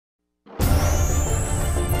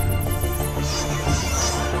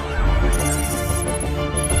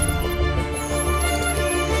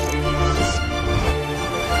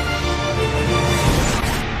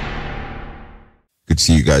Good to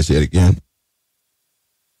see you guys yet again.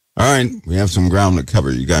 All right, we have some ground to cover.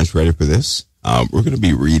 You guys ready for this? We're going to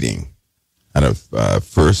be reading out of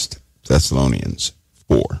 1 Thessalonians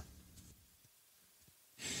 4.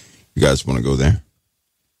 You guys want to go there?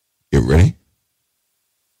 Get ready?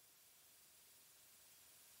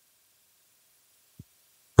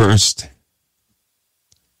 First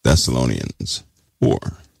Thessalonians 4.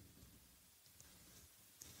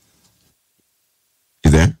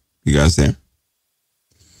 You there? You guys there?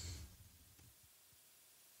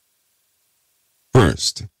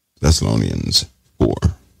 First Thessalonians 4.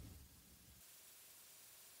 All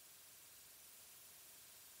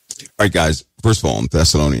right, guys. First of all, in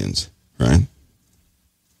Thessalonians, right?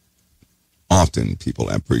 Often people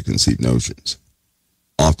have preconceived notions.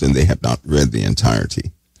 Often they have not read the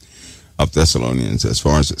entirety of Thessalonians as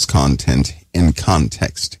far as its content and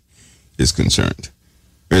context is concerned.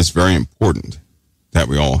 It's very important that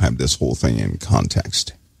we all have this whole thing in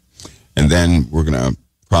context. And then we're going to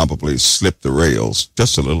probably slip the rails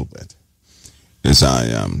just a little bit as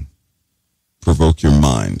I provoke your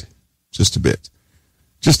mind just a bit.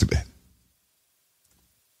 Just a bit.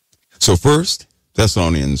 So first,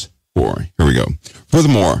 Thessalonians 4. Here we go.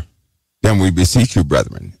 Furthermore, then we beseech you,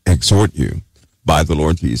 brethren, exhort you by the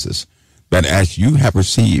Lord Jesus, that as you have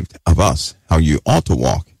received of us how you ought to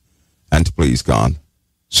walk and to please God,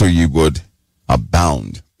 so you would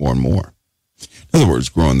abound more and more. In other words,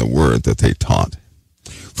 grow in the word that they taught.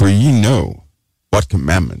 For ye know what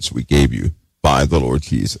commandments we gave you by the Lord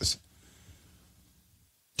Jesus.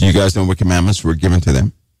 Do you guys know what commandments were given to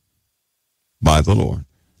them? By the Lord.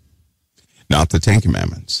 Not the 10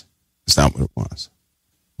 Commandments. It's not what it was.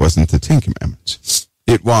 It wasn't the 10 Commandments.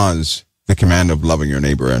 It was the command of loving your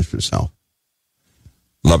neighbor as yourself.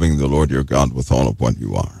 Loving the Lord your God with all of what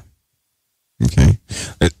you are. Okay?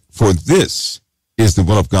 For this is the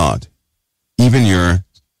will of God, even your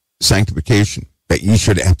sanctification, that ye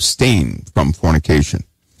should abstain from fornication.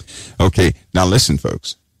 Okay, now listen,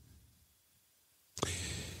 folks.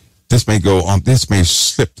 This may go on, this may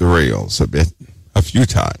slip the rails a bit, a few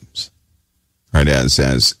times. Right,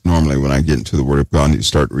 as normally when I get into the Word of God and you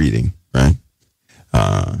start reading, right,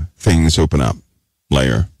 things open up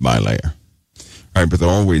layer by layer. Right, but they're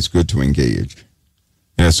always good to engage.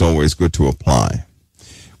 And it's always good to apply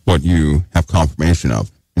what you have confirmation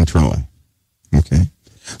of internally. Okay?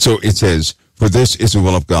 So it says, for this is the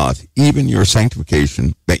will of God, even your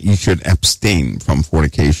sanctification, that you should abstain from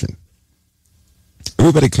fornication.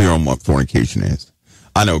 Everybody clear on what fornication is?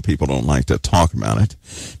 I know people don't like to talk about it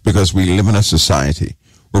because we live in a society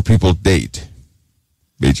where people date.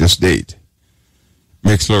 They just date.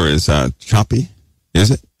 Mixler is choppy,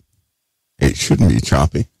 is it? It shouldn't be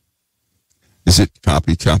choppy. Is it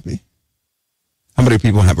choppy? How many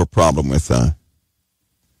people have a problem with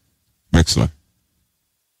Mixler?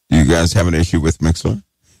 Do you guys have an issue with Mixler?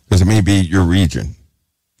 Because it may be your region.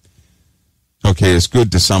 Okay, it's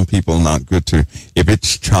good to some people, not good to... If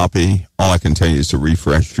it's choppy, all I can tell you is to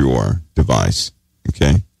refresh your device.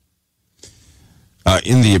 Okay?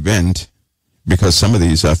 In the event, because some of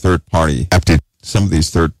these third-party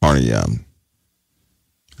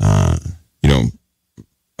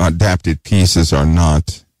adapted pieces are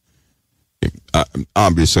not...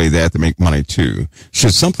 obviously, they have to make money, too.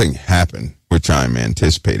 Should something happen, which I'm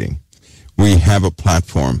anticipating, we have a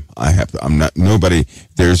platform.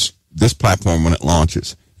 This platform, when it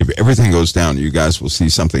launches, if everything goes down, you guys will see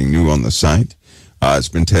something new on the site. It's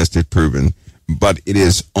been tested, proven, but it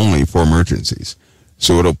is only for emergencies.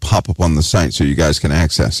 So it'll pop up on the site so you guys can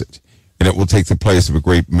access it. And it will take the place of a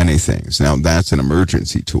great many things. Now, that's an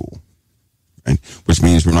emergency tool, right? Which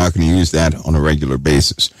means we're not going to use that on a regular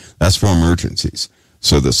basis. That's for emergencies.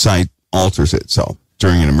 So the site alters itself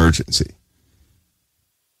during an emergency.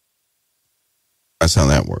 That's how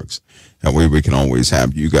that works. That way we can always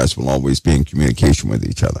have, you guys will always be in communication with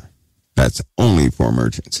each other. That's only for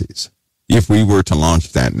emergencies. If we were to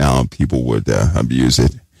launch that now, people would abuse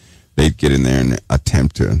it. They'd get in there and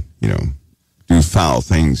attempt to, do foul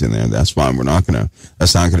things in there. That's why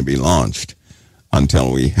that's not going to be launched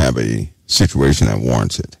until we have a situation that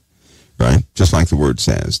warrants it, right? Just like the word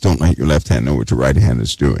says, don't let your left hand know what your right hand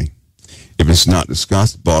is doing. If it's not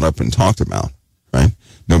discussed, brought up, and talked about, right,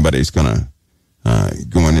 nobody's going to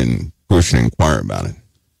go in and push and inquire about it.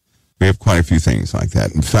 We have quite a few things like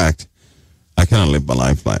that. In fact, I kind of live my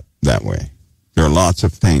life that way. There are lots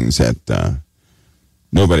of things that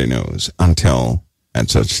nobody knows until at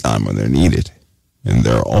such time when they're needed. And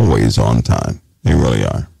they're always on time. They really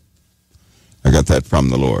are. I got that from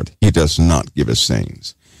the Lord. He does not give us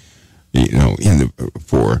things,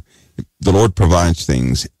 the Lord provides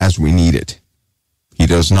things as we need it. He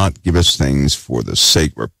does not give us things for the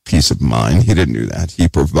sake of peace of mind. He didn't do that. He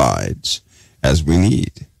provides as we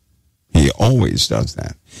need. He always does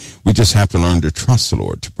that. We just have to learn to trust the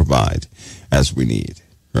Lord to provide as we need,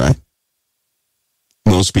 right?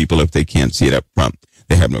 Most people, if they can't see it up front,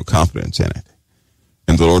 they have no confidence in it.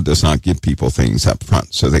 And the Lord does not give people things up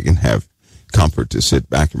front so they can have comfort to sit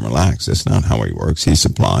back and relax. That's not how he works. He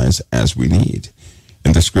supplies as we need.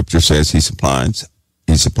 And the scripture says he supplies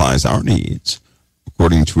our needs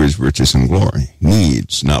according to his riches and glory.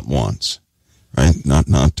 Needs, not wants, right? Not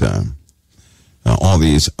all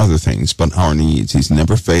these other things, but our needs. He's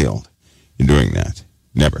never failed in doing that.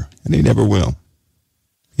 Never. And he never will.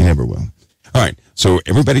 He never will. All right. So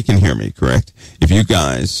everybody can hear me, correct? If you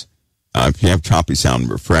guys, if you have choppy sound,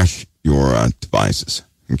 refresh your devices.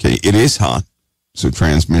 Okay. It is hot. So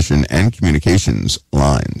transmission and communications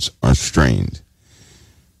lines are strained.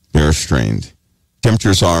 They're strained.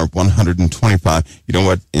 Temperatures are 125. You know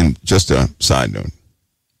what? In just a side note,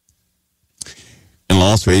 in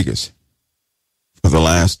Las Vegas, for the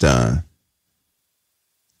last,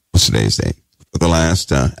 what's today's date? For the last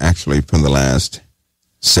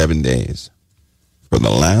 7 days. For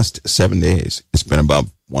the last 7 days, it's been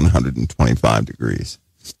above 125 degrees.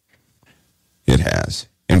 It has.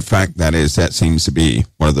 In fact, that seems to be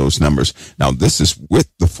one of those numbers. Now, this is with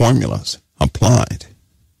the formulas applied.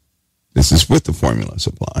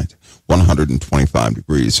 125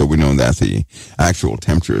 degrees. So we know that the actual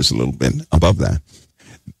temperature is a little bit above that.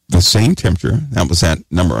 The same temperature, that was that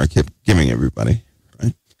number I kept giving everybody,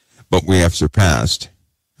 right? But we have surpassed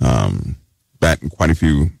that in quite a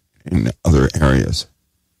few in other areas.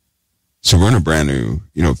 So we're in a brand new,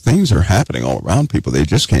 things are happening all around people. They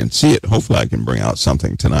just can't see it. Hopefully I can bring out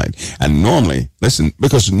something tonight. And normally, listen,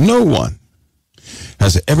 because no one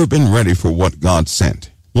has ever been ready for what God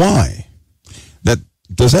sent. Why?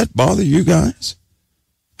 Does that bother you guys?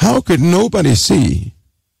 How could nobody see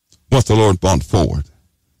what the Lord brought forward?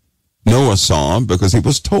 Noah saw because he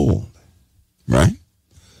was told, right?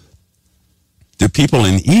 The people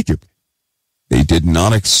in Egypt, they did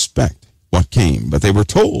not expect what came, but they were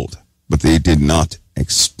told, but they did not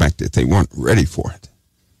expect it. They weren't ready for it.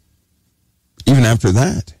 Even after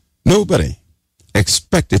that, nobody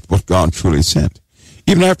expected what God truly sent.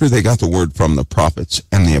 Even after they got the word from the prophets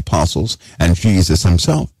and the apostles and Jesus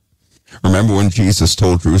himself. Remember when Jesus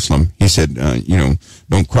told Jerusalem, he said,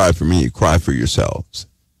 don't cry for me, cry for yourselves.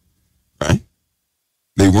 Right?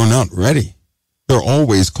 They were not ready. They're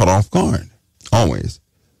always caught off guard. Always.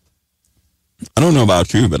 I don't know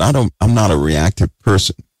about you, but I'm not a reactive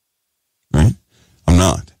person. Right? I'm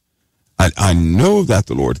not. I know that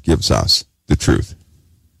the Lord gives us the truth.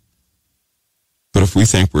 But if we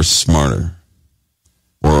think we're smarter,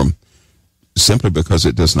 or simply because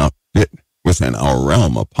it does not fit within our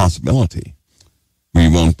realm of possibility, we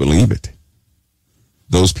won't believe it.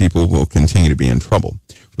 Those people will continue to be in trouble.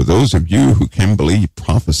 For those of you who can believe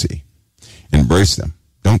prophecy, embrace them.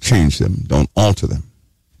 Don't change them. Don't alter them.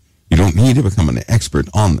 You don't need to become an expert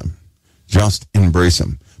on them. Just embrace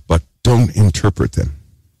them, but don't interpret them.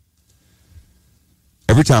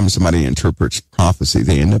 Every time somebody interprets prophecy,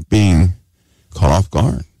 they end up being caught off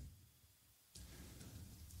guard.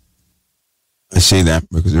 I say that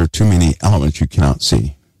because there are too many elements you cannot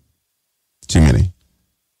see. Too many.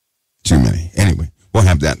 Anyway, we'll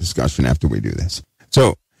have that discussion after we do this.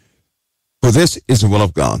 So, for this is the will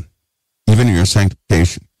of God, even in your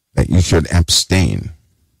sanctification, that you should abstain.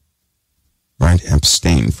 Right?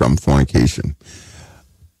 Abstain from fornication.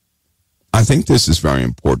 I think this is very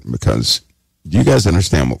important because do you guys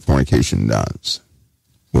understand what fornication does?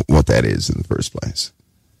 What that is in the first place?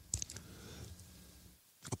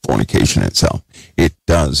 Fornication itself. It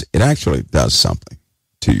actually does something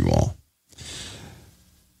to you all.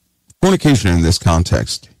 Fornication in this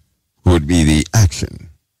context would be the action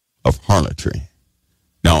of harlotry.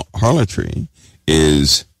 Now, harlotry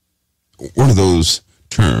is one of those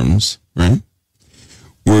terms, right,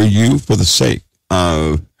 where you, for the sake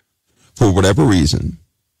of, for whatever reason,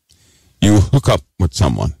 you hook up with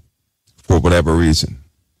someone for whatever reason.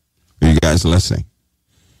 Are you guys listening?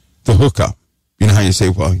 The hookup. You know how you say,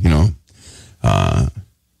 well,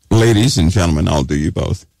 ladies and gentlemen, I'll do you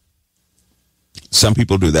both. Some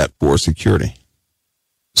people do that for security.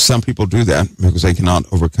 Some people do that because they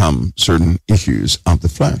cannot overcome certain issues of the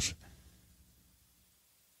flesh.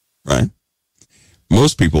 Right?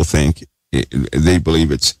 Most people think, they believe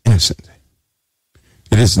it's innocent.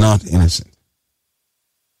 It is not innocent.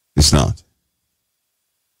 It's not.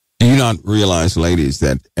 Do you not realize, ladies,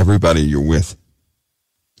 that everybody you're with,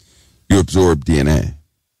 you absorb DNA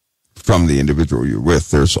from the individual you're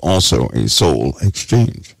with, there's also a soul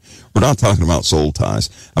exchange. We're not talking about soul ties.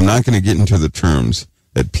 I'm not going to get into the terms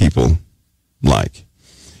that people like.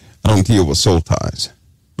 I don't deal with soul ties,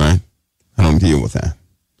 right? I don't deal with that.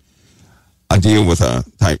 I deal with a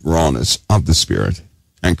type rawness of the spirit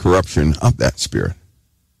and corruption of that spirit.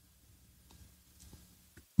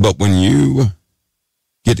 But when you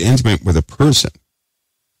get intimate with a person,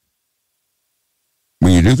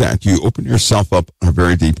 when you do that, you open yourself up on a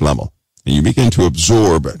very deep level, and you begin to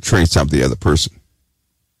absorb traits of the other person.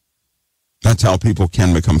 That's how people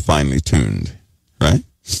can become finely tuned, right?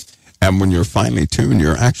 And when you're finely tuned,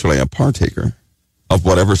 you're actually a partaker of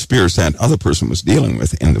whatever spirits that other person was dealing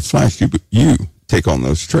with in the flesh. You take on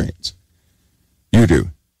those traits. You do.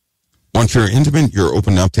 Once you're intimate, you're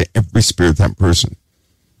open up to every spirit that person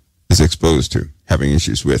is exposed to, having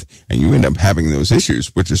issues with, and you end up having those issues,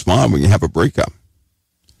 which is why when you have a breakup,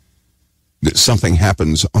 that something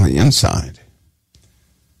happens on the inside.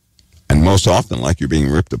 And most often, like you're being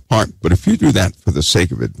ripped apart. But if you do that for the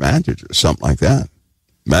sake of advantage or something like that,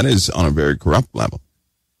 that is on a very corrupt level,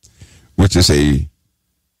 which is a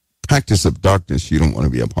practice of darkness you don't want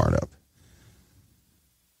to be a part of.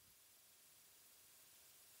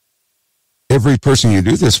 Every person you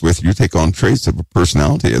do this with, you take on traits of a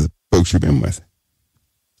personality of the folks you've been with.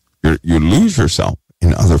 You lose yourself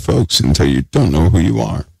in other folks until you don't know who you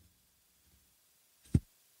are.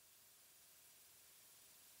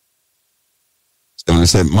 Someone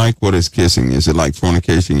said, Mike, what is kissing? Is it like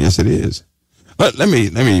fornication? Yes, it is. But let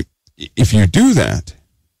me, if you do that,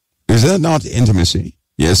 is that not intimacy?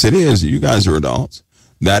 Yes, it is. You guys are adults.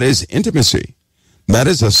 That is intimacy. That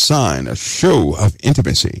is a sign, a show of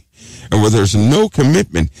intimacy. And where there's no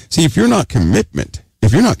commitment. See, if you're not committed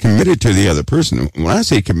to the other person, when I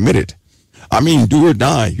say committed, I mean do or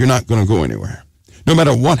die, you're not going to go anywhere. No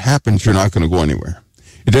matter what happens, you're not going to go anywhere.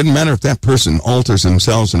 It doesn't matter if that person alters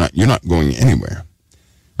themselves or not, you're not going anywhere,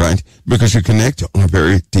 right? Because you connect on a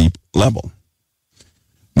very deep level.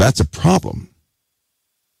 That's a problem.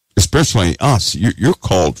 Especially us. You're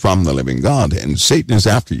called from the living God, and Satan is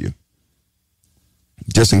after you.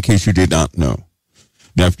 Just in case you did not know.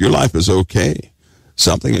 Now, if your life is okay,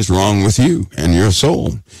 something is wrong with you and your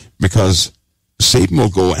soul, because Satan will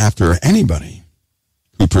go after anybody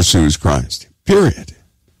who pursues Christ, period.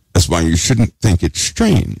 That's why you shouldn't think it's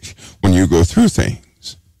strange when you go through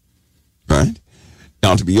things, right?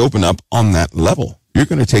 Now, to be open up on that level, you're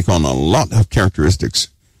going to take on a lot of characteristics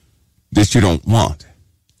that you don't want.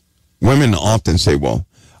 Women often say, well,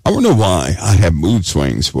 I wonder why I have mood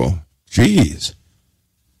swings. Well, geez.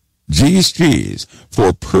 For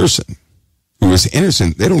a person who is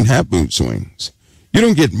innocent, they don't have mood swings. You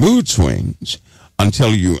don't get mood swings until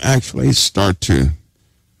you actually start to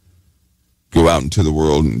go out into the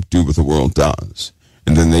world and do what the world does.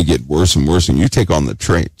 And then they get worse and worse, and you take on the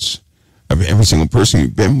traits of every single person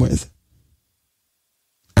you've been with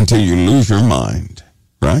until you lose your mind,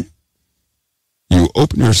 right? You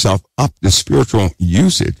open yourself up to spiritual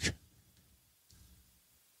usage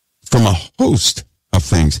from a host of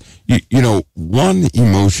things. You know, one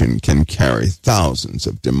emotion can carry thousands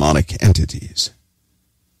of demonic entities.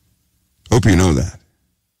 Hope you know that.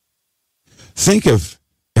 Think of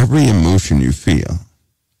every emotion you feel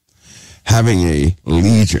having a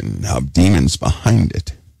legion of demons behind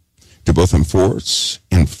it to both enforce,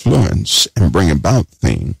 influence, and bring about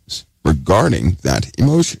things regarding that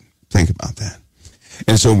emotion. Think about that.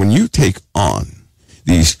 And so when you take on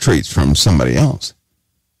these traits from somebody else,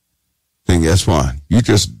 then guess what? You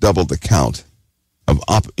just doubled the count of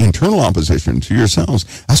internal opposition to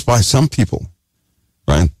yourselves. That's why some people,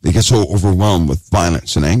 right, they get so overwhelmed with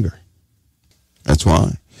violence and anger. That's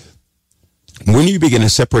why. When you begin to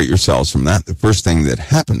separate yourselves from that, the first thing that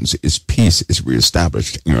happens is peace is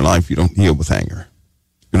reestablished in your life. You don't deal with anger.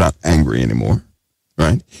 You're not angry anymore,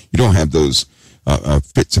 right? You don't have those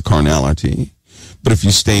fits of carnality. But if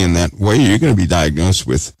you stay in that way, you're going to be diagnosed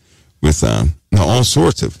with all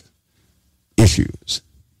sorts of issues,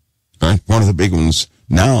 right? One of the big ones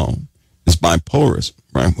now is bipolarism,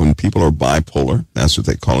 right? When people are bipolar, that's what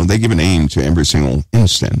they call it. They give a name to every single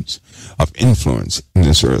instance of influence in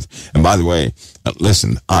this earth. And by the way,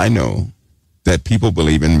 listen, I know that people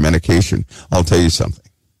believe in medication. I'll tell you something.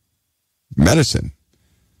 Medicine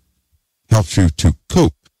helps you to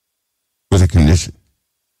cope with a condition.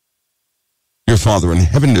 Your Father in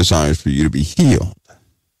heaven desires for you to be healed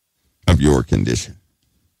of your condition.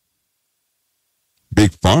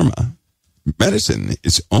 Big Pharma, medicine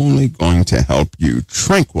is only going to help you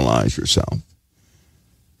tranquilize yourself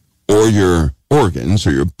or your organs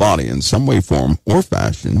or your body in some way, form, or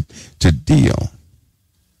fashion to deal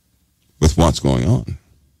with what's going on.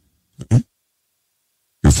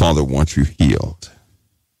 Your Father wants you healed.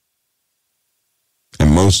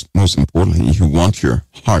 And most importantly, He wants your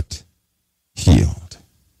heart healed.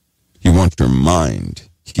 He wants your mind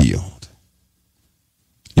healed.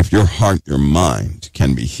 If your heart, your mind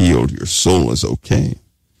can be healed, your soul is okay.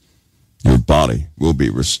 Your body will be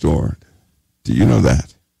restored. Do you know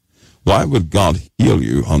that? Why would God heal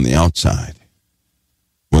you on the outside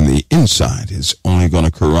when the inside is only going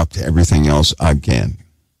to corrupt everything else again?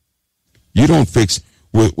 You don't fix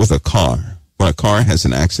with a car. When a car has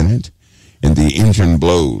an accident and the engine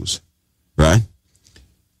blows, right?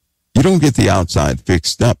 You don't get the outside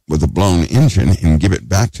fixed up with a blown engine and give it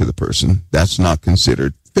back to the person. That's not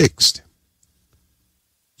considered fixed.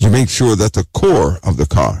 You make sure that the core of the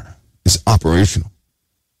car is operational,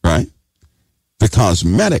 right? The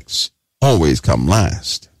cosmetics always come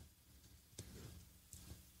last.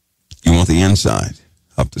 You want the inside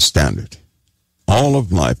up to standard. All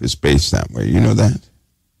of life is based that way. You know that?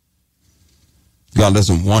 God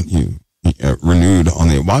doesn't want you renewed on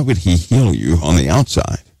the... Why would He heal you on the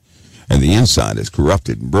outside and the inside is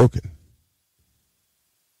corrupted and broken?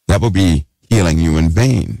 That would be healing you in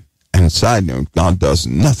vain. And side note, God does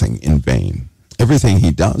nothing in vain. Everything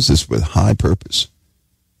He does is with high purpose.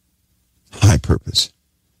 High purpose.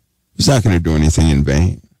 He's not going to do anything in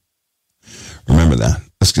vain. Remember that.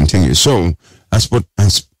 Let's continue. So that's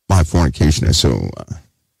why fornication is so,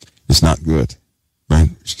 it's not good, right?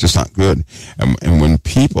 It's just not good. And when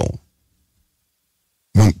people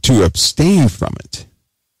want to abstain from it,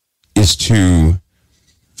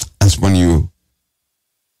 that's when you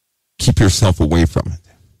keep yourself away from it.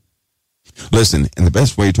 Listen, and the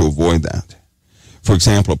best way to avoid that, for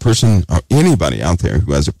example, a person or anybody out there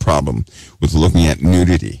who has a problem with looking at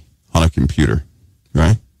nudity on a computer,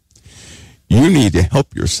 right? You need to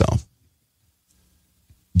help yourself.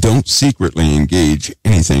 Don't secretly engage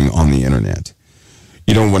anything on the internet.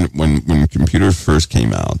 You know, when computers first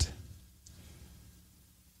came out,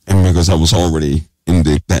 and because I was already in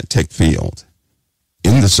that tech field,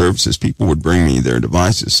 in the services, people would bring me their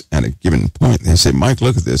devices at a given point. They say, Mike,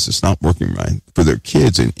 look at this. It's not working right for their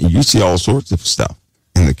kids. And you see all sorts of stuff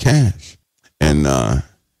in the cache. And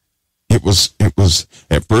it was,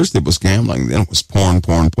 at first it was gambling. Then it was porn,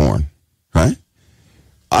 right?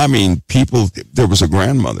 I mean, there was a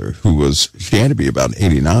grandmother she had to be about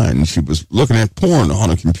 89. She was looking at porn on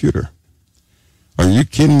a computer. Are you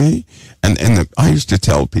kidding me? And I used to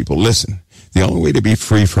tell people, listen, the only way to be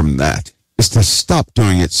free from that is to stop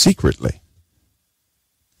doing it secretly.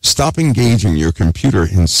 Stop engaging your computer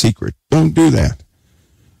in secret. Don't do that.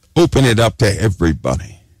 Open it up to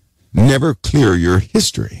everybody. Never clear your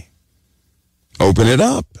history. Open it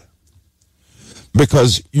up.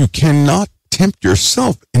 Because you cannot tempt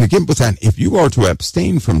yourself. And again, with that, if you are to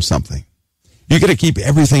abstain from something, you got to keep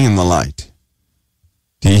everything in the light.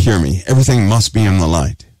 Do you hear me? Everything must be in the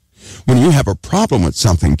light. When you have a problem with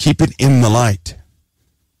something, keep it in the light.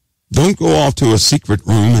 Don't go off to a secret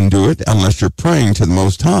room and do it unless you're praying to the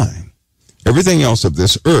Most High. Everything else of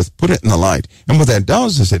this earth, put it in the light. And what that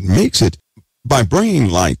does is it makes it, by bringing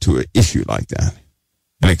light to an issue like that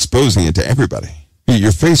and exposing it to everybody,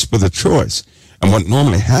 you're faced with a choice. And what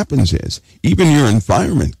normally happens is even your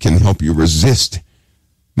environment can help you resist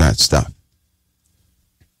that stuff.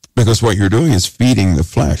 Because what you're doing is feeding the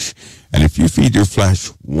flesh. And if you feed your flesh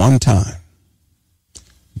one time,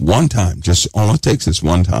 just all it takes is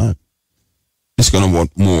one time, it's going to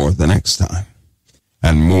want more the next time,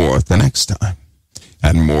 and more the next time,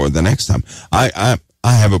 and more the next time. I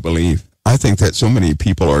have a belief. I think that so many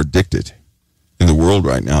people are addicted in the world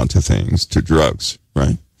right now to things, to drugs,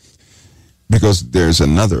 right? Because there's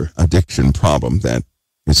another addiction problem that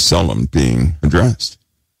is seldom being addressed.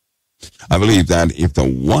 I believe that if the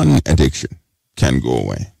one addiction can go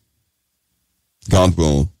away,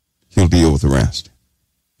 He'll deal with the rest.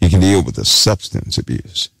 He can deal with the substance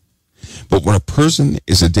abuse. But when a person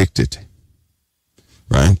is addicted,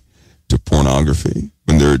 right, to pornography,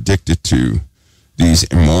 when they're addicted to these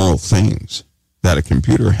immoral things that a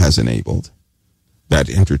computer has enabled, that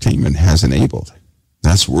entertainment has enabled,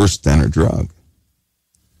 that's worse than a drug.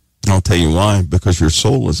 I'll tell you why, because your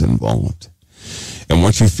soul is involved. And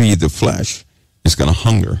once you feed the flesh, it's going to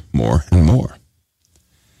hunger more and more.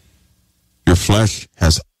 Your flesh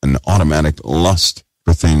has an automatic lust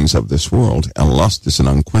for things of this world, and lust is an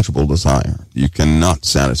unquenchable desire. You cannot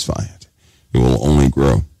satisfy it. It will only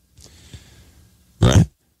grow. Right?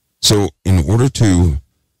 So in order to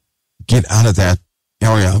get out of that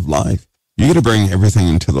area of life, you got to bring everything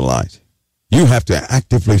into the light. You have to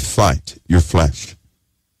actively fight your flesh.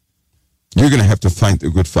 You're going to have to fight the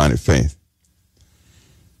good fight of faith.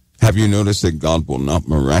 Have you noticed that God will not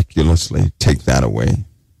miraculously take that away?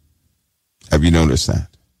 Have you noticed that?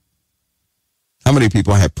 How many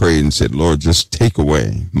people have prayed and said, Lord, just take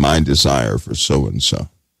away my desire for so-and-so?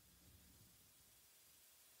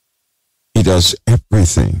 He does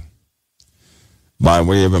everything by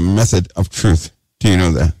way of a method of truth. Do you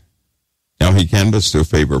know that? Now, he can bestow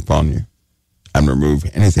favor upon you and remove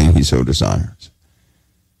anything he so desires.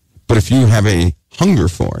 But if you have a hunger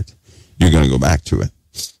for it, you're going to go back to it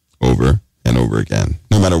over and over again.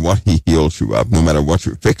 No matter what he heals you of, no matter what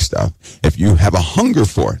you're fixed of, if you have a hunger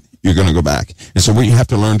for it, you're going to go back. And so what you have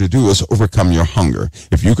to learn to do is overcome your hunger.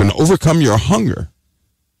 If you can overcome your hunger,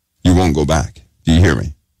 you won't go back. Do you hear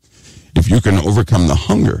me? If you can overcome the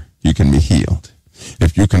hunger, you can be healed.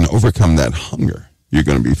 If you can overcome that hunger, you're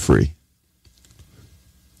going to be free.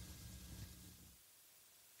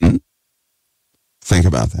 Think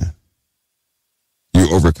about that. You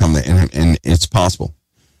overcome that, and it's possible.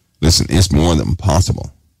 Listen, it's more than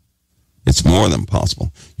possible. It's more than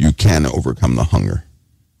possible. You can overcome the hunger.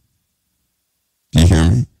 Do you hear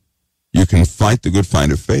me? You can fight the good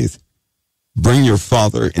fight of faith. Bring your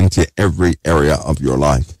Father into every area of your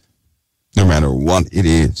life, no matter what it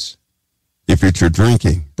is. If it's your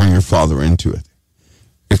drinking, bring your Father into it.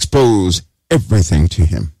 Expose everything to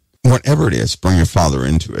him. Whatever it is, bring your Father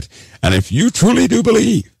into it. And if you truly do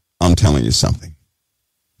believe, I'm telling you something.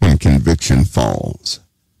 When conviction falls,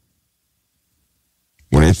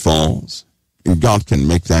 when it falls, God can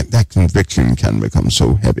make that conviction can become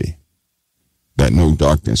so heavy that no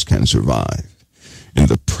darkness can survive in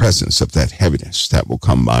the presence of that heaviness that will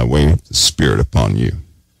come by way of the Spirit upon you.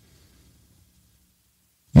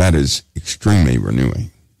 That is extremely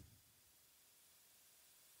renewing.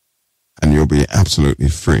 And you'll be absolutely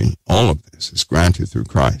free. All of this is granted through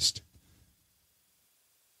Christ.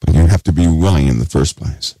 But you have to be willing in the first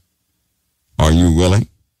place. Are you willing?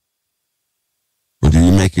 Or do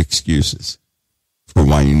you make excuses for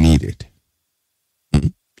why you need it?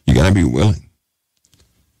 You got to be willing.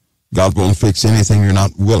 God won't fix anything you're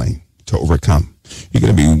not willing to overcome. You're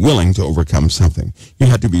going to be willing to overcome something. You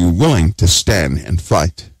have to be willing to stand and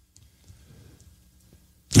fight.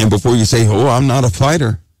 And before you say, oh, I'm not a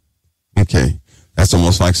fighter. Okay, that's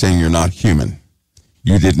almost like saying you're not human.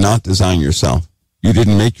 You did not design yourself. You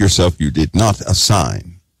didn't make yourself. You did not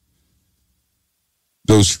assign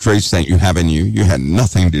those traits that you have in you. You had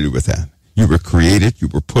nothing to do with that. You were created. You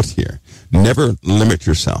were put here. Never limit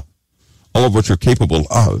yourself. All of what you're capable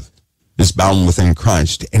of is bound within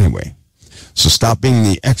Christ anyway. So stop being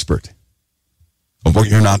the expert of what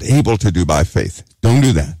you're not able to do by faith. Don't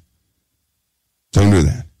do that. Don't do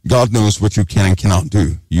that. God knows what you can and cannot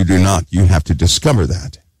do. You do not. You have to discover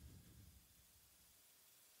that.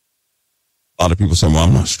 A lot of people say, well,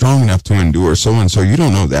 I'm not strong enough to endure so-and-so. You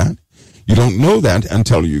don't know that. You don't know that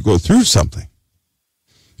until you go through something.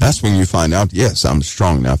 That's when you find out, yes, I'm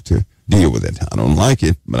strong enough to deal with it. I don't like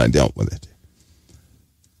it, but I dealt with it.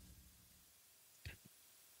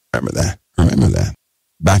 Remember that. Remember that.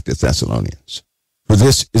 Back to Thessalonians. For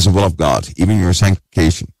this is the will of God, even your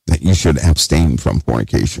sanctification, that you should abstain from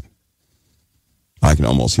fornication. I can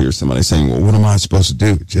almost hear somebody saying, well, what am I supposed to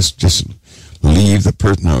do? Just leave the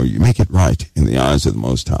person. No, you make it right in the eyes of the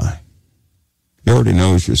Most High. He already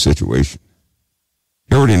knows your situation.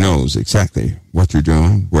 He already knows exactly what you're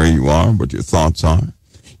doing, where you are, what your thoughts are.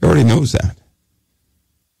 He already knows that.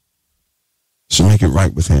 So make it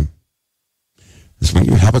right with him. It's when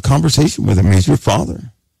you have a conversation with him. He's your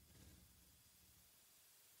Father.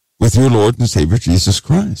 With your Lord and Savior, Jesus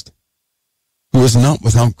Christ, who is not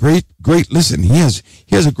without great, listen, he has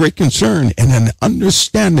a great concern and an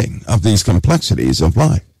understanding of these complexities of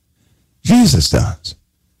life. Jesus does.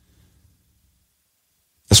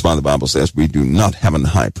 That's why the Bible says we do not have an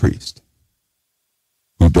high priest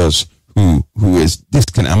who is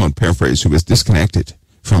disconnected. I'm going to paraphrase, who is disconnected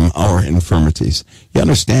from our infirmities. He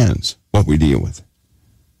understands what we deal with.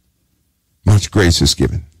 Much grace is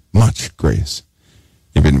given. Much grace.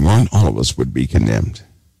 If it weren't, all of us would be condemned,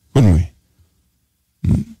 wouldn't we?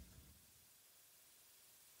 Remember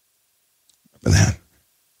that.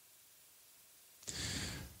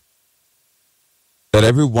 That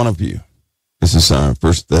every one of you, this is 1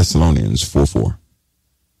 Thessalonians 4:4,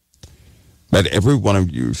 that every one of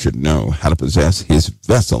you should know how to possess his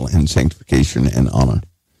vessel in sanctification and honor.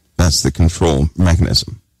 That's the control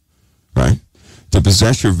mechanism, right? To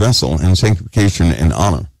possess your vessel in sanctification and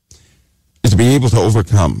honor is to be able to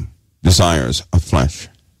overcome desires of flesh.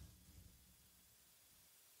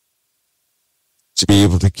 To be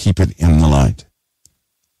able to keep it in the light.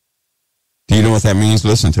 Do you know what that means?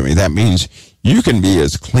 Listen to me. That means you can be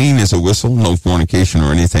as clean as a whistle, no fornication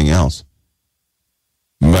or anything else.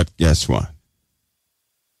 But guess what?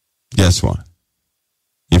 Guess what?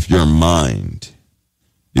 If your mind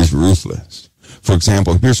is ruthless, for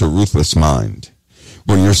example, here's a ruthless mind.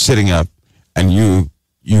 When you're sitting up and you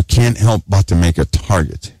can't help but to make a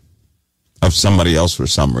target of somebody else for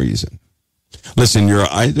some reason. Listen, you're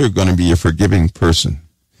either going to be a forgiving person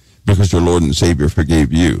because your Lord and Savior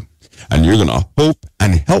forgave you, and you're going to hope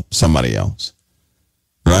and help somebody else,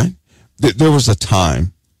 right? There was a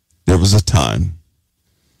time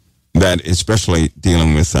that, especially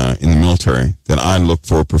dealing with in the military, that I looked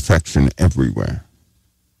for perfection everywhere.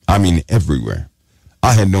 I mean, everywhere.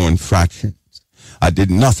 I had no infractions. I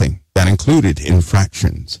did nothing that included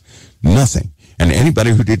infractions. Nothing. And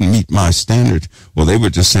anybody who didn't meet my standard, well, they were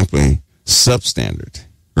just simply substandard,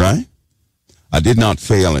 right? I did not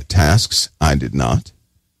fail at tasks. I did not.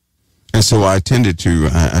 And so I tend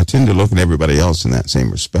to look at everybody else in that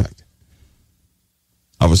same respect.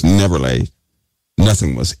 I was never late.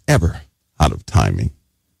 Nothing was ever out of timing.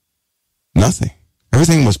 Nothing.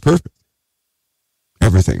 Everything was perfect.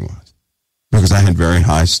 Everything was. Because I had very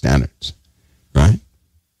high standards, right?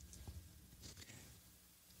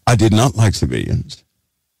 I did not like civilians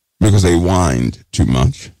because they whined too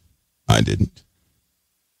much. I didn't,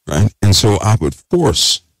 right? And so I would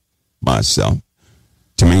force myself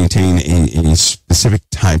to maintain a specific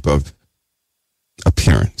type of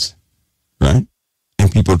appearance, right?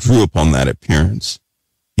 And people drew upon that appearance,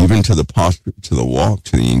 even to the posture, to the walk,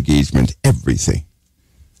 to the engagement, everything.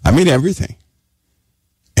 I mean, everything.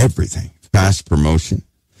 Everything. Fast promotion,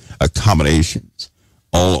 accommodations,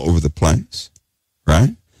 all over the place,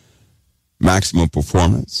 right? Maximum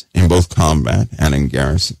performance in both combat and in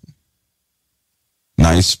garrison.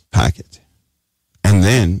 Nice packet. And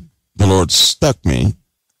then the Lord stuck me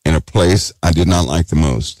in a place I did not like the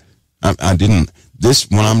most. I didn't. This,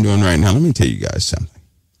 what I'm doing right now, let me tell you guys something.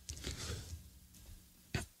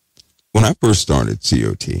 When I first started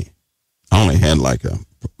CoT, I only had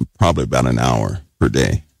probably about an hour per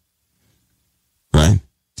day, right,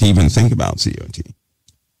 to even think about CoT.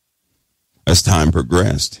 As time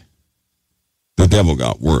progressed, the devil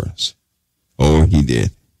got worse. Oh, he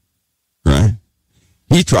did, right?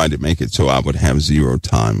 He tried to make it so I would have zero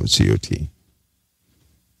time with CoT.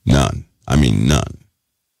 None. I mean, none.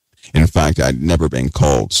 In fact, I'd never been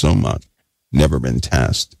called so much, never been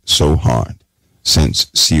tasked so hard since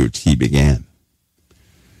CoT began,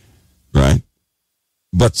 right?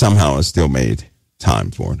 But somehow I still made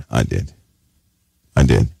time for it. I did.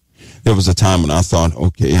 There was a time when I thought,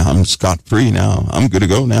 okay, I'm scot-free now. I'm good to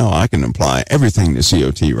go now. I can apply everything to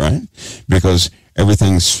CoT, right? Because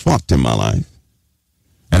everything's swapped in my life.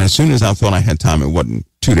 And as soon as I thought I had time, it wasn't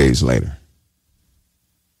 2 days later.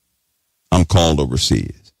 I'm called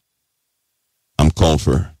overseas. I'm called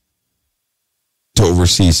to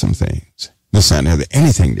oversee some things. This, and the other,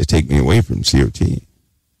 anything to take me away from CoT,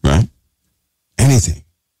 right? Anything.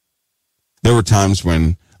 There were times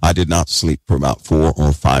when I did not sleep for about 4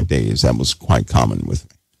 or 5 days. That was quite common with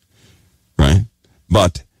me, right?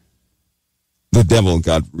 But the devil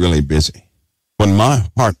got really busy. When my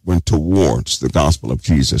heart went towards the gospel of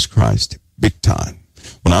Jesus Christ, big time,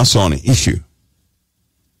 when I saw an issue,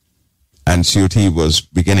 and CoT was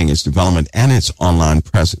beginning its development and its online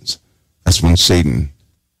presence, that's when Satan,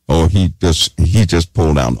 he just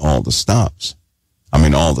pulled out all the stops. I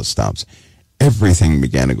mean, all the stops. Everything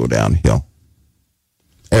began to go downhill.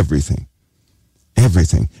 Everything.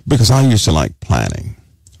 Because I used to like planning,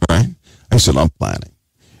 right? I used to love planning.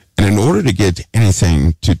 And in order to get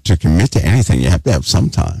anything, to commit to anything, you have to have some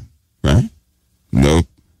time, right? Nope.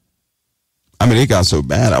 I mean, it got so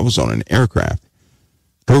bad, I was on an aircraft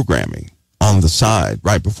programming on the side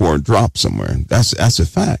right before it dropped somewhere. That's a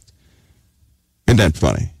fact. Isn't that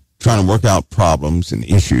funny? Trying to work out problems and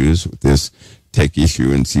issues with this tech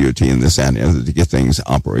issue and CoT and this and the other to get things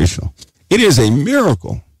operational. It is a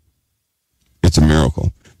miracle. It's a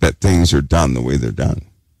miracle that things are done the way they're done.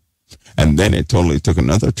 And then it totally took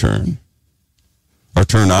another turn, a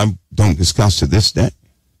turn I don't discuss to this day.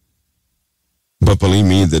 But believe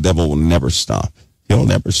me, the devil will never stop. He'll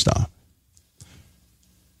never stop.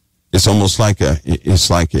 It's almost like a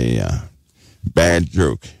bad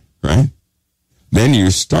joke, right? Then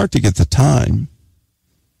you start to get the time,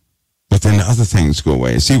 but then other things go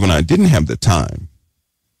away. See, when I didn't have the time,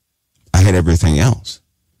 I had everything else.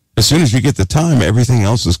 As soon as you get the time, everything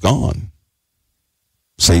else is gone.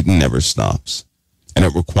 Satan never stops, and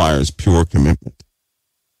it requires pure commitment.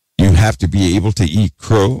 You have to be able to eat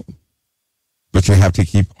crow, but you have to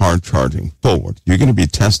keep hard charging forward. You're going to be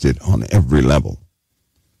tested on every level.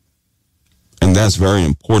 And that's very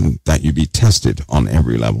important that you be tested on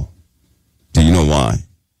every level. Do you know why?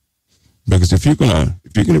 Because if you're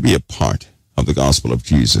gonna be a part of the gospel of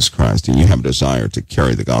Jesus Christ, and you have a desire to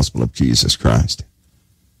carry the gospel of Jesus Christ,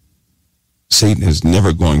 Satan is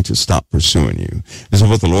never going to stop pursuing you. This is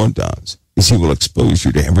what the Lord does, is he will expose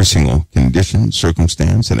you to every single condition,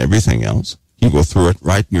 circumstance, and everything else. He will throw it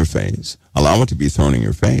right in your face, allow it to be thrown in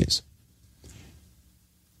your face.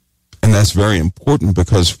 And that's very important,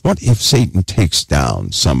 because what if Satan takes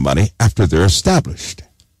down somebody after they're established?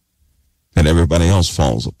 Then everybody else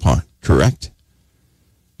falls apart, correct?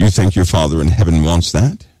 You think your Father in heaven wants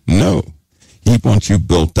that? No. He wants you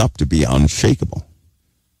built up to be unshakable.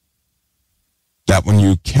 That when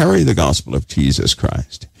you carry the gospel of Jesus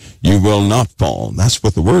Christ, you will not fall. That's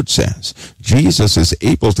what the word says. Jesus is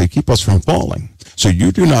able to keep us from falling. So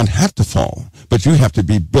you do not have to fall, but you have to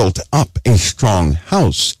be built up a strong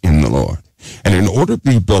house in the Lord. And in order to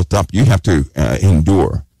be built up, you have to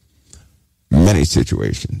endure many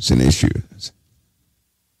situations and issues.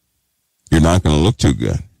 You're not going to look too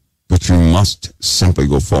good, but you must simply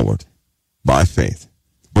go forward by faith.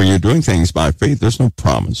 When you're doing things by faith, there's no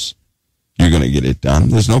promise you're going to get it done.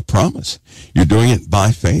 There's no promise. You're doing it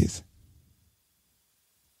by faith.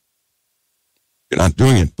 You're not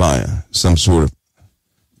doing it by some sort of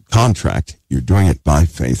contract. You're doing it by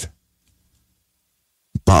faith.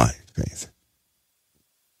 By faith.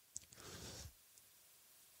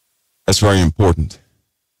 That's very important.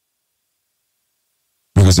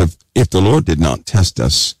 Because if the Lord did not test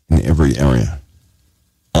us in every area,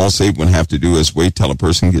 all Satan would have to do is wait till a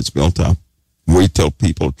person gets built up. Wait till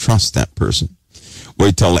people trust that person.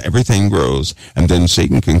 Wait till everything grows, and then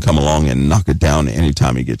Satan can come along and knock it down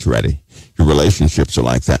anytime he gets ready. Your relationships are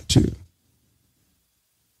like that too.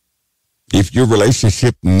 If your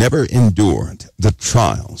relationship never endured the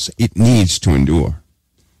trials it needs to endure,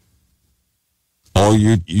 or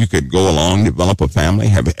you could go along, develop a family,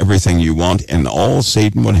 have everything you want, and all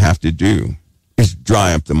Satan would have to do is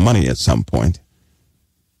dry up the money at some point.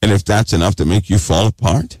 And if that's enough to make you fall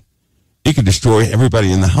apart, he could destroy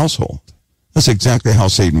everybody in the household. That's exactly how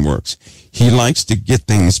Satan works. He likes to get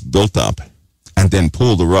things built up and then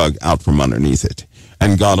pull the rug out from underneath it.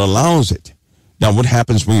 And God allows it. Now, what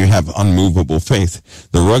happens when you have unmovable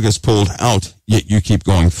faith? The rug is pulled out, yet you keep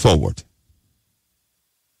going forward.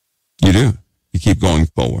 You do. You keep going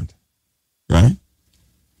forward. Right?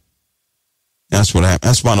 That's what happens.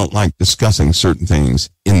 That's why I don't like discussing certain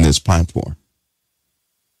things in this platform.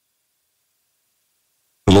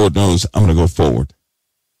 The Lord knows I'm going to go forward.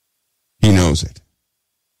 He knows it.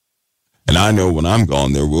 And I know when I'm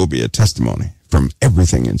gone, there will be a testimony from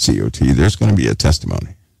everything in CoT. There's going to be a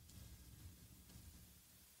testimony.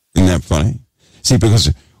 Isn't that funny? See,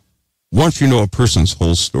 because once you know a person's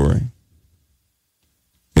whole story,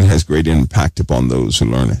 it has great impact upon those who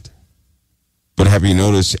learn it. But have you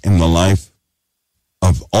noticed in the life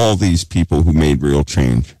of all these people who made real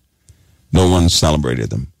change, no one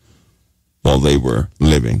celebrated them while they were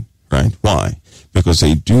living, right? Why? Because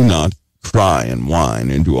they do not cry and whine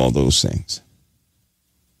and do all those things.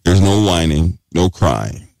 There's no whining, no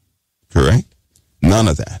crying, correct? None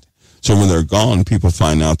of that. So when they're gone, people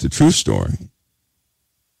find out the true story,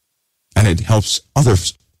 and it helps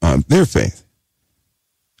others, their faith.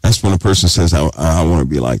 That's when a person says, I want to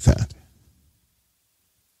be like that.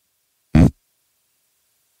 There's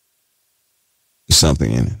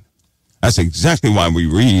something in it. That's exactly why we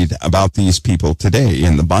read about these people today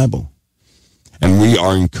in the Bible. And we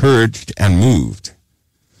are encouraged and moved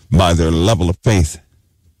by their level of faith,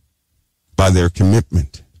 by their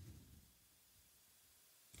commitment,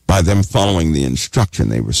 by them following the instruction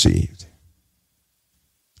they received.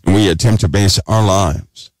 And we attempt to base our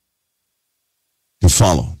lives to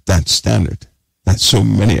follow that standard that so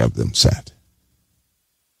many of them set.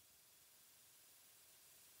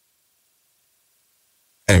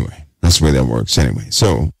 Anyway. That's the way that works anyway.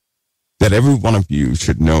 So, that every one of you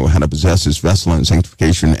should know how to possess his vessel in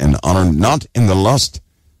sanctification and honor, not in the lust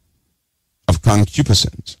of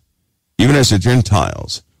concupiscence, even as the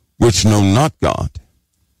Gentiles, which know not God,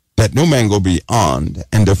 that no man go beyond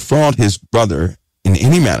and defraud his brother in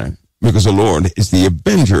any manner, because the Lord is the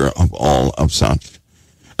avenger of all of such,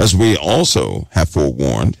 as we also have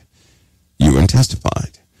forewarned you and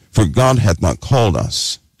testified. For God hath not called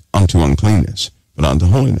us unto uncleanness, but unto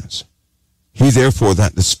holiness. He therefore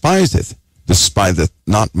that despiseth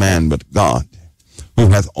not man but God, who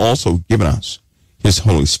hath also given us his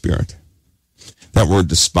Holy Spirit. That word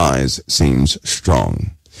despise seems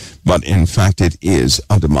strong, but in fact it is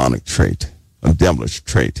a demonic trait, a devilish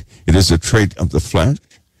trait. It is a trait of the flesh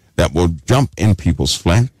that will jump in people's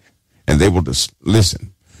flesh, and they will just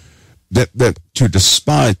listen. That to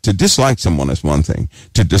dislike someone is one thing.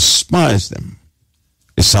 To despise them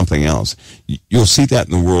is something else. You'll see that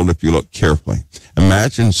in the world if you look carefully.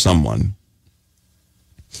 Imagine someone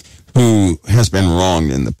who has been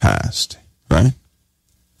wronged in the past, right?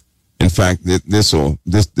 In fact, this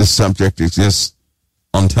subject exists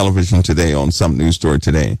on television today, on some news story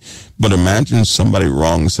today. But imagine somebody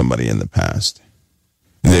wronged somebody in the past,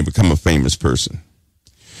 and they become a famous person.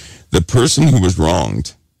 The person who was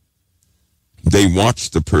wronged, they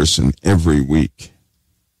watch the person every week.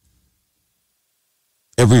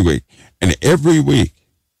 Every week. And every week,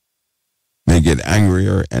 they get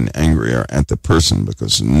angrier and angrier at the person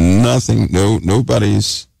because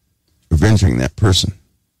nobody's avenging that person,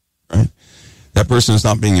 right? That person is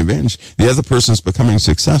not being avenged. The other person is becoming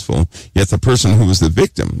successful, yet the person who was the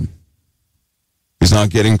victim is not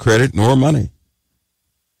getting credit nor money.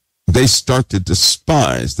 They start to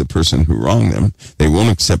despise the person who wronged them. They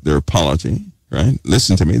won't accept their apology, right?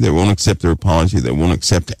 Listen to me. They won't accept their apology. They won't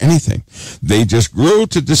accept anything. They just grow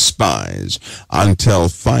to despise until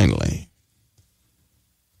finally,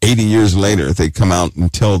 80 years later, they come out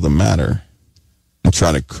and tell the matter and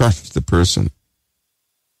try to crush the person.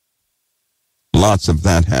 Lots of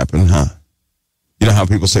that happen, huh? You know how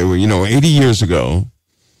people say, well, 80 years ago,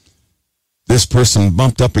 this person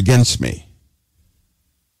bumped up against me.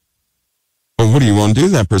 Well, what do you want to do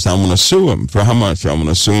to that person? I want to sue him. For how much? I want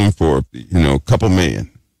to sue him for, a couple million.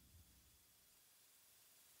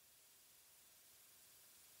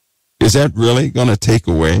 Is that really going to take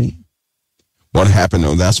away what happened?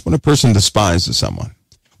 No, that's when a person despises someone.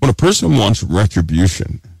 When a person wants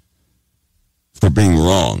retribution for being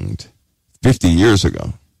wronged 50 years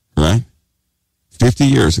ago, right? 50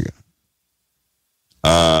 years ago.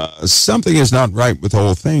 Something is not right with the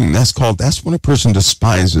whole thing. That's when a person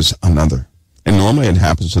despises another. And normally it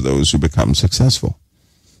happens to those who become successful.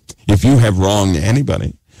 If you have wronged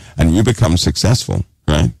anybody and you become successful,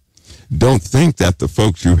 right? Don't think that the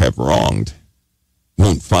folks you have wronged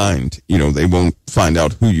won't they won't find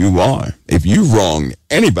out who you are. If you wrong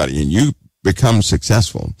anybody and you become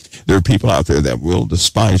successful, there are people out there that will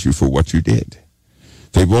despise you for what you did.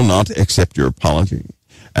 They will not accept your apology.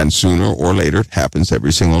 And sooner or later, it happens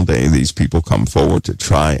every single day, these people come forward to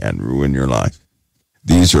try and ruin your life.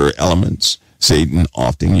 These are elements Satan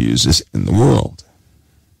often uses in the world.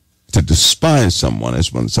 To despise someone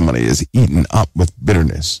is when somebody is eaten up with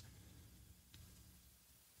bitterness.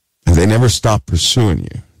 And they never stop pursuing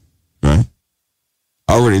you, right?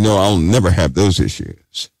 I already know I'll never have those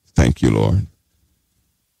issues. Thank you, Lord.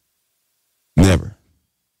 Never.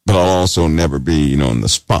 But I'll also never be, in the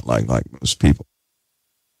spotlight like most people.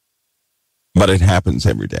 But it happens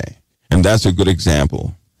every day. And that's a good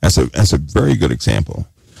example. That's a very good example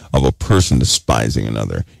of a person despising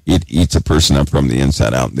another. It eats a person up from the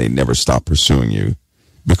inside out, and they never stop pursuing you.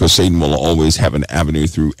 Because Satan will always have an avenue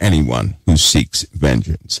through anyone who seeks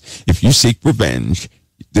vengeance. If you seek revenge,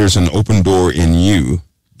 there's an open door in you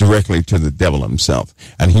directly to the devil himself.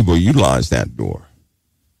 And he will utilize that door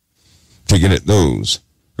to get at those,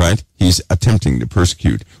 right? He's attempting to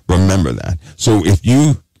persecute. Remember that. So if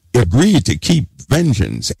you agree to keep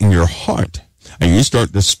vengeance in your heart and you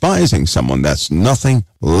start despising someone, that's nothing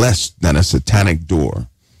less than a satanic door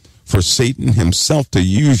for Satan himself to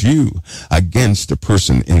use you against a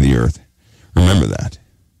person in the earth. Remember that.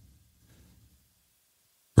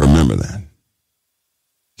 Remember that.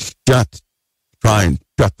 Try and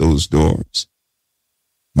shut those doors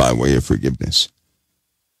by way of forgiveness.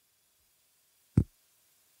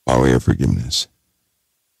 By way of forgiveness.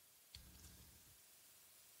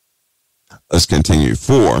 Let's continue.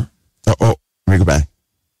 4. Let me go back.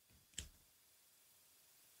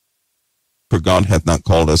 For God hath not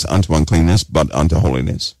called us unto uncleanness, but unto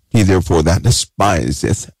holiness. He therefore that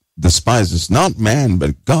despises not man,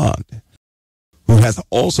 but God, who hath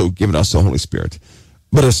also given us the Holy Spirit.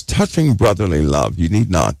 But as touching brotherly love, you need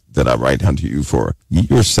not that I write unto you, for ye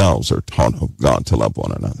yourselves are taught of God to love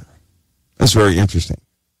one another. That's very interesting.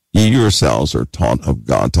 Ye yourselves are taught of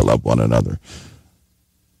God to love one another.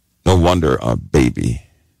 No wonder a baby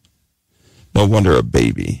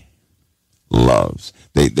loves.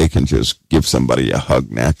 They can just give somebody a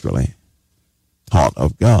hug naturally. Taught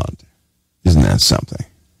of God. Isn't that something?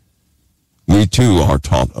 We too are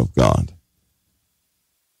taught of God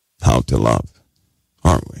how to love,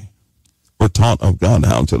 aren't we? We're taught of God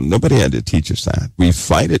how to. Nobody had to teach us that. We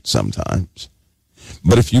fight it sometimes.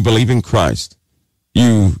 But if you believe in Christ,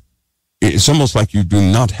 it's almost like you do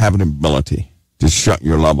not have an ability to shut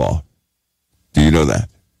your love off. Do you know that?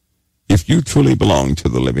 If you truly belong to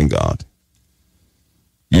the living God,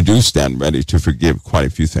 you do stand ready to forgive quite a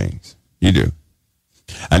few things. You do.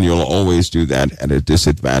 And you'll always do that at a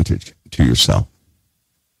disadvantage to yourself.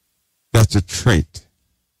 That's a trait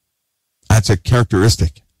That's a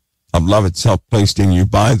characteristic of love itself placed in you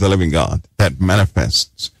by the living God that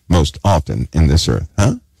manifests most often in this earth.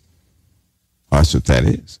 Huh? That's what that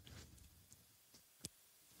is.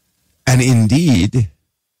 And indeed,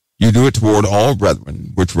 you do it toward all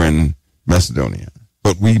brethren which were in Macedonia.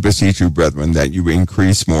 But we beseech you, brethren, that you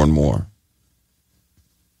increase more and more,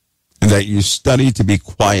 and that you study to be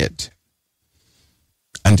quiet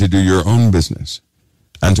and to do your own business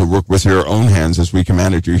and to work with your own hands as we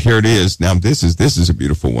commanded you. Here it is. Now, this is a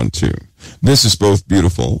beautiful one, too. This is both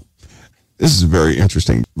beautiful. This is a very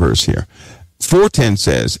interesting verse here. 4:10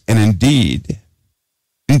 says, and indeed,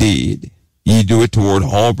 ye do it toward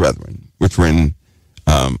all brethren, which are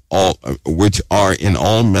in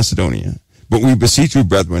all Macedonia. But we beseech you,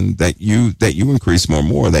 brethren, that you increase more and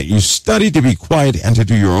more, that you study to be quiet and to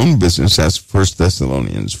do your own business. That's 1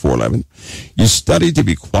 Thessalonians 4:11. You study to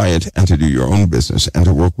be quiet and to do your own business and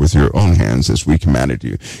to work with your own hands as we commanded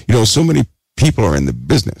you. You know, so many people are in the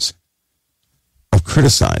business of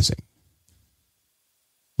criticizing,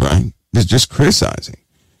 right? They're just criticizing.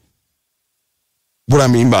 What I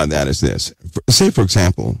mean by that is this. Say, for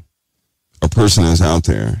example, a person is out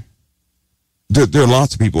there. There are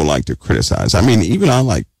lots of people who like to criticize. I mean, even I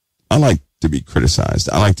like to be criticized.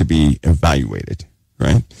 I like to be evaluated,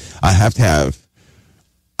 right? I have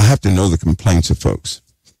to know the complaints of folks.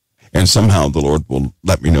 And somehow the Lord will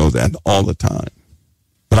let me know that all the time.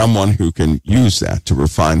 But I'm one who can use that to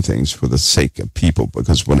refine things for the sake of people,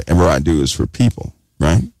 because whatever I do is for people,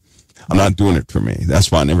 right? I'm not doing it for me. That's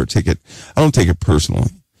why I don't take it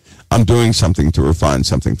personally. I'm doing something to refine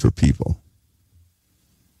something for people.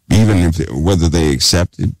 Even if whether they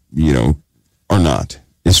accept it, or not,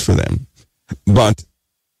 is for them. But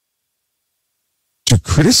to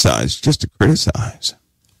criticize, just to criticize,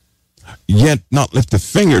 yet not lift a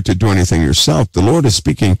finger to do anything yourself, the Lord is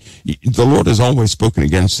speaking. The Lord has always spoken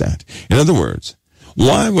against that. In other words,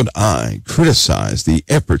 why would I criticize the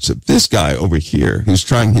efforts of this guy over here who's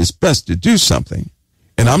trying his best to do something,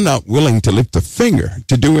 and I'm not willing to lift a finger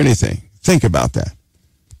to do anything? Think about that.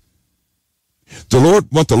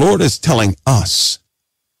 What the Lord is telling us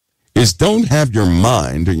is, don't have your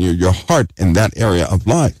mind and your heart in that area of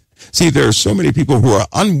life. See, there are so many people who are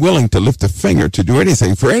unwilling to lift a finger to do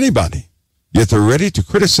anything for anybody, yet they're ready to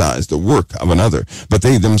criticize the work of another, but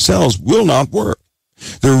they themselves will not work.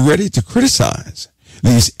 They're ready to criticize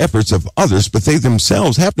these efforts of others, but they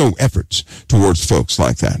themselves have no efforts towards folks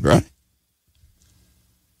like that, right?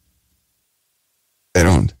 They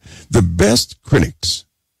don't. The best critics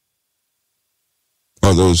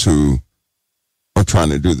are those who are trying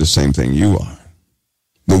to do the same thing you are.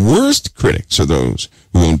 The worst critics are those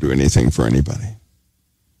who won't do anything for anybody,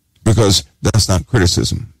 because that's not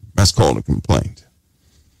criticism. That's called a complaint.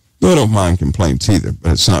 No, I don't mind complaints either,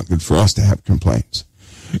 but it's not good for us to have complaints.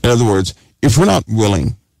 In other words, if we're not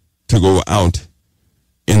willing to go out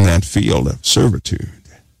in that field of servitude,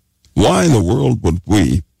 why in the world would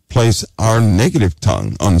we place our negative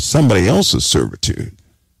tongue on somebody else's servitude?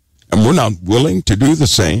 And we're not willing to do the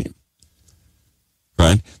same,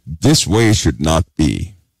 right? This way should not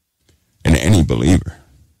be in any believer.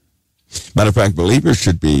 Matter of fact, believers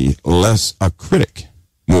should be less a critic,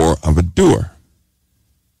 more of a doer.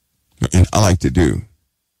 And I like to do.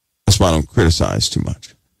 That's why I don't criticize too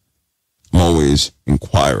much. I'm always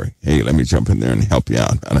inquiring. Hey, let me jump in there and help you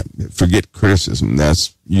out. And forget criticism.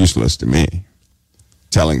 That's useless to me.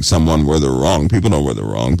 Telling someone where they're wrong. People know where they're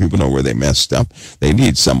wrong. People know where they messed up. They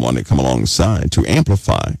need someone to come alongside to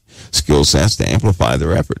amplify skill sets, to amplify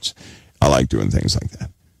their efforts. I like doing things like that,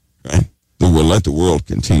 right? We'll let the world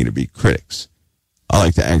continue to be critics. I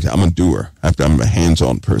like to act. I'm a doer. I'm a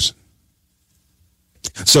hands-on person.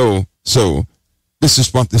 So this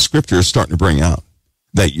is what the scripture is starting to bring out,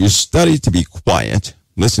 that you study to be quiet,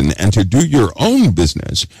 listen, and to do your own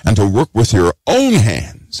business and to work with your own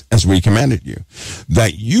hands as we commanded you,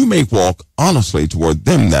 that you may walk honestly toward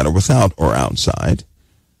them that are without or outside,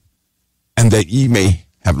 and that ye may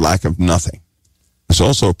have lack of nothing. There's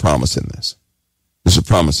also a promise in this. There's a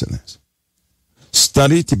promise in this.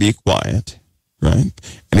 Study to be quiet, right?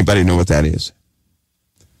 Anybody know what that is?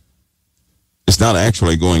 It's not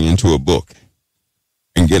actually going into a book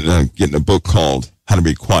and getting a book called How to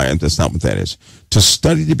Be Quiet. That's not what that is. To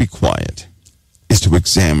study to be quiet is to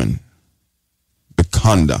examine the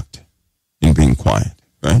conduct in being quiet,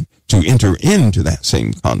 right? To enter into that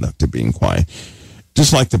same conduct of being quiet.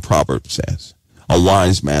 Just like the proverb says, a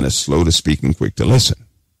wise man is slow to speak and quick to listen,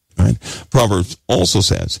 right? Proverbs also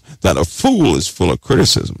says that a fool is full of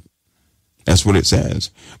criticism. That's what it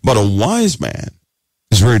says. But a wise man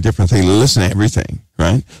is a very different thing. Listen to everything,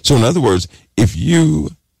 right? So in other words, if you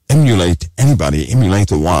emulate anybody, emulate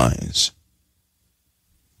the wise,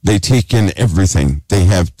 They take in everything. They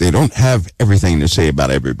don't have everything to say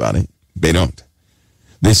about everybody. They don't.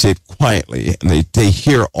 They sit quietly, and they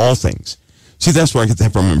hear all things. See, that's where I get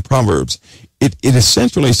that from in Proverbs. It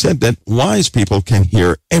essentially said that wise people can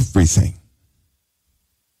hear everything,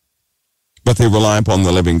 but they rely upon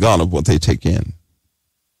the living God of what they take in.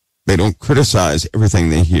 They don't criticize everything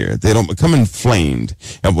they hear. They don't become inflamed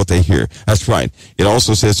at what they hear. That's right. It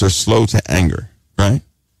also says they're slow to anger, right?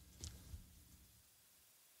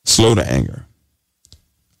 Slow to anger.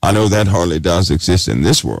 I know that hardly does exist in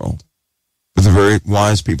this world, but the very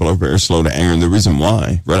wise people are very slow to anger. And the reason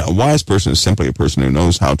why, right? A wise person is simply a person who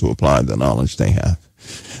knows how to apply the knowledge they have.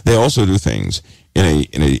 They also do things in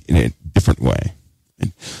a different way.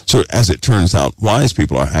 So as it turns out, wise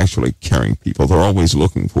people are actually caring people. They're always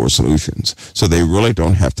looking for solutions. So they really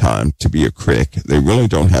don't have time to be a critic. They really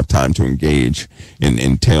don't have time to engage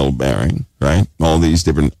in tale bearing, right? All these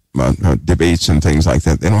different debates and things like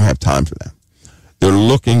that. They don't have time for that. They're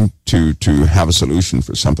looking to have a solution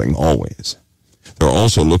for something always. They're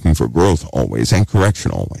also looking for growth always and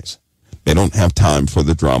correction always. They don't have time for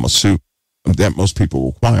the drama soup that most people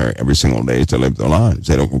require every single day to live their lives.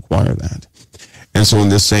 They don't require that. And so in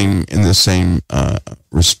the same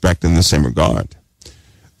respect, in the same regard,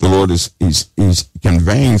 the Lord he's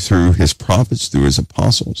conveying through his prophets, through his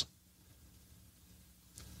apostles,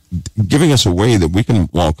 giving us a way that we can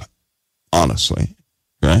walk honestly,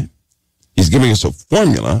 right? He's giving us a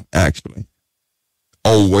formula, actually,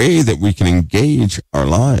 a way that we can engage our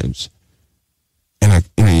lives in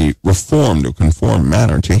a reformed or conformed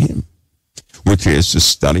manner to him, which is to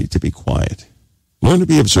study to be quiet. Learn to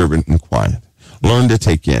be observant and quiet. Learn to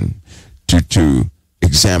take in, to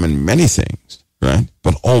examine many things, right?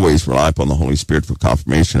 But always rely upon the Holy Spirit for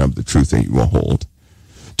confirmation of the truth that you will hold.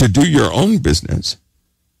 To do your own business,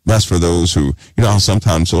 that's for those who, you know how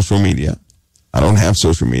sometimes social media, I don't have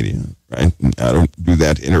social media, right? I don't do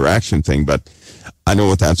that interaction thing, but I know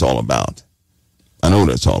what that's all about. I know what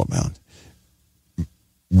it's all about.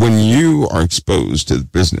 When you are exposed to the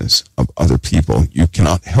business of other people, you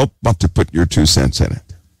cannot help but to put your 2 cents in it.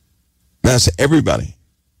 That's everybody.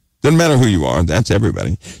 Doesn't matter who you are, that's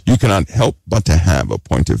everybody. You cannot help but to have a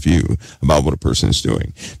point of view about what a person is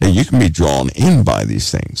doing. Now, you can be drawn in by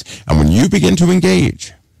these things. And when you begin to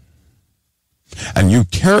engage, and you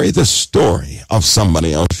carry the story of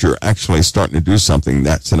somebody else, you're actually starting to do something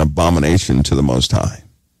that's an abomination to the Most High.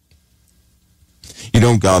 You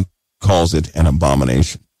know, God calls it an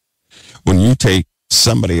abomination. When you take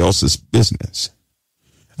somebody else's business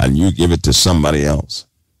and you give it to somebody else,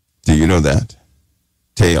 do you know that?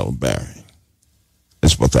 Tale bearing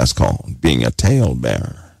is what that's called, being a tale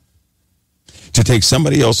bearer. To take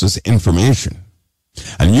somebody else's information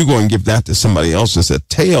and you go and give that to somebody else as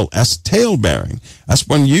that's tale bearing. That's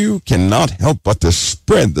when you cannot help but to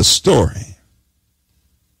spread the story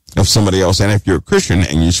of somebody else. And if you're a Christian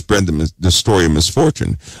and you spread the story of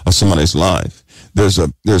misfortune of somebody's life, there's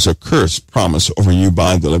a curse promised over you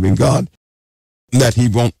by the living God that he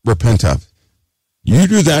won't repent of. You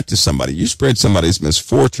do that to somebody, you spread somebody's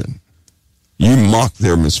misfortune, you mock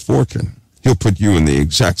their misfortune, he'll put you in the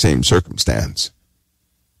exact same circumstance.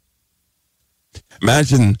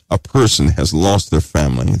 Imagine a person has lost their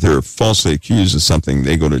family, they're falsely accused of something,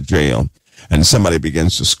 they go to jail, and somebody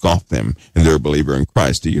begins to scoff them, and they're a believer in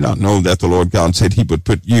Christ. Do you not know that the Lord God said he would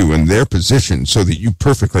put you in their position so that you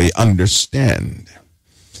perfectly understand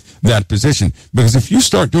that position? Because if you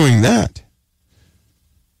start doing that,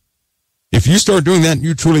 and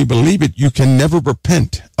you truly believe it, you can never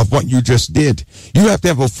repent of what you just did. You have to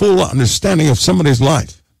have a full understanding of somebody's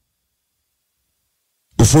life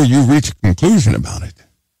before you reach a conclusion about it.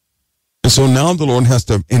 And so now the Lord has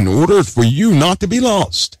to, in order for you not to be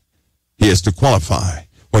lost, he has to qualify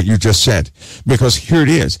what you just said. Because here it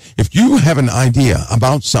is. If you have an idea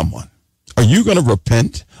about someone, are you going to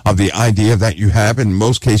repent of the idea that you have? In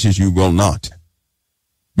most cases, you will not.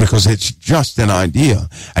 Because it's just an idea,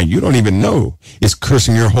 and you don't even know it's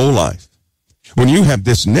cursing your whole life. When you have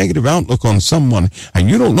this negative outlook on someone, and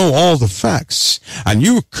you don't know all the facts, and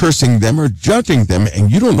you're cursing them or judging them, and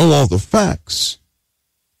you don't know all the facts,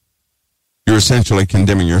 you're essentially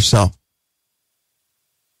condemning yourself.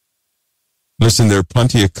 Listen, there are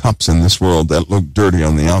plenty of cups in this world that look dirty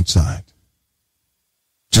on the outside.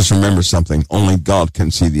 Just remember something, only God can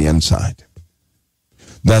see the inside.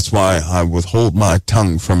 That's why I withhold my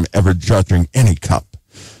tongue from ever judging any cup.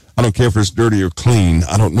 I don't care if it's dirty or clean.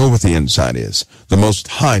 I don't know what the inside is. The Most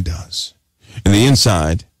High does. And the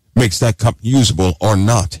inside makes that cup usable or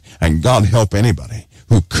not. And God help anybody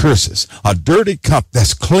who curses a dirty cup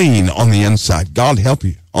that's clean on the inside. God help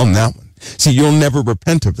you on that one. See, you'll never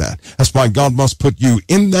repent of that. That's why God must put you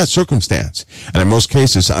in that circumstance. And in most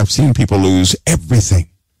cases, I've seen people lose everything.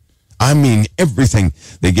 I mean everything.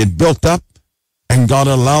 They get built up, and God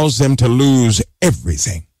allows them to lose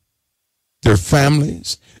everything. Their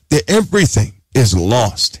families, everything is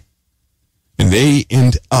lost. And they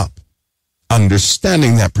end up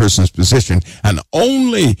understanding that person's position, and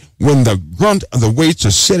only when the grunt of the weights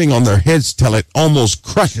are sitting on their heads till it almost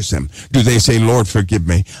crushes them do they say, Lord, forgive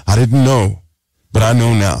me. I didn't know, but I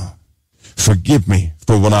know now. Forgive me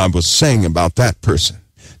for what I was saying about that person.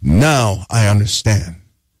 Now I understand.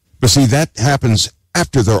 But see, that happens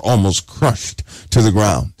after they're almost crushed to the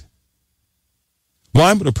ground.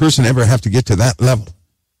 Why would a person ever have to get to that level?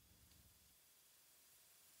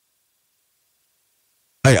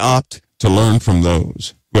 I opt to learn from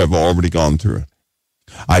those who have already gone through it.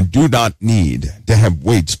 I do not need to have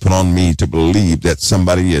weights put on me to believe that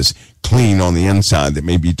somebody is clean on the inside that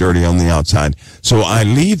may be dirty on the outside. So I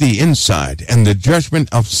leave the inside and the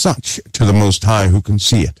judgment of such to the Most High who can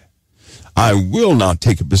see it. I will not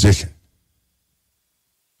take a position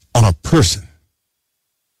on a person.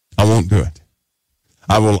 I won't do it.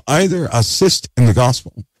 I will either assist in the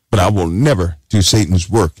gospel, but I will never do Satan's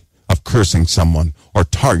work of cursing someone or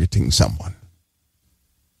targeting someone.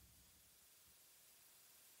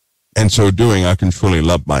 And so doing, I can truly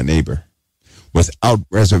love my neighbor without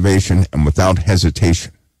reservation and without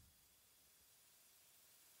hesitation.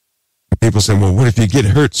 People say, well, what if you get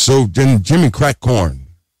hurt? So then Jimmy crack corn.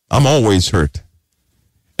 I'm always hurt.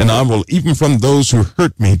 And I will, even from those who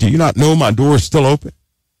hurt me, do you not know my door is still open?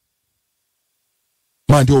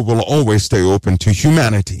 My door will always stay open to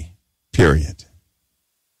humanity, period.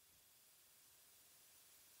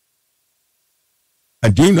 I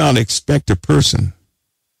do not expect a person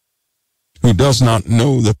who does not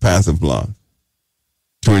know the path of love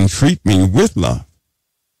to entreat me with love.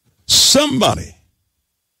 Somebody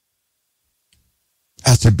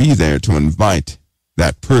has to be there to invite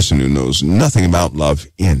that person who knows nothing about love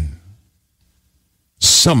in.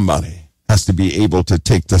 Somebody has to be able to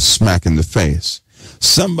take the smack in the face.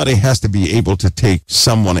 Somebody has to be able to take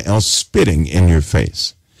someone else spitting in your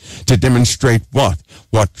face to demonstrate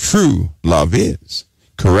what true love is.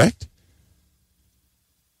 Correct?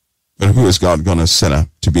 But who is God going to set up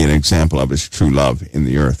to be an example of his true love in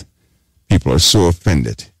the earth? People are so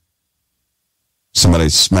offended. Somebody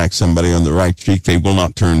smacks somebody on the right cheek, they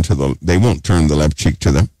won't turn the left cheek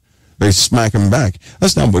to them. They smack them back.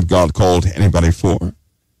 That's not what God called anybody for.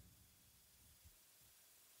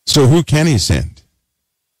 So who can he send?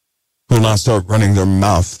 Who will not start running their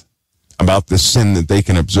mouth about the sin that they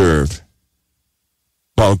can observe,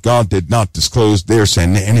 while God did not disclose their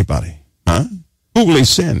sin to anybody? Huh? Who will he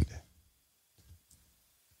send?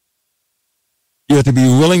 You have to be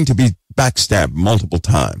willing to be backstabbed multiple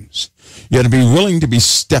times. You have to be willing to be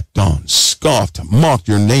stepped on, scoffed, mocked,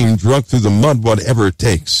 your name dragged through the mud, whatever it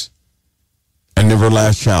takes, and never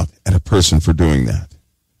lash out at a person for doing that.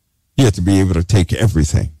 You have to be able to take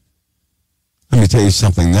everything. Let me tell you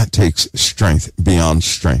something, that takes strength beyond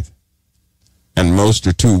strength. And most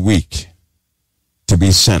are too weak to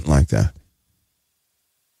be sent like that.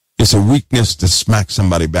 It's a weakness to smack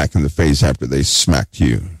somebody back in the face after they smacked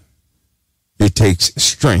you. It takes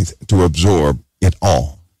strength to absorb it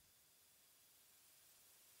all.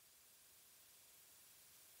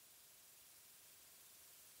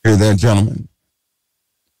 Hear that, gentlemen?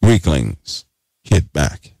 Weaklings, hit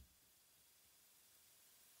back.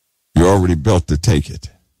 You're already built to take it.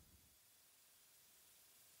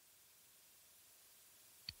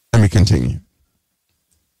 Let me continue.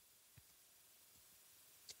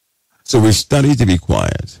 So we study to be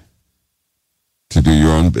quiet, to do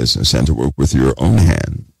your own business, and to work with your own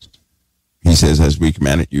hands. He says, as we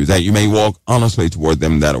commanded you, that you may walk honestly toward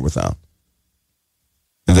them that are without,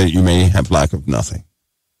 and that you may have lack of nothing.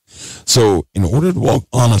 So in order to walk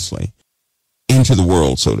honestly into the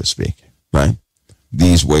world, so to speak, right,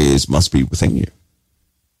 these ways must be within you.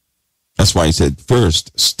 That's why he said,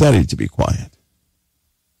 first, study to be quiet.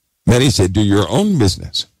 Then he said, do your own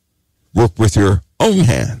business. Work with your own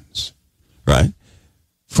hands, right?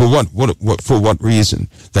 For what reason?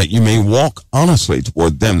 That you may walk honestly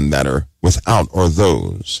toward them that are without, or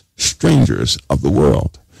those strangers of the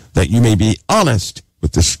world. That you may be honest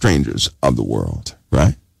with the strangers of the world,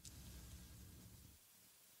 right?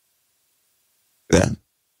 Then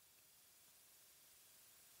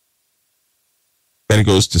it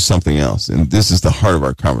goes to something else, and this is the heart of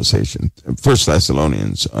our conversation. 1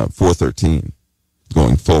 Thessalonians 4:13,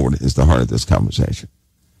 going forward, is the heart of this conversation.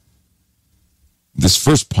 This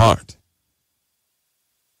first part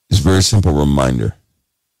is a very simple reminder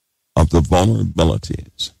of the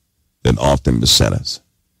vulnerabilities that often beset us.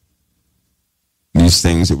 These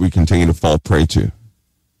things that we continue to fall prey to.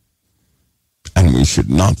 And we should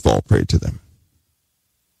not fall prey to them.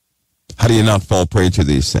 How do you not fall prey to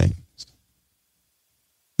these things?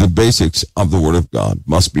 The basics of the Word of God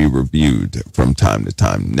must be reviewed from time to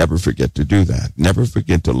time. Never forget to do that. Never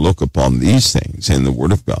forget to look upon these things in the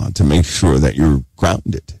Word of God to make sure that you're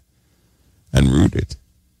grounded and rooted.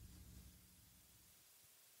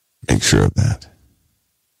 Make sure of that.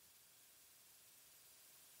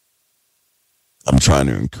 I'm trying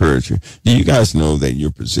to encourage you. Do you guys know that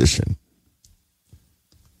your position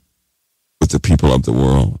with the people of the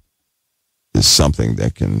world is something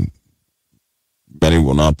that many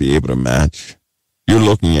will not be able to match? You're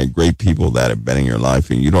looking at great people that have been in your life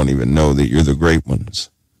and you don't even know that you're the great ones.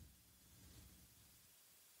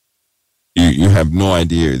 You have no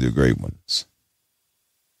idea you're the great ones.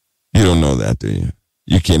 You don't know that, do you?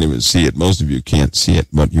 You can't even see it. Most of you can't see it,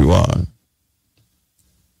 but you are.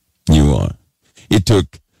 You are. It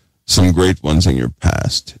took some great ones in your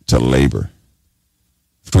past to labor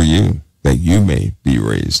for you, that you may be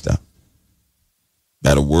raised up,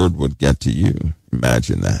 that a word would get to you.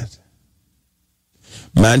 Imagine that.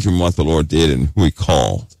 Imagine what the Lord did and who he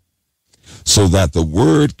called so that the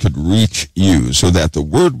word could reach you, so that the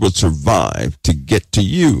word would survive to get to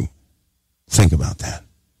you. Think about that.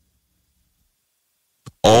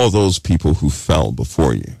 All those people who fell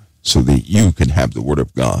before you so that you could have the word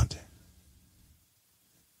of God.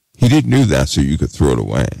 He didn't do that so you could throw it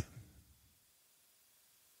away.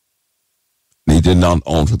 He did not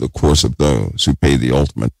alter the course of those who paid the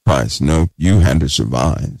ultimate price. No, you had to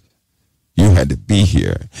survive. You had to be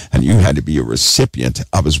here, and you had to be a recipient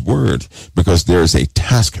of his word because there is a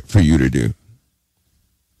task for you to do.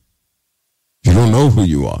 You don't know who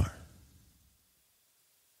you are.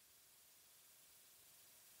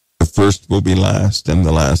 The first will be last, and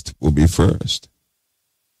the last will be first.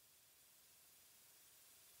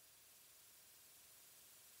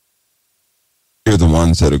 You're the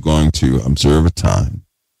ones that are going to observe a time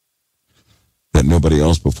that nobody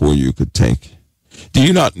else before you could take. Do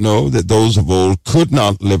you not know that those of old could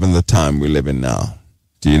not live in the time we live in now?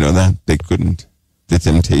 Do you know that? They couldn't. The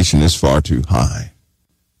temptation is far too high.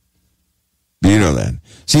 Do you know that?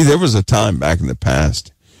 See, there was a time back in the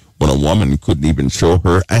past when a woman couldn't even show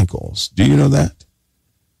her ankles. Do you know that?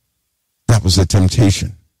 That was a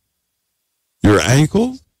temptation. Your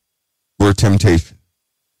ankles were a temptation.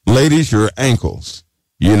 Ladies, your ankles,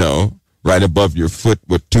 right above your foot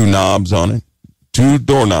with two knobs on it, two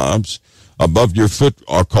doorknobs above your foot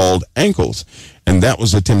are called ankles. And that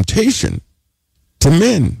was a temptation to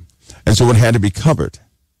men. And so it had to be covered.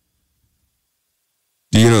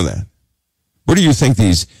 Do you know that? Where do you think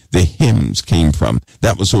the hymns came from?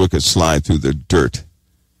 That was so it could slide through the dirt,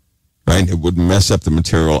 right? It wouldn't mess up the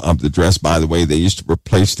material of the dress. By the way, they used to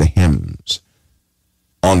replace the hymns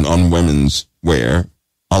on women's wear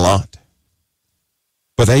a lot.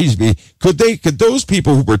 But they used to be, could those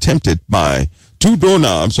people who were tempted by two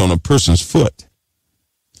doorknobs on a person's foot,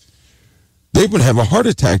 they would have a heart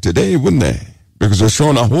attack today, wouldn't they? Because they're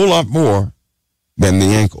showing a whole lot more than the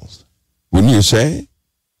ankles. Wouldn't you say?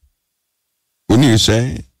 Wouldn't you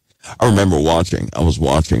say? I remember I was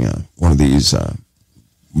watching one of these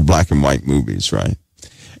black and white movies, right?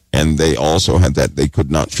 And they also had that they could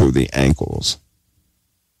not show the ankles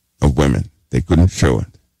of women. They couldn't show it.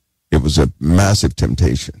 It was a massive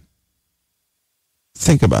temptation.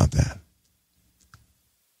 Think about that.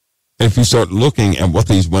 And if you start looking at what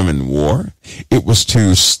these women wore, it was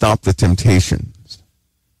to stop the temptations.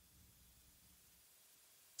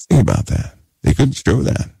 Think about that. They couldn't show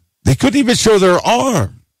that. They couldn't even show their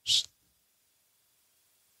arms.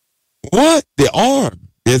 What? The arm.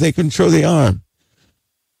 Yeah, they couldn't show the arm.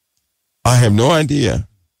 I have no idea,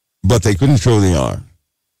 but they couldn't show the arm.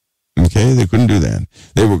 Okay, they couldn't do that.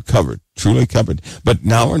 They were covered, truly covered. But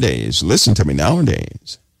nowadays, listen to me,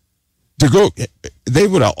 nowadays, they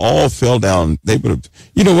would have all fell down. They would have,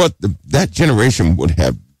 you know what, that generation would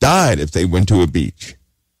have died if they went to a beach.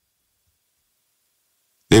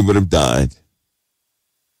 They would have died.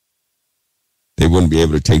 They wouldn't be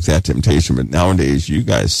able to take that temptation. But nowadays, you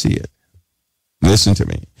guys see it. Listen to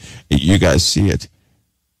me. You guys see it,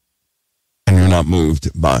 and you're not moved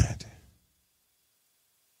by it.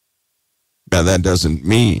 Now, that doesn't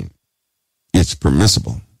mean it's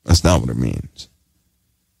permissible. That's not what it means.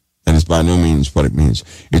 And it's by no means what it means.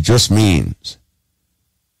 It just means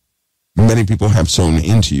many people have sown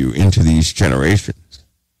into you, into these generations.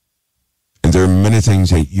 And there are many things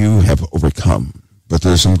that you have overcome, but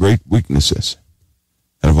there are some great weaknesses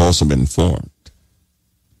that have also been formed.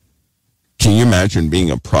 Can you imagine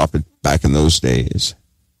being a prophet back in those days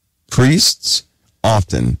Priests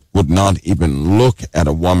often would not even look at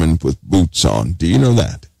a woman with boots on. Do you know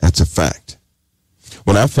that? That's a fact.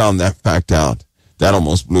 When I found that fact out, that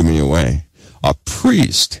almost blew me away. A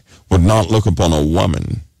priest would not look upon a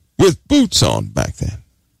woman with boots on back then.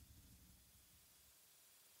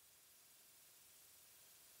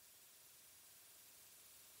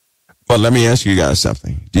 But let me ask you guys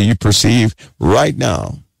something. Do you perceive right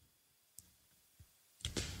now,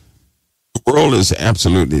 the world is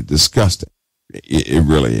absolutely disgusting. It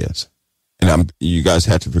really is. And you guys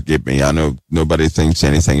have to forgive me. I know nobody thinks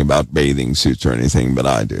anything about bathing suits or anything, but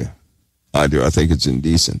I do. I think it's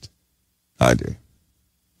indecent. I do.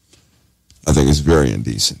 I think it's very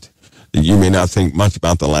indecent. You may not think much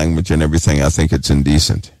about the language and everything. I think it's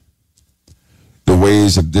indecent. The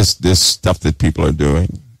ways of this stuff that people are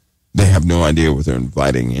doing, they have no idea what they're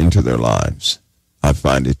inviting into their lives. I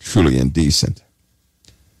find it truly indecent.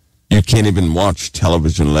 You can't even watch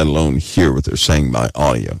television, let alone hear what they're saying by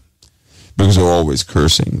audio, because they're always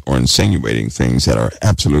cursing or insinuating things that are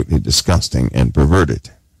absolutely disgusting and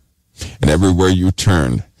perverted. And everywhere you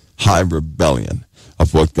turn, high rebellion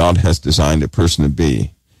of what God has designed a person to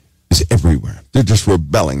be is everywhere. They're just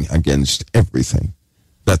rebelling against everything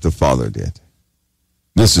that the Father did.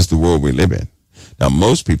 This is the world we live in. Now,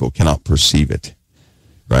 most people cannot perceive it,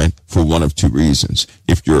 right, for one of two reasons.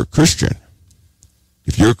 If you're a Christian,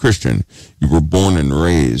 you were born and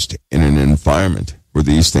raised in an environment where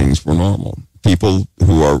these things were normal. People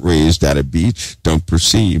who are raised at a beach don't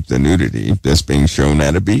perceive the nudity that's being shown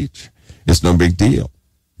at a beach. It's no big deal,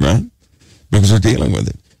 right? Because they're dealing with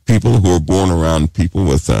it. People who are born around people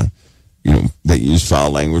with, that use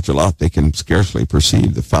foul language a lot, they can scarcely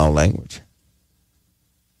perceive the foul language.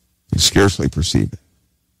 You scarcely perceive it.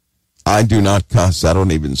 I do not cuss. I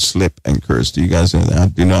don't even slip and curse. Do you guys know that? I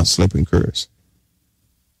do not slip and curse.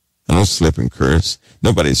 I don't slip and curse.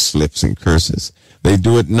 Nobody slips and curses. They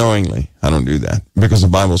do it knowingly. I don't do that. Because the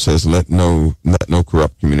Bible says, let no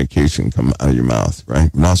corrupt communication come out of your mouth, right?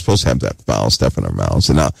 We're not supposed to have that foul stuff in our mouths.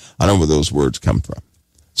 And I know where those words come from.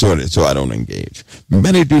 So I don't engage.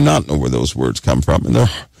 Many do not know where those words come from. And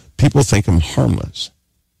people think them harmless.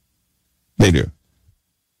 They do.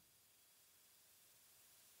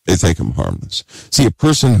 They think them harmless. See, a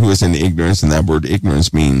person who is in ignorance, and that word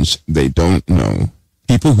ignorance means they don't know.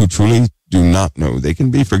 People who truly do not know, they can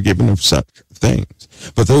be forgiven of such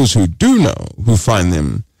things. But those who do know, who find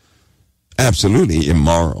them absolutely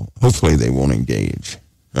immoral, hopefully they won't engage,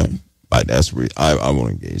 right? I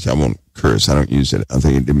won't engage. I won't curse. I don't use it. I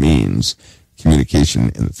think it demeans communication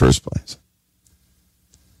in the first place.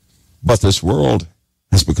 But this world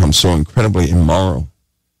has become so incredibly immoral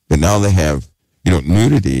that now they have,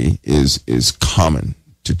 nudity is common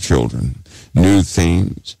to children. Nude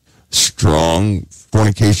themes, strong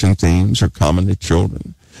fornication themes are common to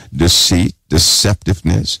children. Deceit,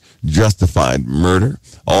 deceptiveness, justified murder,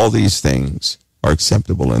 all these things are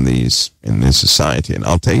acceptable in this society. And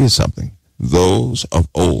I'll tell you something, those of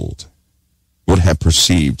old would have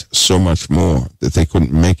perceived so much more that they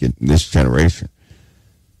couldn't make it in this generation.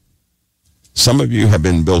 Some of you have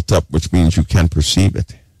been built up, which means you can perceive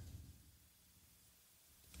it,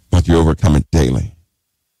 but you overcome it daily.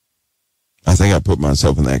 I think I put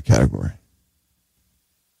myself in that category.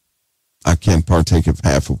 I can't partake of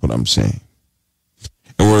half of what I'm seeing.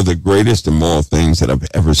 And one of the greatest immoral things that I've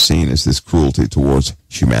ever seen is this cruelty towards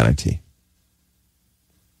humanity.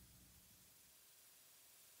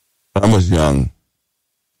 When I was young,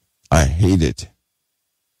 I hated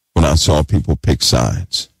when I saw people pick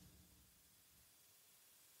sides.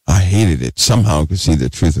 I hated it. Somehow I could see the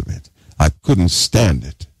truth of it. I couldn't stand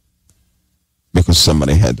it because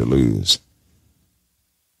somebody had to lose.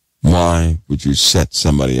 Why would you set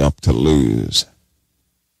somebody up to lose?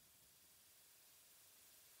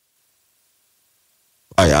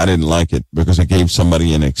 I didn't like it because it gave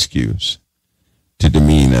somebody an excuse to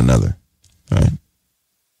demean another, right?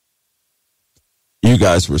 You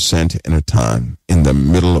guys were sent in a time in the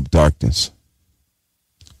middle of darkness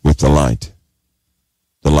with the light.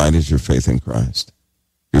 The light is your faith in Christ,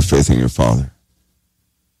 your faith in your Father.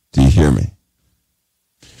 Do you hear me?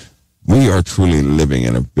 We are truly living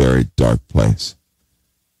in a very dark place.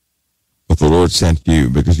 But the Lord sent you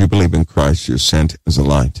because you believe in Christ. You're sent as a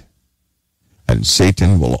light. And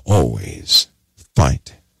Satan will always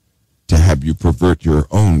fight to have you pervert your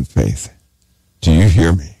own faith. Do you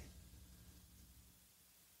hear me?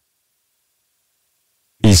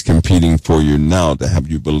 He's competing for you now to have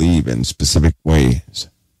you believe in specific ways.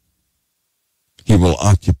 He will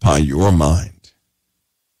occupy your mind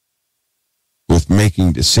with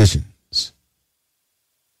making decisions.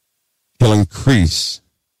 He'll increase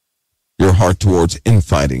your heart towards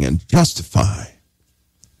infighting and justify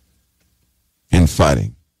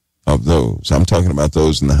infighting of those. I'm talking about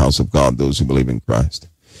those in the house of God, those who believe in Christ.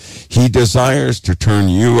 He desires to turn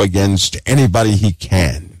you against anybody he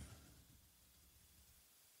can.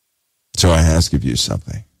 So I ask of you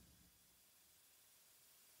something.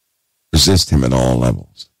 Resist him at all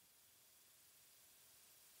levels.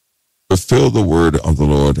 Fulfill the word of the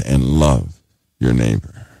Lord and love your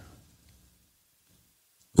neighbor.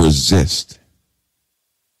 Resist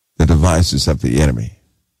the devices of the enemy.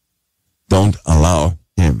 Don't allow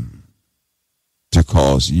him to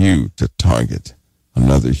cause you to target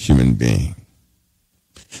another human being.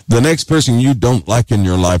 The next person you don't like in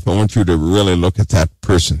your life, I want you to really look at that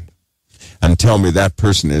person and tell me that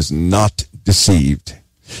person is not deceived.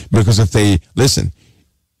 Because if they, listen,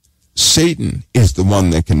 Satan is the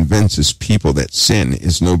one that convinces people that sin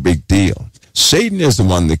is no big deal. Satan is the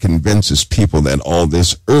one that convinces people that all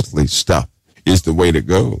this earthly stuff is the way to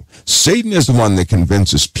go. Satan is the one that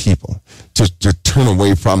convinces people to turn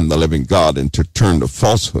away from the living God and to turn to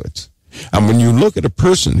falsehoods. And when you look at a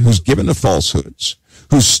person who's given to falsehoods,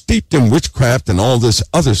 who's steeped in witchcraft and all this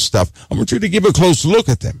other stuff, I want you to give a close look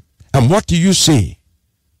at them. And what do you see?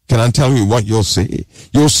 Can I tell you what you'll see?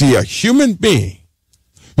 You'll see a human being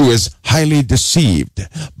who is highly deceived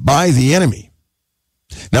by the enemy.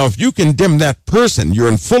 Now, if you condemn that person, you're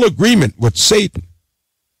in full agreement with Satan,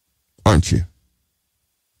 aren't you?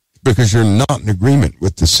 Because you're not in agreement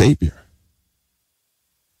with the Savior.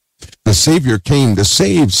 The Savior came to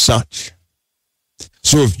save such.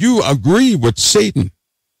 So if you agree with Satan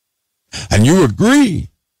and you agree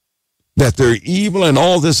that they're evil and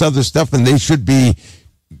all this other stuff and they should be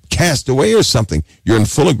cast away or something, you're in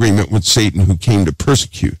full agreement with Satan, who came to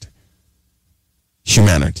persecute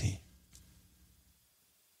humanity.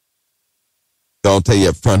 I'll tell you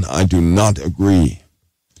up front, I do not agree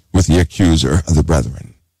with the accuser of the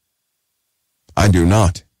brethren. I do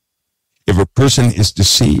not. If a person is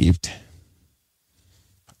deceived,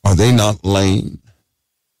 are they not lame?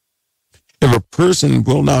 If a person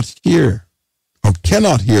will not hear or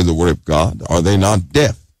cannot hear the word of God, are they not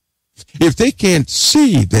deaf? If they can't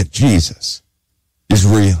see that Jesus is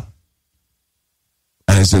real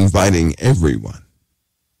and is inviting everyone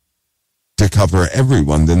to cover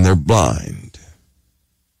everyone, then they're blind,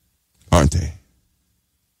 aren't they?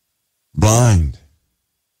 Blind.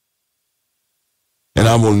 And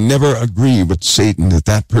I will never agree with Satan that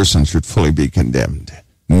that person should fully be condemned.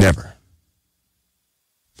 Never.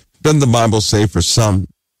 Doesn't the Bible say for some,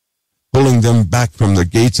 pulling them back from the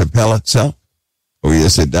gates of hell itself? Oh,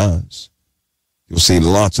 yes, it does. You'll see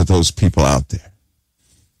lots of those people out there.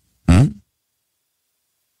 I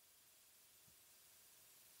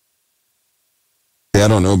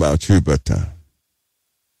don't know about you, but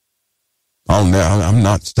I'm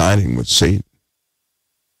not siding with Satan.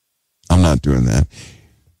 I'm not doing that.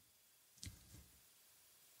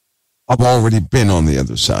 I've already been on the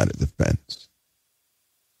other side of the fence.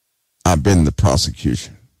 I've been the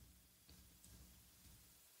prosecution.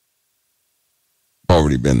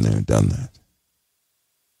 Already been there, done that.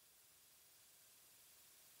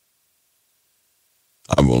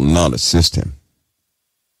 I will not assist him.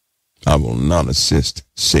 I will not assist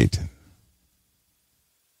Satan.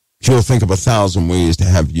 He'll think of 1,000 ways to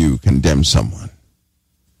have you condemn someone.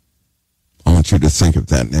 I want you to think of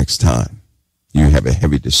that next time you have a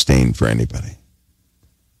heavy disdain for anybody.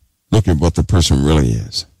 Look at what the person really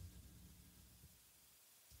is.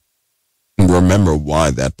 And remember why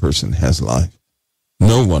that person has life.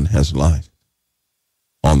 No one has life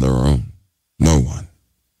on their own. No one.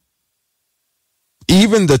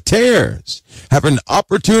 Even the tares have an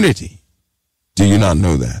opportunity. Do you not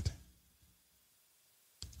know that?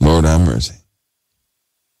 Lord have mercy.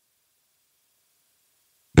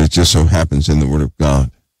 It just so happens in the Word of God,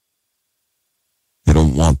 they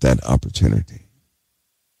don't want that opportunity.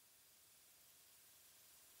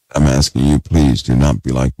 I'm asking you, please do not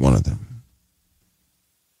be like one of them.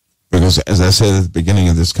 Because as I said at the beginning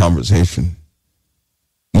of this conversation,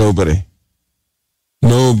 nobody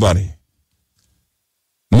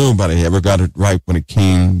ever got it right when it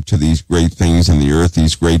came to these great things in the earth,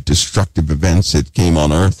 these great destructive events that came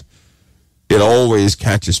on earth. It always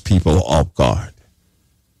catches people off guard.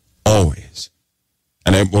 Always.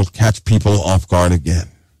 And it will catch people off guard again.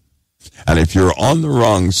 And if you're on the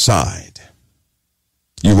wrong side,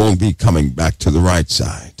 you won't be coming back to the right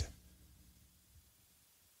side.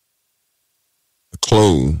 The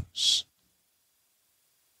close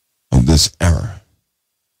of this era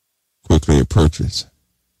quickly approaches.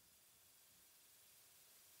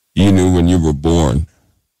 You knew when you were born.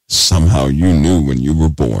 Somehow you knew when you were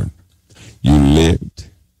born. You lived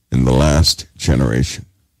in the last generation.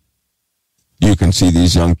 You can see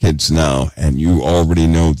these young kids now, and you already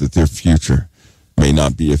know that their future may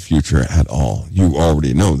not be a future at all. You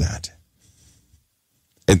already know that.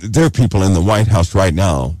 And there are people in the White House right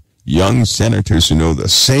now, young senators who know the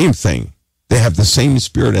same thing. They have the same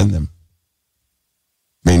spirit in them.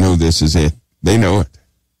 They know this is it. They know it.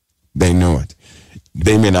 They know it.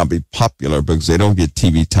 They may not be popular because they don't get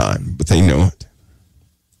TV time, but they know it.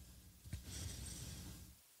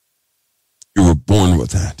 You were born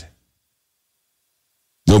with that.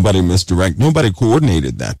 Nobody misdirected, nobody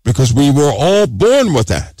coordinated that because we were all born with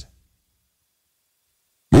that.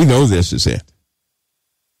 We know this is it.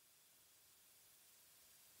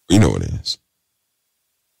 We know it is.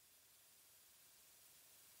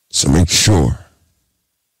 So make sure,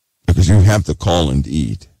 because you have the call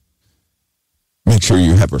indeed, make sure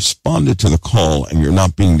you have responded to the call and you're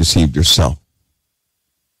not being deceived yourself.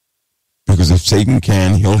 Because if Satan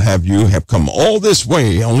can, he'll have you have come all this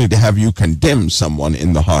way only to have you condemn someone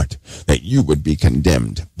in the heart, that you would be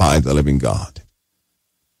condemned by the living God.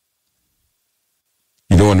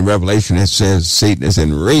 You know, in Revelation it says Satan is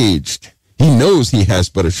enraged. He knows he has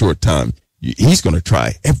but a short time. He's going to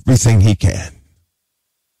try everything he can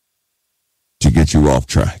to get you off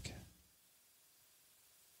track.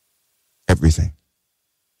 Everything.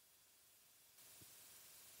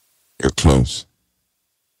 You're close.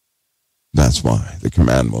 That's why the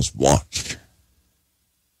command was watch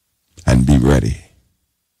and be ready.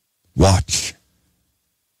 Watch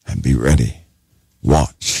and be ready.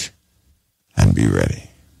 Watch and be ready.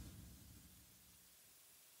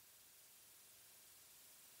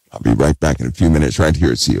 I'll be right back in a few minutes right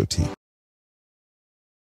here at COT.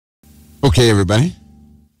 Okay, everybody.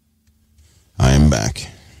 I am back.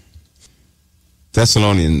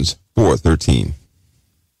 Thessalonians 4:13.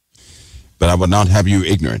 But I would not have you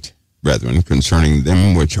ignorant, brethren, concerning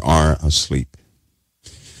them which are asleep,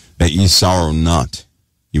 that ye sorrow not,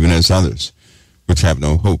 even as others, which have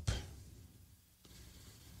no hope.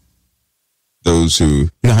 Those who, you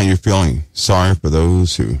know how you're feeling sorry for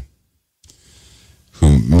those who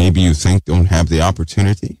maybe you think don't have the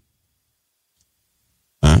opportunity?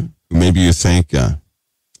 Maybe you think,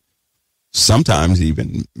 sometimes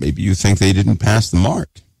even, maybe you think they didn't pass the mark.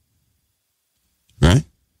 Right?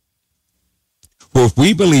 For if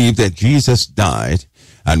we believe that Jesus died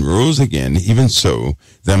and rose again, even so,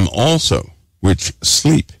 them also which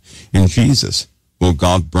sleep in Jesus will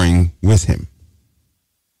God bring with him.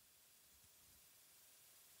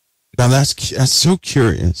 Now that's so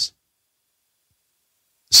curious,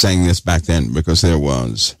 saying this back then, because there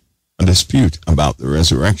was a dispute about the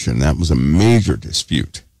resurrection. That was a major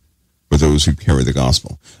dispute for those who carry the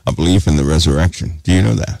gospel, a belief in the resurrection. Do you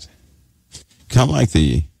know that? Kind of like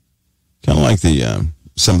the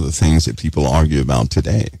some of the things that people argue about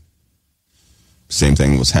today. Same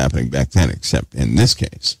thing was happening back then, except in this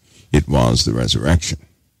case, it was the resurrection.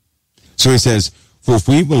 So he says, for if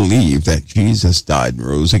we believe that Jesus died and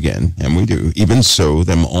rose again, and we do, even so,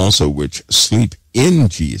 them also which sleep in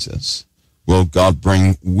Jesus will God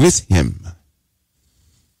bring with him.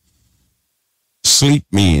 Sleep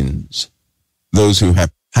means those who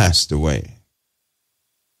have passed away,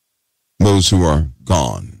 those who are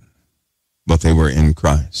gone, but they were in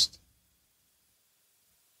Christ.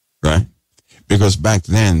 Right? Because back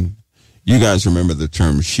then, you guys remember the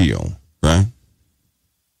term Sheol, right?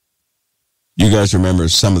 You guys remember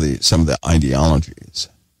some of the ideologies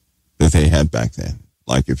that they had back then.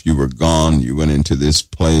 Like if you were gone, you went into this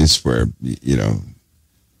place where,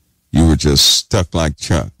 you were just stuck like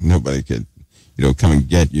Chuck. Nobody could, come and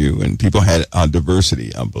get you. And people had a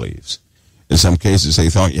diversity of beliefs. In some cases, they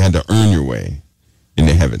thought you had to earn your way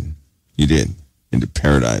into heaven. You did, into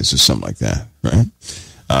paradise or something like that, right?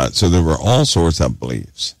 So there were all sorts of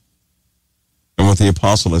beliefs. And what the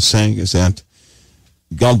apostle is saying is that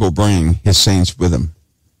God will bring his saints with him.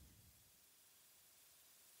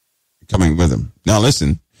 Coming with him. Now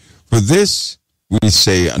listen, for this we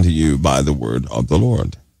say unto you by the word of the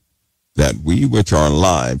Lord, that we which are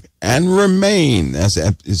alive and remain,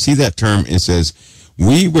 see that term, it says,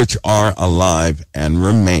 we which are alive and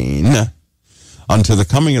remain unto the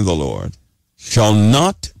coming of the Lord shall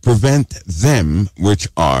not prevent them which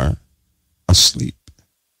are asleep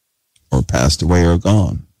or passed away or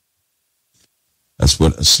gone. That's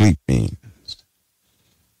what asleep means,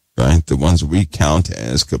 right? The ones we count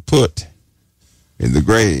as kaput, in the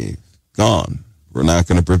grave, gone. We're not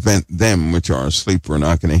going to prevent them which are asleep. We're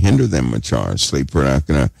not going to hinder them which are asleep. We're not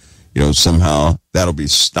going to, somehow that'll be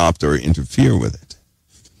stopped or interfere with it,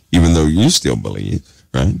 even though you still believe,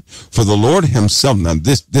 right? For the Lord himself, now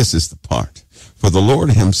this is the part. For the Lord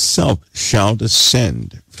himself shall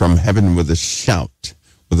descend from heaven with a shout,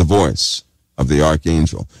 with the voice of the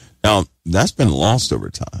archangel. Now, that's been lost over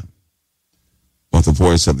time, what the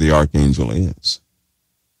voice of the archangel is.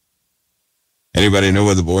 Anybody know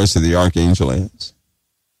what the voice of the archangel is?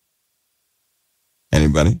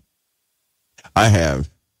 Anybody? I have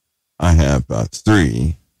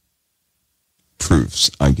three proofs,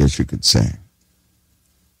 I guess you could say,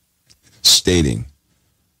 stating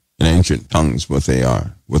in ancient tongues what they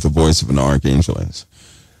are, what the voice of an archangel is.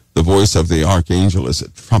 The voice of the archangel is a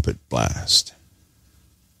trumpet blast.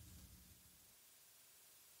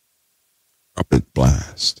 Trumpet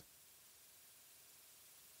blast.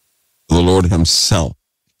 The Lord himself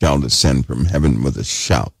shall descend from heaven with a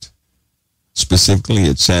shout. Specifically,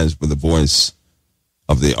 it says with the voice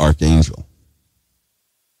of the archangel.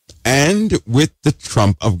 And with the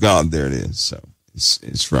trump of God. There it is. So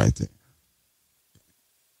it's right there.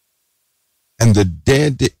 And the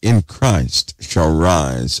dead in Christ shall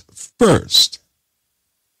rise first.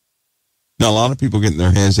 Now, a lot of people get in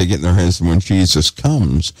their heads, and when Jesus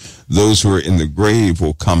comes, those who are in the grave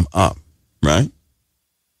will come up, right?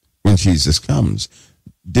 When Jesus comes.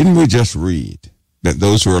 Didn't we just read that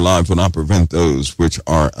those who are alive will not prevent those which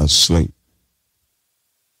are asleep?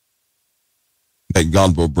 That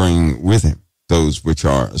God will bring with him those which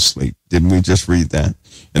are asleep. Didn't we just read that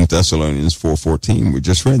in Thessalonians 4:14? We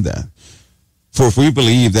just read that. For if we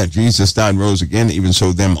believe that Jesus died and rose again, even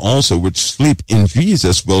so them also which sleep in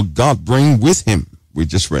Jesus will God bring with him. We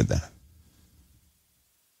just read that.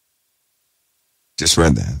 Just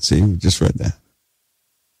read that. See, we just read that.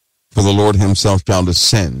 For the Lord himself shall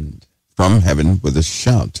descend from heaven with a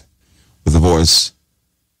shout, with the voice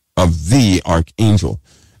of the archangel.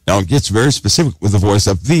 Now it gets very specific with the voice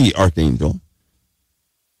of the archangel,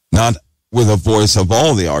 not with the voice of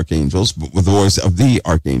all the archangels, but with the voice of the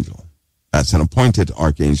archangel. That's an appointed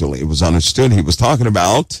archangel. It was understood he was talking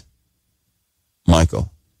about Michael.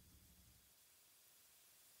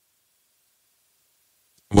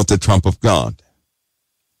 With the trump of God.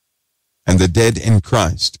 And the dead in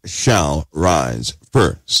Christ shall rise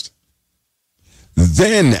first.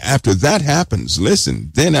 Then after that happens,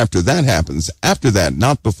 listen, then after that happens, after that,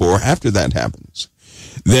 not before, after that happens,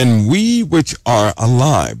 then we which are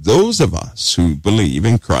alive, those of us who believe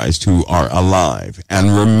in Christ, who are alive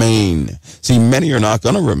and remain. See, many are not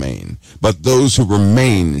going to remain, but those who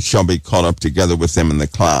remain shall be caught up together with them in the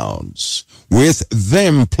clouds. With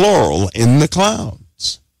them, plural, in the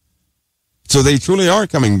clouds. So they truly are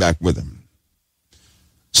coming back with him.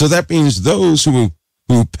 So that means those who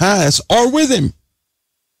pass are with him.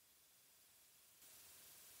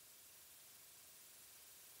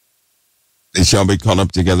 They shall be caught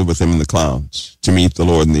up together with him in the clouds to meet the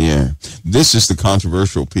Lord in the air. This is the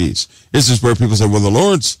controversial piece. This is where people say, well, the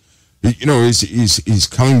Lord's, he's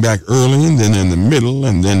coming back early and then in the middle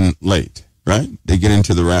and then late, right? They get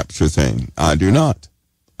into the rapture thing. I do not.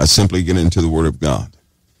 I simply get into the Word of God.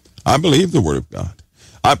 I believe the Word of God.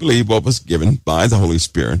 I believe what was given by the Holy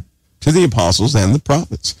Spirit to the apostles and the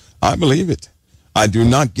prophets. I believe it. I do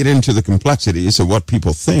not get into the complexities of what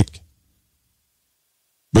people think.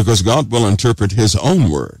 Because God will interpret his own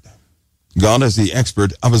word. God is the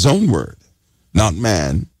expert of his own word, not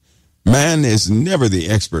man. Man is never the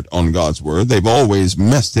expert on God's word. They've always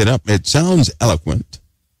messed it up. It sounds eloquent,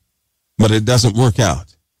 but it doesn't work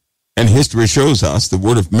out. And history shows us the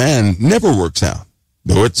word of man never works out,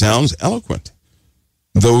 though it sounds eloquent,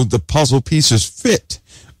 though the puzzle pieces fit.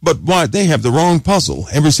 But why? They have the wrong puzzle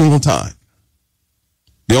every single time.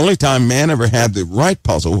 The only time man ever had the right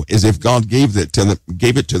puzzle is if God gave it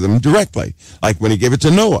to them directly, like when he gave it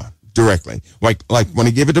to Noah directly, like when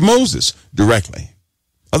he gave it to Moses directly.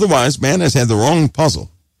 Otherwise, man has had the wrong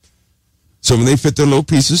puzzle. So when they fit their little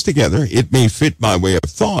pieces together, it may fit by way of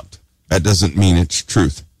thought. That doesn't mean it's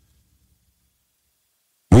truth.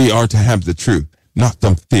 We are to have the truth, not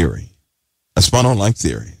the theory. That's why I don't like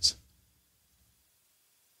theories.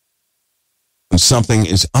 When something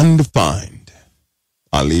is undefined,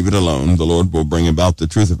 I leave it alone. The Lord will bring about the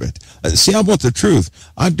truth of it. See, I want the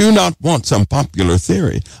truth. I do not want some popular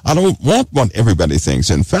theory. I don't want what everybody thinks.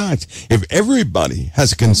 In fact, if everybody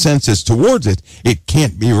has a consensus towards it, it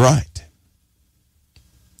can't be right.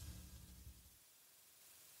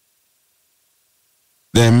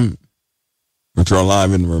 Them which are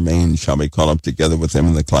alive and remain shall be caught up together with them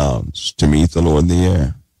in the clouds to meet the Lord in the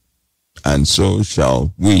air. And so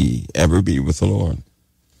shall we ever be with the Lord.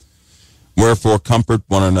 Wherefore, comfort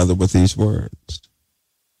one another with these words.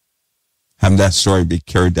 Have that story be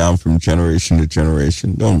carried down from generation to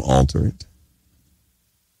generation. Don't alter it.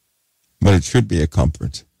 But it should be a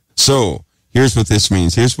comfort. So, Here's what this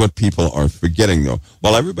means. Here's what people are forgetting, though.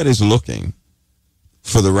 While everybody's looking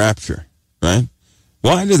for the rapture, right?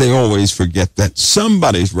 Why do they always forget that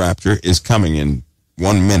somebody's rapture is coming in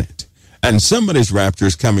 1 minute and somebody's rapture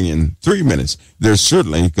is coming in 3 minutes? They're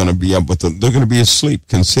certainly going to be up with they're going to be asleep,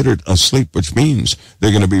 considered asleep, which means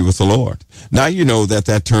they're going to be with the Lord. Now you know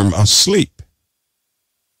that term asleep,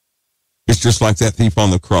 it's just like that thief on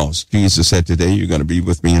the cross. Jesus said, today you're going to be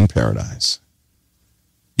with me in paradise.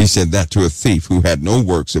 He said that to a thief who had no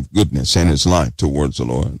works of goodness in his life towards the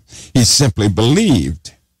Lord. He simply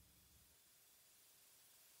believed.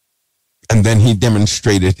 And then he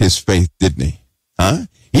demonstrated his faith, didn't he?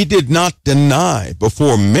 He did not deny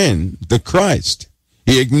before men the Christ.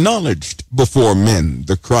 He acknowledged before men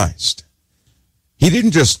the Christ. He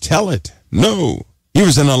didn't just tell it. No. He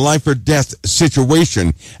was in a life or death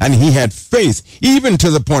situation, and he had faith even to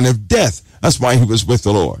the point of death. That's why he was with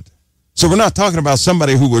the Lord. So we're not talking about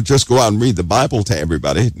somebody who would just go out and read the Bible to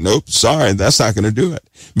everybody. Nope, sorry, that's not going to do it,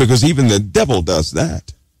 because even the devil does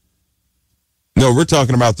that. No, we're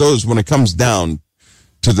talking about those when it comes down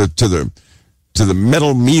to the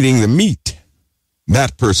metal meeting the meat.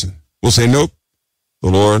 That person will say, nope, the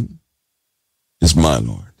Lord is my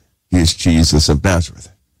Lord. He is Jesus of Nazareth.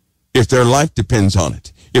 If their life depends on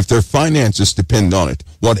it, if their finances depend on it,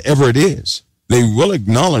 whatever it is, they will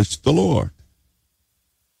acknowledge the Lord.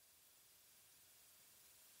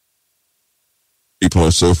 People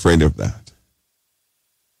are so afraid of that.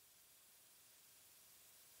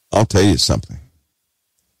 I'll tell you something.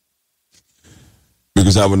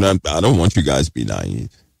 Because I don't want you guys to be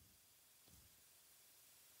naive.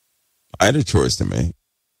 I had a choice to make.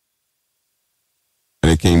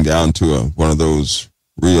 And it came down to one of those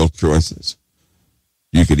real choices.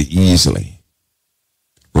 You could easily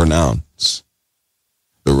renounce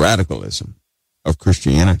the radicalism of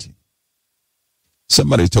Christianity.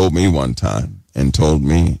 Somebody told me one time and told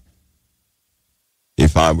me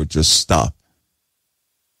if I would just stop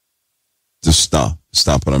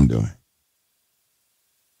what I'm doing,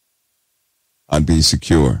 I'd be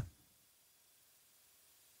secure.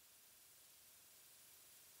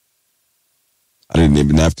 I didn't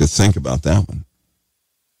even have to think about that one.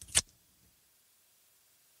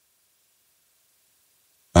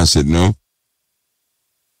 I said, no,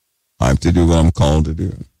 I have to do what I'm called to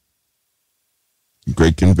do.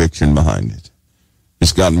 Great conviction behind it.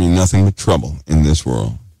 It's gotten me nothing but trouble in this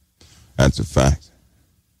world. That's a fact.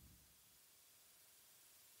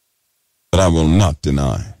 But I will not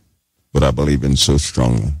deny what I believe in so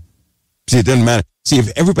strongly. See, it doesn't matter. See,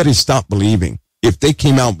 if everybody stopped believing, if they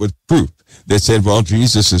came out with proof that said, well,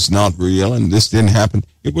 Jesus is not real and this didn't happen,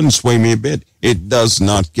 it wouldn't sway me a bit. It does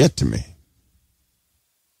not get to me.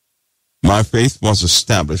 My faith was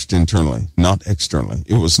established internally, not externally.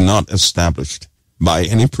 It was not established by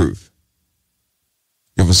any proof.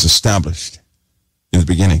 It was established in the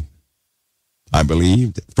beginning. I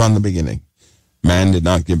believed from the beginning. Man did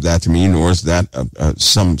not give that to me, nor is that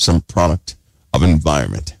some product of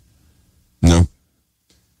environment. No.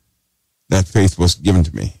 That faith was given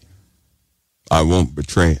to me. I won't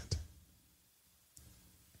betray it.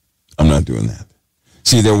 I'm not doing that.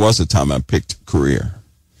 See, there was a time I picked career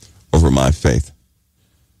over my faith.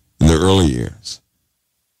 In the early years,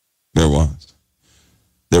 there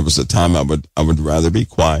was a time I would rather be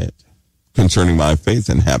quiet concerning my faith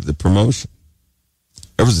and have the promotion.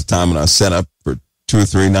 There was a time when I sat up for 2 or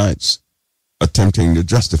 3 nights attempting to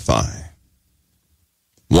justify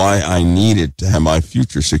why I needed to have my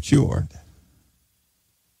future secured.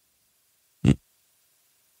 I've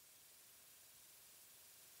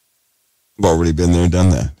already been there, done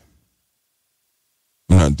that.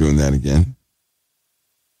 I'm not doing that again.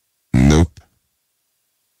 Nope.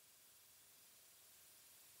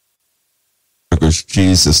 Because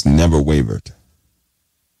Jesus never wavered.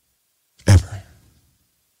 Ever.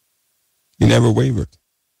 He never wavered.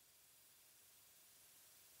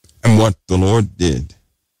 And what the Lord did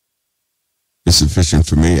is sufficient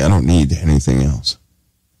for me. I don't need anything else.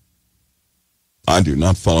 I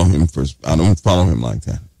don't follow him like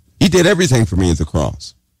that. He did everything for me at the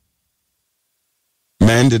cross.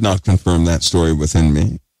 Man did not confirm that story within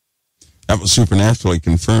me. That was supernaturally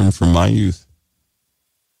confirmed from my youth.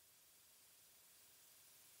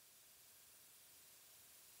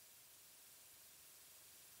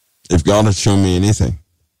 If God has shown me anything,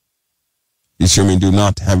 he showed me do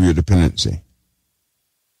not have your dependency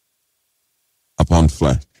upon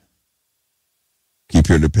flesh. Keep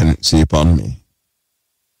your dependency upon me.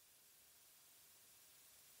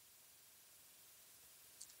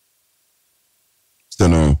 So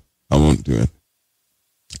no, I won't do it.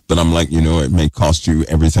 But I'm like, it may cost you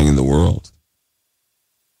everything in the world.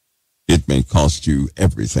 It may cost you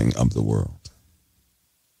everything of the world.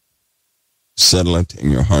 Settle it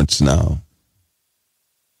in your hearts now.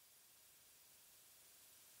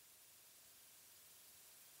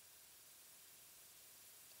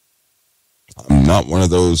 I'm not one of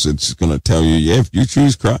those that's going to tell you, yeah, if you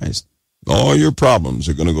choose Christ, all your problems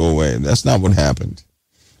are going to go away. That's not what happened.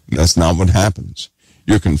 That's not what happens.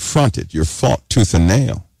 You're confronted. You're fought tooth and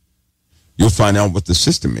nail. You'll find out what the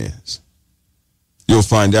system is. You'll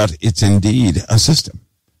find out it's indeed a system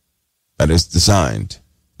that is designed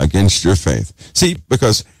against your faith. See,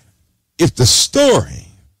 because if the story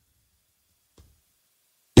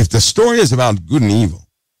is about good and evil,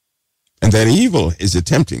 and that evil is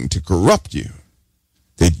attempting to corrupt you,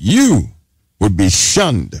 that you would be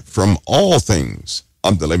shunned from all things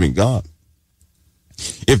of the living God.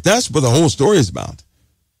 If that's what the whole story is about,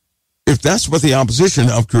 if that's what the opposition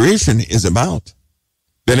of creation is about,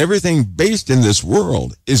 then everything based in this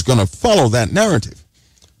world is going to follow that narrative,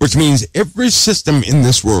 which means every system in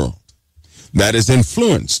this world that is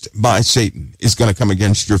influenced by Satan is going to come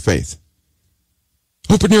against your faith.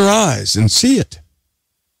 Open your eyes and see it.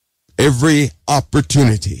 Every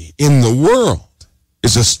opportunity in the world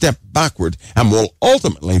is a step backward and will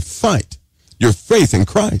ultimately fight your faith in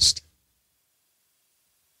Christ.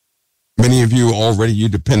 Many of you already, you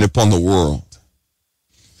depend upon the world.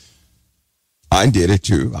 I did it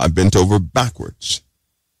too. I bent over backwards.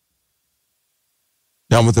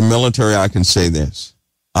 Now with the military, I can say this.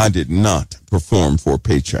 I did not perform for a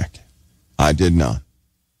paycheck. I did not.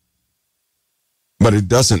 But it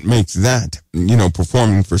doesn't make that,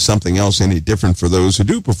 performing for something else any different for those who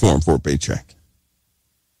do perform for a paycheck.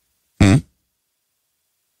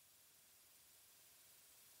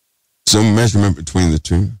 Some measurement between the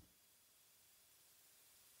two.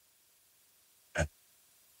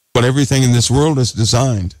 But everything in this world is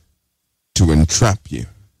designed to entrap you.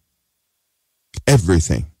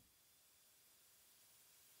 Everything.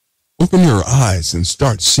 Open your eyes and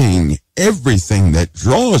start seeing everything that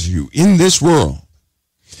draws you in this world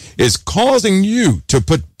is causing you to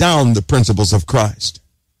put down the principles of Christ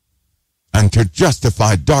and to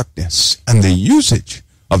justify darkness and the usage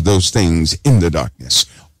of those things in the darkness.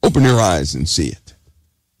 Open your eyes and see it.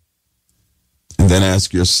 And then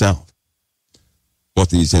ask yourself what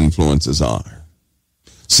these influences are.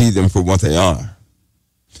 See them for what they are.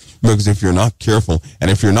 Because if you're not careful and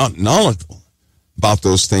if you're not knowledgeable about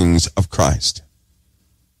those things of Christ,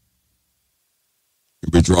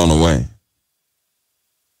 you'll be drawn away.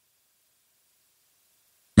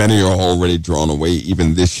 Many are already drawn away,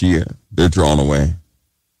 even this year. They're drawn away.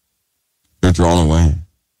 They're drawn away.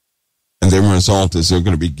 And the result is they're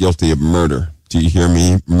going to be guilty of murder. Do you hear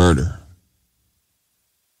me? Murder.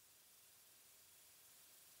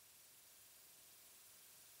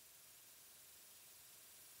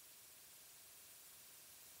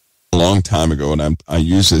 A long time ago, and I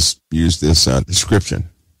use this description,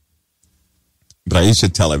 but I used to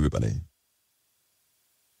tell everybody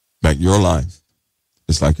that your life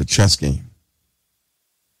is like a chess game.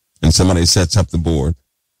 And somebody sets up the board,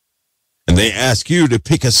 and they ask you to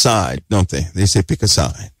pick a side, don't they? They say, pick a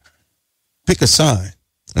side. Pick a side.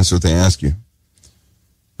 That's what they ask you,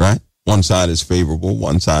 right? One side is favorable,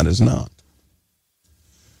 one side is not.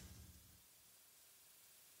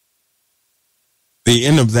 The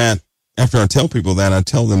end of that, after I tell people that, I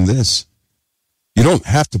tell them this. You don't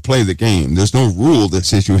have to play the game. There's no rule that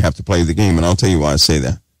says you have to play the game, and I'll tell you why I say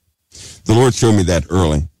that. The Lord showed me that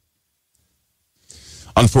early.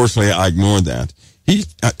 Unfortunately, I ignored that.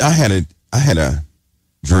 I had a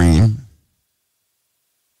dream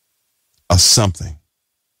of something,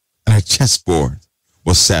 and a chessboard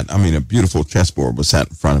was set. A beautiful chessboard was sat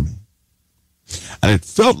in front of me. And it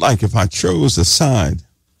felt like if I chose a side,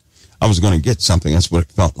 I was going to get something. That's what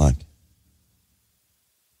it felt like.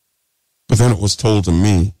 But then it was told to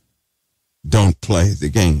me, don't play the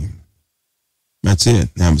game. That's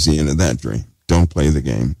it. That was the end of that dream. Don't play the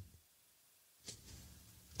game.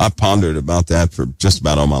 I pondered about that for just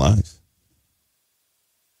about all my life.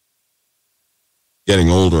 Getting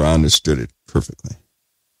older, I understood it perfectly.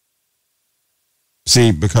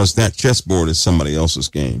 See, because that chessboard is somebody else's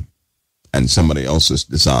game and somebody else's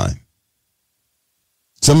design.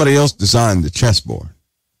 Somebody else designed the chessboard.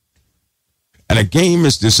 And a game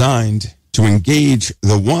is designed to engage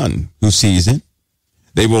the one who sees it.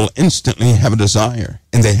 They will instantly have a desire,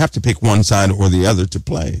 and they have to pick one side or the other to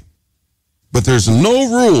play. But there's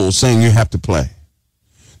no rule saying you have to play.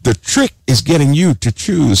 The trick is getting you to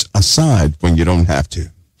choose a side when you don't have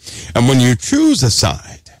to. And when you choose a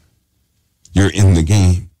side, you're in the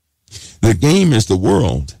game. The game is the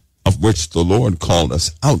world of which the Lord called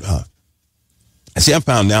us out of. See, I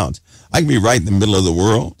found out I can be right in the middle of the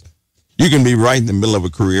world. You can be right in the middle of a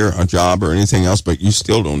career, a job, or anything else, but you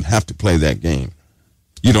still don't have to play that game.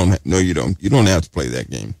 You don't. No, you don't. You don't have to play that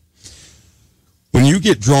game. When you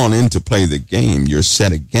get drawn in to play the game, you're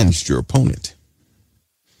set against your opponent.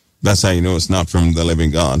 That's how you know it's not from the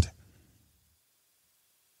living God.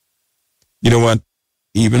 You know what?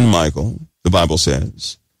 Even Michael, the Bible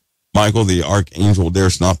says, Michael the archangel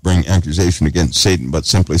dares not bring accusation against Satan, but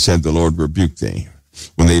simply said, the Lord rebuked thee,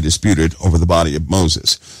 when they disputed over the body of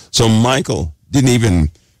Moses. So Michael he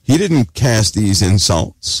didn't cast these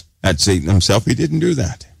insults at Satan himself. He didn't do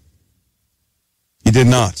that. He did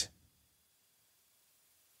not.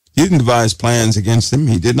 He didn't devise plans against them.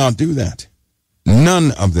 He did not do that.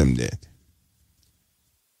 None of them did.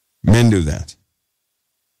 Men do that.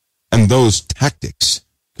 And those tactics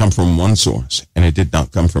come from one source, and it did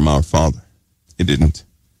not come from our Father. It didn't.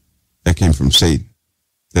 That came from Satan,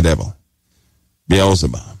 the devil,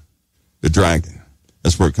 Beelzebub, the dragon.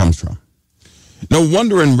 That's where it comes from. No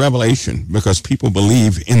wonder in Revelation, because people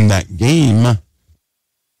believe in that game,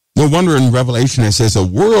 no wonder in Revelation it says the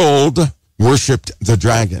world worshipped the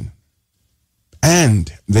dragon,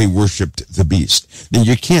 and they worshipped the beast. Now,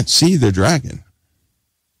 you can't see the dragon,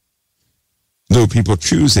 though people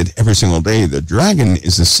choose it every single day. The dragon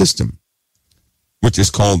is a system, which is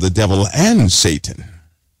called the devil and Satan.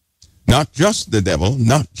 Not just the devil,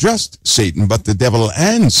 not just Satan, but the devil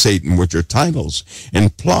and Satan, which are titles,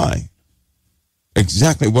 imply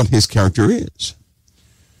exactly what his character is.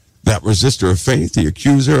 That resistor of faith, the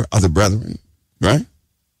accuser of the brethren, right?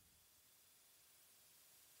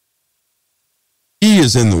 He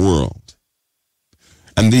is in the world.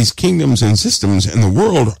 And these kingdoms and systems in the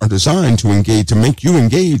world are designed to engage, to make you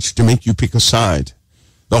engage, to make you pick a side.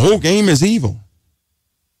 The whole game is evil.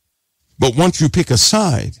 But once you pick a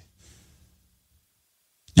side,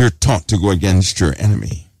 you're taught to go against your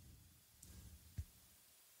enemy.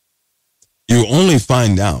 You only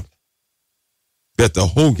find out that the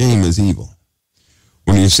whole game is evil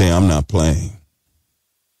when you say, I'm not playing.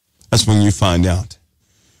 That's when you find out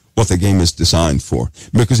what the game is designed for.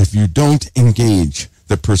 Because if you don't engage,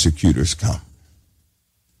 the persecutors come.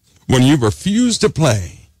 When you refuse to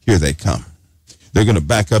play, here they come. They're going to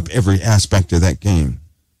back up every aspect of that game.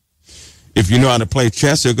 If you know how to play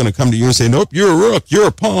chess, they're going to come to you and say, nope, you're a rook, you're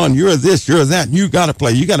a pawn, you're this, you're that. You got to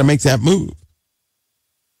play. You got to make that move.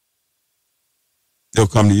 They'll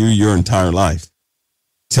come to you your entire life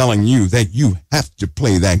telling you that you have to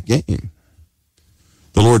play that game.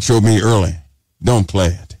 The Lord showed me early, don't play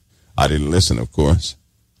it. I didn't listen, of course.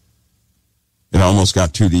 It almost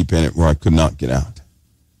got too deep in it where I could not get out.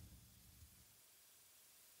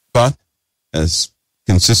 But as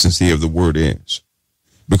consistency of the word is,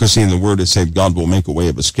 because see, in the word it said God will make a way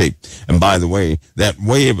of escape. And by the way, that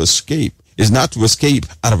way of escape is not to escape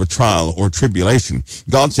out of a trial or tribulation.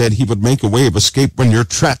 God said he would make a way of escape when you're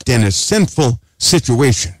trapped in a sinful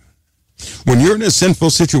situation. When you're in a sinful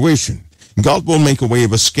situation, God will make a way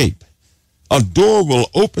of escape. A door will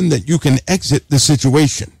open that you can exit the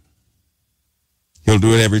situation. He'll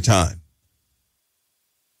do it every time.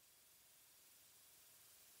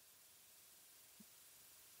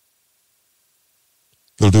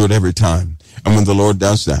 He'll do it every time. And when the Lord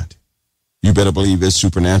does that, you better believe his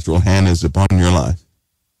supernatural hand is upon your life.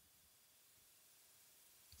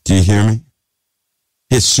 Do you hear me?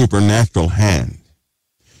 His supernatural hand.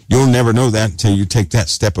 You'll never know that until you take that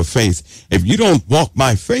step of faith. If you don't walk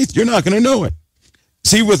by faith, you're not going to know it.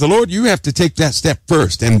 See, with the Lord, you have to take that step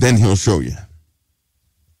first, and then he'll show you.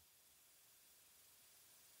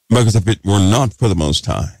 Because if it were not for the Most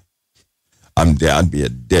High, I'd be a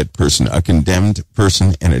dead person, a condemned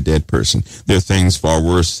person, and a dead person. There are things far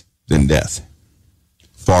worse than death.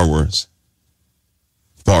 Far worse.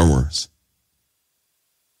 Far worse.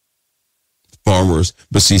 Far worse.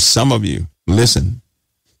 But see, some of you, listen,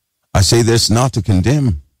 I say this not to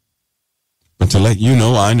condemn, but to let you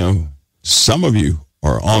know, I know, some of you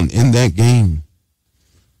are in that game.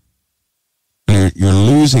 And you're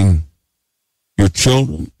losing your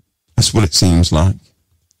children. That's what it seems like.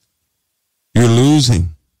 You're losing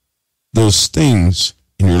those things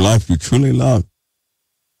in your life you truly love.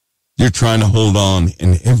 You're trying to hold on,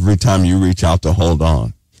 and every time you reach out to hold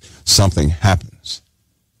on, something happens,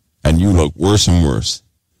 and you look worse and worse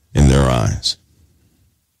in their eyes.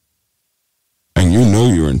 And you know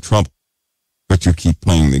you're in trouble, but you keep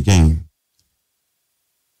playing the game.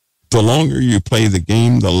 The longer you play the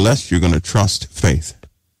game, the less you're going to trust faith.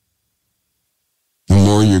 The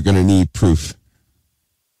more you're going to need proof.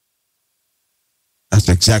 That's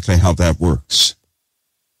exactly how that works.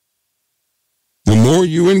 The more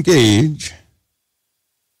you engage,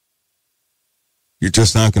 You're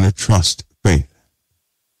just not going to trust faith.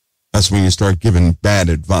 That's when you start giving bad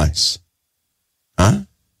advice. Huh?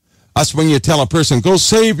 That's when you tell a person, go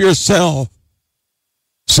save yourself.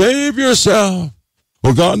 Save yourself.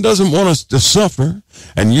 Well, God doesn't want us to suffer.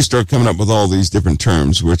 And you start coming up with all these different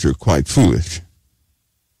terms, which are quite foolish.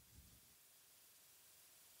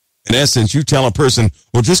 In essence, you tell a person,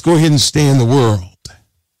 well, just go ahead and stay in the world.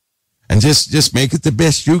 And just make it the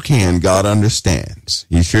best you can. God understands.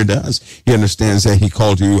 He sure does. He understands that he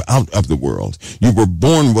called you out of the world. You were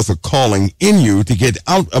born with a calling in you to get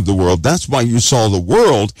out of the world. That's why you saw the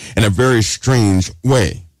world in a very strange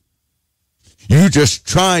way. You just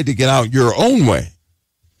tried to get out your own way.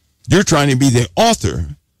 You're trying to be the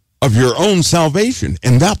author of your own salvation,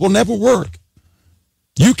 and that will never work.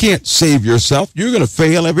 You can't save yourself. You're going to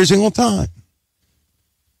fail every single time.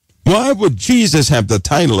 Why would Jesus have the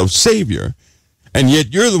title of Savior, and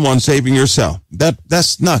yet you're the one saving yourself?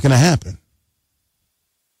 That's not going to happen.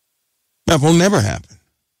 That will never happen.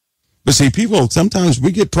 But see, people, sometimes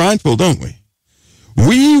we get prideful, don't we?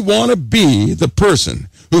 We want to be the person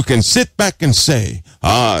who can sit back and say,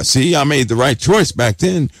 see, I made the right choice back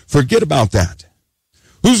then. Forget about that.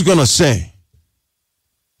 Who's going to say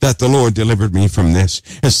that the Lord delivered me from this,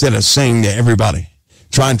 instead of saying to everybody,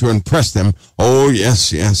 trying to impress them, oh,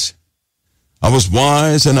 yes, yes, I was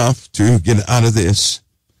wise enough to get out of this.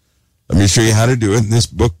 Let me show you how to do it in this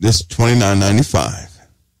book, this $29.95.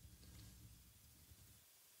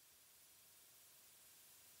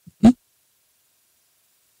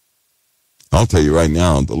 I'll tell you right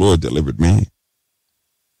now, the Lord delivered me.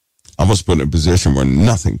 I was put in a position where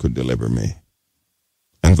nothing could deliver me.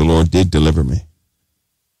 And the Lord did deliver me.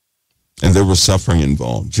 And there was suffering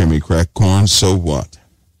involved. Jimmy cracked corn, so what?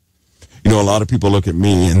 You know, a lot of people look at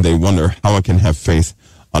me and they wonder how I can have faith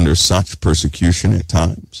under such persecution at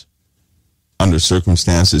times, under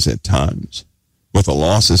circumstances at times, with the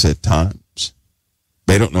losses at times.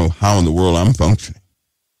 They don't know how in the world I'm functioning.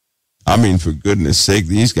 I mean, for goodness sake,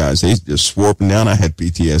 these guys, they just swore up and down I had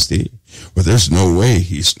PTSD. Well, there's no way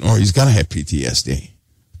he's got to have PTSD.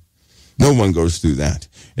 No one goes through that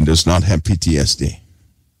and does not have PTSD.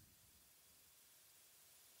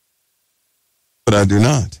 But I do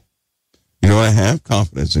not. You know, I have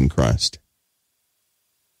confidence in Christ.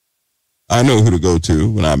 I know who to go to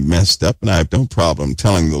when I've messed up, and I have no problem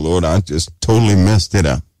telling the Lord I just totally messed it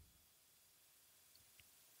up.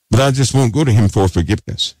 But I just won't go to him for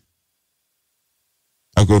forgiveness.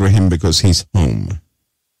 I'll go to him because he's home.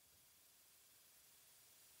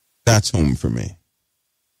 That's home for me.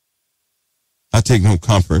 I take no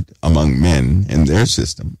comfort among men and their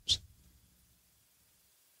systems.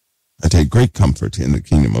 I take great comfort in the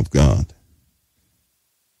kingdom of God.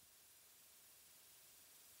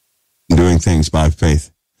 Doing things by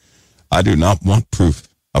faith. I do not want proof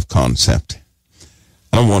of concept.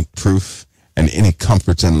 I don't want proof and any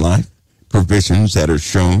comforts in life, provisions that are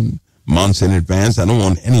shown months in advance. I don't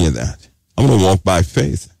want any of that. I want to walk by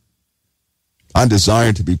faith. I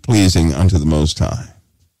desire to be pleasing unto the Most High.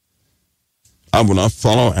 I will not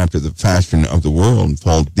follow after the fashion of the world and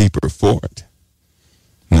fall deeper for it.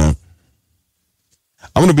 No.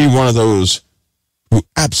 I want to be one of those who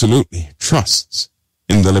absolutely trusts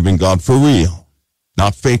in the living God for real,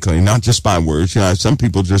 not fakely, not just by words. You know, some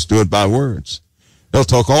people just do it by words. They'll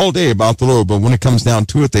talk all day about the Lord, but when it comes down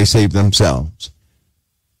to it, they save themselves.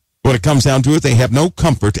 When it comes down to it, they have no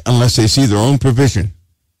comfort unless they see their own provision.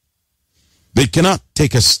 They cannot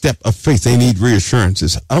take a step of faith. They need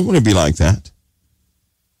reassurances. I don't want to be like that.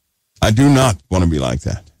 I do not want to be like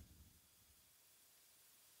that.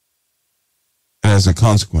 And as a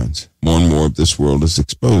consequence, more and more of this world is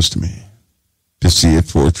exposed to me to see it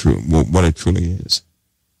for what it truly is.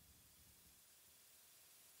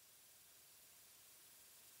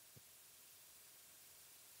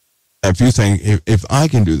 If you think, if I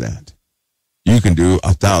can do that, you can do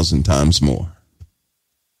 1,000 times more.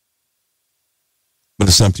 But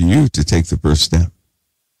it's up to you to take the first step.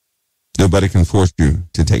 Nobody can force you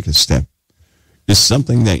to take a step. It's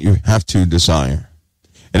something that you have to desire.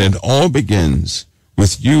 And it all begins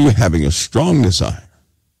with you having a strong desire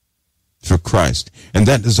for Christ. And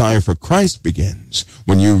that desire for Christ begins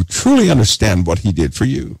when you truly understand what he did for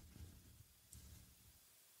you.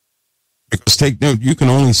 Because take note, you can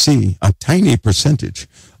only see a tiny percentage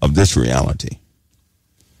of this reality.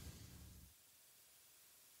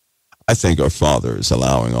 I think our Father is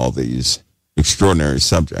allowing all these extraordinary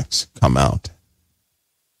subjects come out.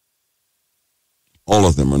 All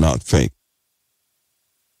of them are not fake.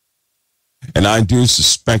 And I do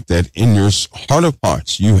suspect that in your heart of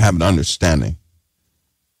hearts, you have an understanding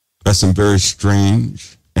that some very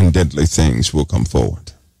strange and deadly things will come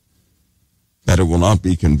forward. that it will not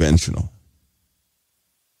be conventional.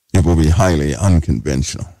 It will be highly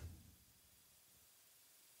unconventional.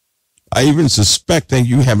 I even suspect that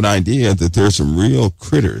you have an idea that there's some real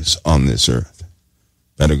critters on this earth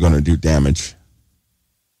that are going to do damage.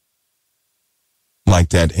 Like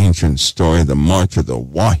that ancient story, the March of the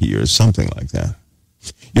Wahi or something like that.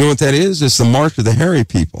 You know what that is? It's the March of the Hairy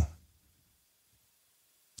People.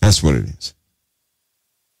 That's what it is.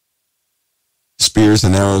 Spears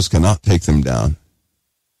and arrows cannot take them down.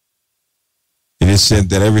 It is said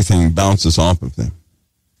that everything bounces off of them,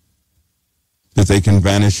 that they can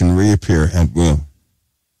vanish and reappear at will.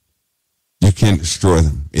 You can't destroy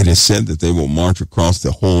them. It is said that they will march across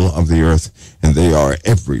the whole of the earth, and they are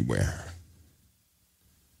everywhere.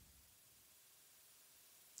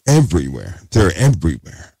 Everywhere. They're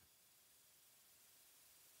everywhere.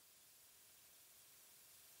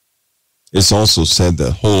 It's also said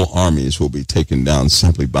that whole armies will be taken down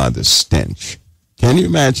simply by the stench. Can you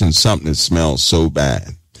imagine something that smells so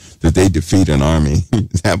bad that they defeat an army?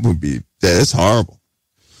 That's horrible.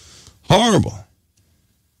 Horrible.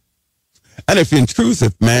 And if in truth,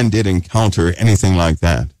 if man did encounter anything like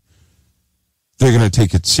that, they're going to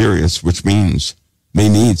take it serious, which means they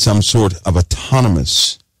need some sort of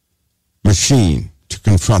autonomous machine to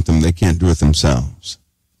confront them. They can't do it themselves.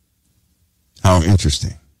 How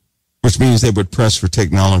interesting. Which means they would press for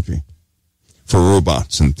technology, for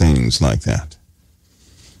robots and things like that.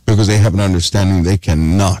 Because they have an understanding they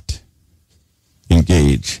cannot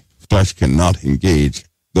engage. Flesh cannot engage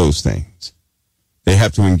those things. They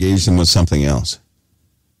have to engage them with something else.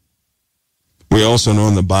 We also know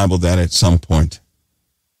in the Bible that at some point,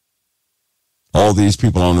 all these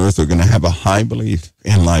people on earth are going to have a high belief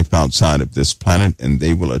in life outside of this planet, and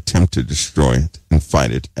they will attempt to destroy it and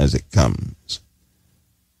fight it as it comes.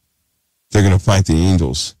 They're going to fight the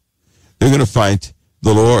angels. They're going to fight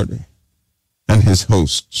the Lord and his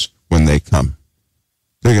hosts when they come.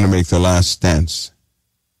 They're going to make their last stance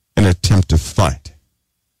and attempt to fight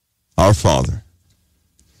our Father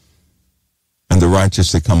and the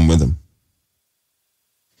righteous that come with him.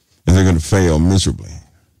 And they're going to fail miserably.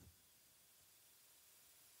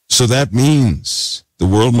 So that means the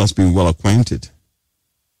world must be well acquainted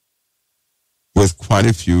with quite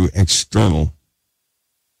a few external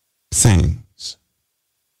things.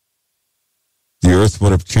 The earth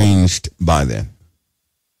would have changed by then.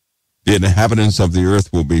 The inhabitants of the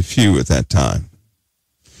earth will be few at that time.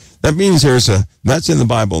 That means that's in the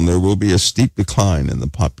Bible, and there will be a steep decline in the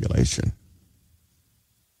population.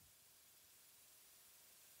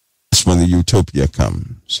 That's when the utopia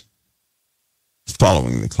comes,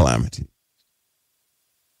 following the calamity.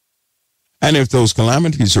 And if those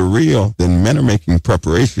calamities are real, then men are making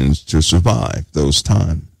preparations to survive those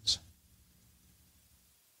times.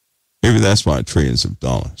 Maybe that's why trillions of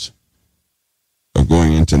dollars are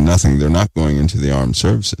going into nothing. They're not going into the armed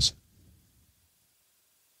services.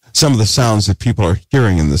 Some of the sounds that people are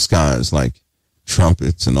hearing in the skies, like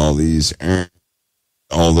trumpets and all these,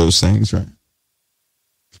 all those things, right?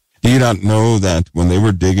 Do you not know that when they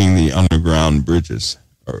were digging the underground bridges,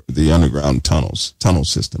 or the underground tunnel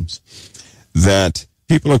systems, that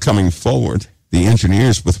people are coming forward, the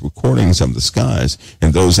engineers, with recordings of the skies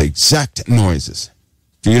and those exact noises?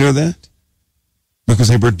 Do you know that? Because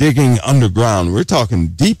they were digging underground. We're talking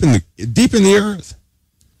deep in the earth.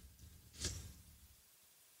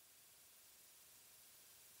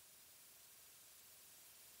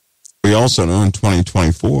 We also know in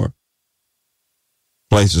 2024,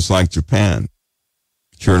 places like Japan,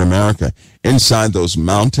 here in America, inside those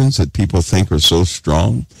mountains that people think are so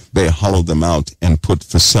strong, they hollowed them out and put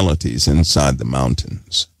facilities inside the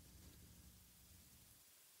mountains.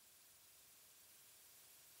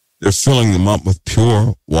 They're filling them up with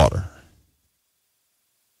pure water.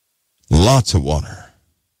 Lots of water.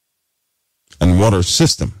 And water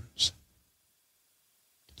systems.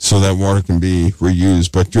 So that water can be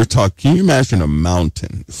reused. But can you imagine a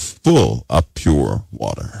mountain full of pure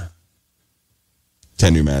water?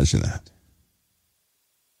 Can you imagine that?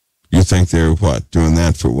 You think they're doing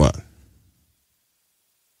that for what?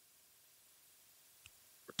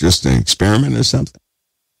 Just an experiment or something?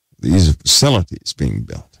 These are facilities being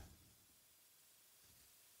built.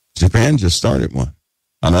 Japan just started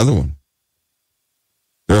another one.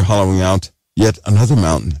 They're hollowing out yet another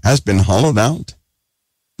mountain. Has been hollowed out.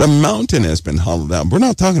 The mountain has been hollowed out. We're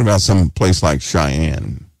not talking about some place like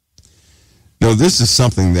Cheyenne. No, this is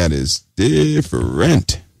something that is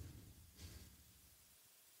different.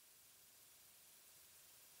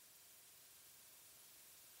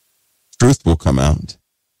 Truth will come out.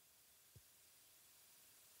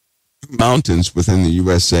 Mountains within the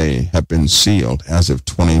USA have been sealed as of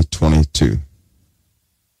 2022.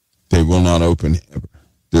 They will not open ever.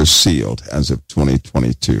 They're sealed as of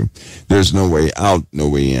 2022. There's no way out, no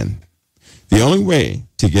way in. The only way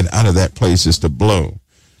to get out of that place is to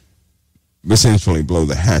essentially blow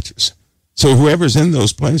the hatches. So whoever's in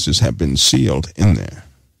those places have been sealed in there.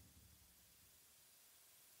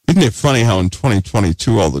 Isn't it funny how in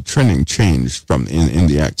 2022 all the trending changed from in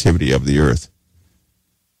the activity of the earth?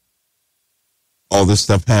 All this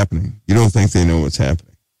stuff happening. You don't think they know what's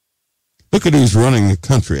happening. Look at who's running the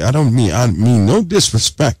country. I mean no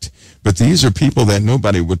disrespect, but these are people that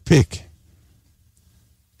nobody would pick.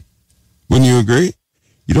 Wouldn't you agree?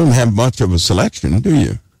 You don't have much of a selection, do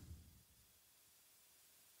you?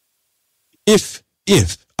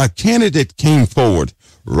 If a candidate came forward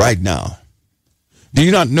right now, do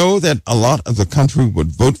you not know that a lot of the country would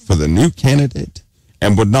vote for the new candidate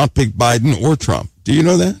and would not pick Biden or Trump? Do you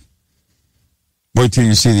know that? Wait till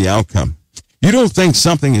you see the outcome. You don't think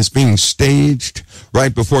something is being staged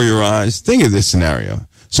right before your eyes? Think of this scenario.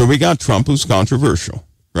 So we got Trump, who's controversial,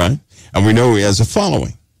 right? And we know he has a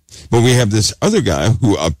following. But we have this other guy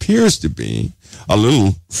who appears to be a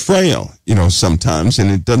little frail, sometimes,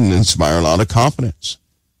 and it doesn't inspire a lot of confidence.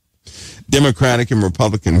 Democratic and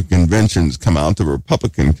Republican conventions come out. The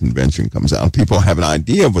Republican convention comes out. People have an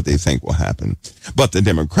idea of what they think will happen. But the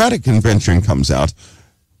Democratic convention comes out.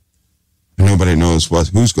 Nobody knows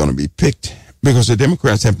who's going to be picked because the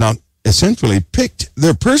Democrats have not essentially picked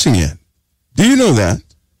their person yet. Do you know that?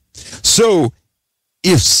 So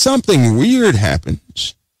if something weird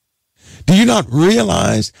happens, do you not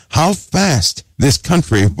realize how fast this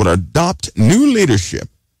country would adopt new leadership?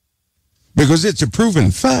 Because it's a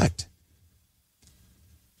proven fact.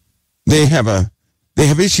 They have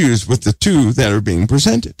issues with the two that are being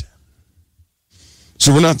presented.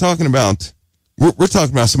 So we're not talking about, we're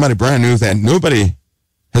talking about somebody brand new that nobody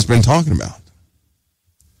has been talking about.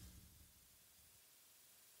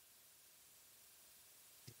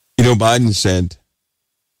 Biden said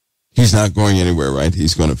he's not going anywhere, right?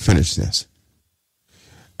 He's going to finish this.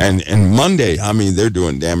 And Monday, they're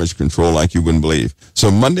doing damage control like you wouldn't believe. So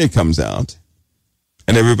Monday comes out,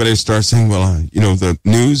 and everybody starts saying, well, the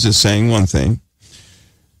news is saying one thing.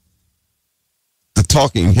 The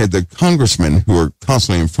talking head, the congressmen who are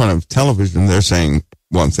constantly in front of television, they're saying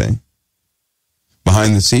one thing.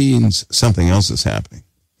 Behind the scenes, something else is happening.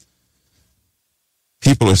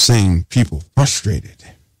 People are saying people frustrated,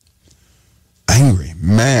 angry,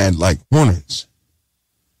 mad like hornets.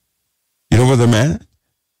 You know why they're mad?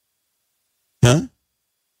 Huh?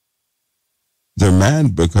 They're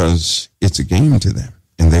mad because it's a game to them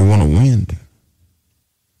and they want to win.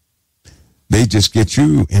 They just get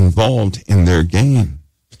you involved in their game.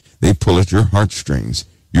 They pull at your heartstrings.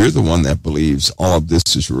 You're the one that believes all of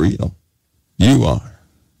this is real. You are.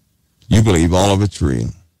 You believe all of it's real.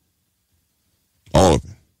 All of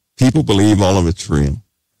it. People believe all of it's real.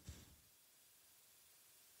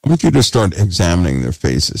 I want you to start examining their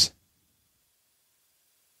faces.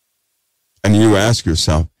 And you ask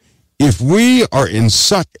yourself, if we are in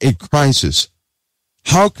such a crisis,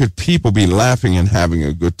 how could people be laughing and having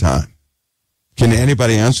a good time? Can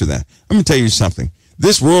anybody answer that? Let me tell you something.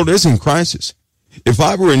 This world is in crisis. If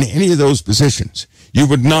I were in any of those positions, you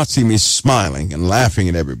would not see me smiling and laughing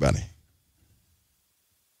at everybody.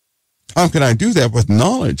 How can I do that with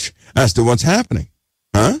knowledge as to what's happening?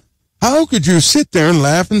 Huh? How could you sit there and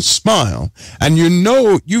laugh and smile and you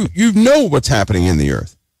know what's happening in the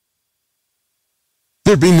earth?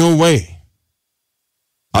 There'd be no way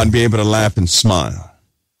I'd be able to laugh and smile.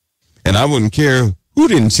 And I wouldn't care who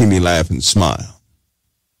didn't see me laugh and smile.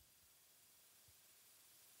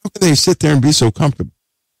 How can they sit there and be so comfortable?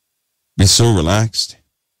 Be so relaxed?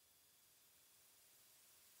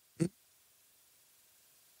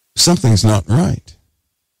 Something's not right.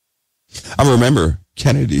 I remember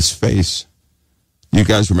Kennedy's face. You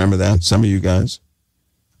guys remember that? Some of you guys?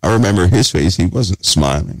 I remember his face. He wasn't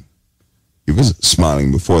smiling. He wasn't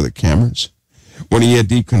smiling before the cameras. When he had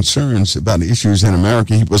deep concerns about issues in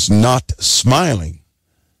America, he was not smiling.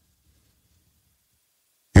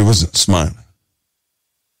 He wasn't smiling.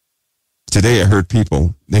 Today I heard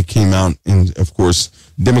people, they came out in, of course,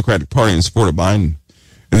 Democratic Party in support of Biden.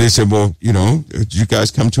 And they said, well, did you guys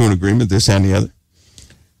come to an agreement, this and the other?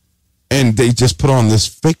 And they just put on this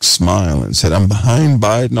fake smile and said, I'm behind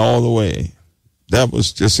Biden all the way. That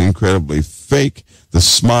was just incredibly fake. The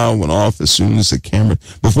smile went off as soon as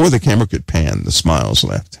before the camera could pan, the smiles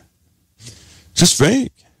left. Just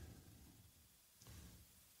fake.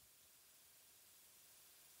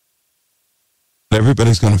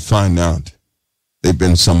 Everybody's going to find out they've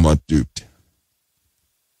been somewhat duped.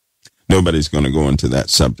 Nobody's going to go into that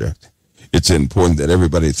subject. it's important that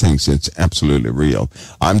everybody thinks it's absolutely real.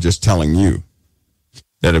 I'm just telling you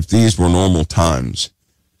that if these were normal times,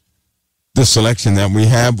 the selection that we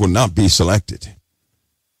have would not be selected.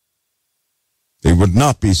 They would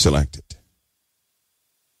not be selected.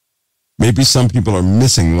 Maybe some people are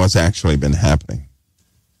missing what's actually been happening.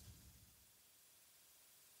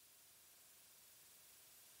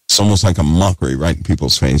 It's almost like a mockery right in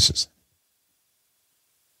people's faces.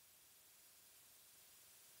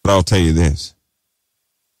 But I'll tell you this.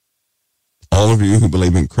 All of you who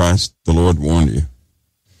believe in Christ, the Lord warned you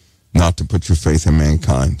not to put your faith in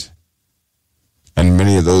mankind. And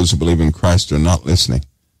many of those who believe in Christ are not listening.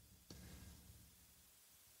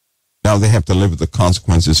 Now they have to live with the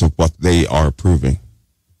consequences of what they are approving.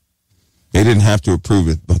 They didn't have to approve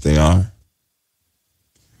it, but they are.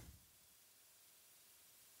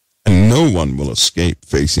 And no one will escape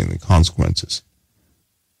facing the consequences.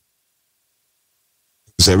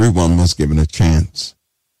 Because everyone was given a chance,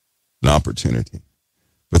 an opportunity,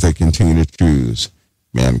 but they continue to choose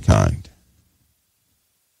mankind.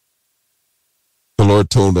 The Lord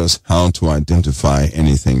told us how to identify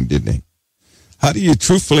anything, didn't he? How do you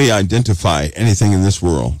truthfully identify anything in this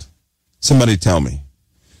world? Somebody tell me.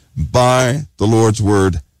 By the Lord's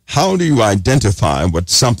word, how do you identify what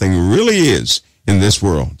something really is in this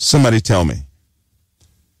world? Somebody tell me.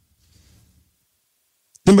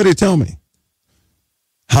 Somebody tell me.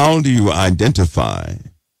 How do you identify?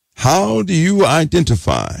 How do you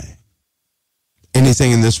identify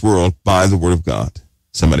anything in this world by the word of God?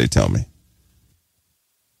 Somebody tell me.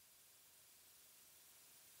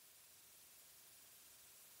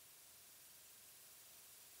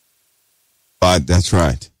 That's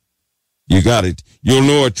right. You got it. You'll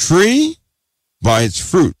know a tree by its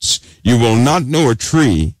fruits. You will not know a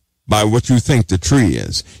tree by what you think the tree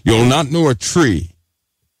is. You'll not know a tree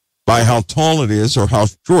by how tall it is or how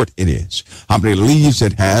short it is, how many leaves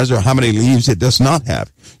it has or how many leaves it does not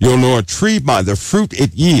have. You'll know a tree by the fruit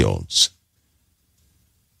it yields.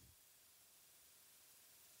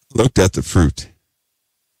 Looked at the fruit.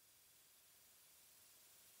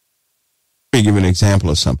 Let me give an example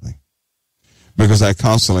of something. Because I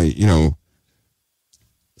constantly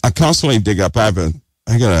dig up. I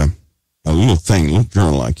got a little thing, a little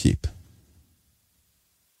journal I keep.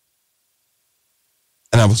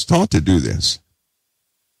 And I was taught to do this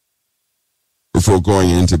before going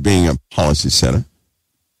into being a policy setter.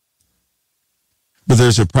 But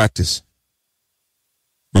there's a practice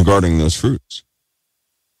regarding those fruits.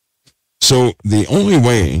 So the only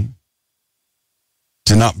way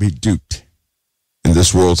to not be duped in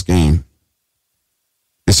this world's game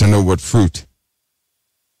is to know what fruit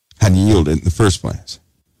had yielded in the first place.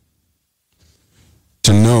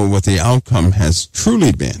 To know what the outcome has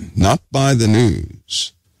truly been, not by the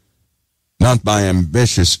news, not by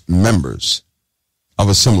ambitious members of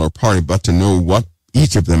a similar party, but to know what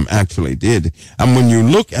each of them actually did. And when you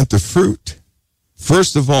look at the fruit,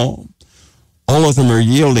 first of all of them are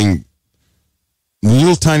yielding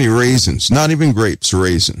little tiny raisins, not even grapes,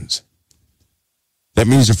 raisins. That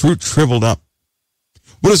means the fruit shriveled up.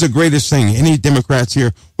 What is the greatest thing? Any Democrats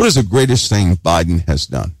here? What is the greatest thing Biden has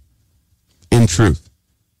done? In truth.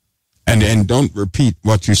 And don't repeat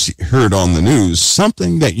what you heard on the news.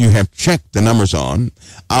 Something that you have checked the numbers on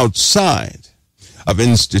outside of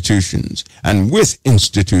institutions and with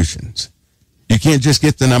institutions. You can't just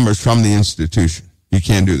get the numbers from the institution. You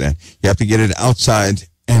can't do that. You have to get it outside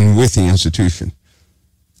and with the institution.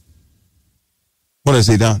 What has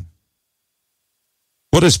he done?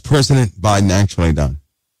 What has President Biden actually done?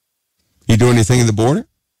 He do anything at the border?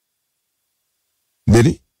 Did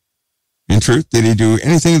he? In truth, did he do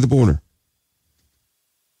anything at the border?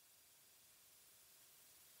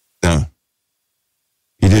 No.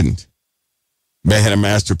 He didn't. They had a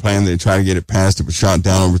master plan. They tried to get it passed. It was shot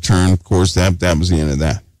down, overturned. Of course, that was the end of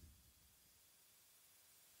that.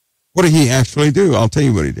 What did he actually do? I'll tell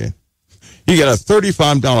you what he did. He got a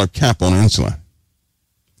 $35 cap on insulin.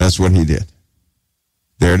 That's what he did.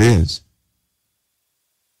 There it is.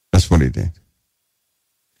 That's what he did.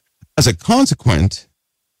 As a consequence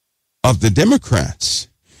of the Democrats,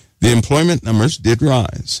 the employment numbers did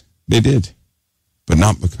rise. They did. But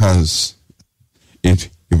not because, it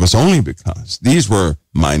was only because these were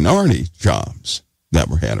minority jobs that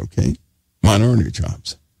were had, okay? Minority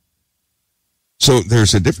jobs. So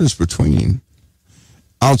there's a difference between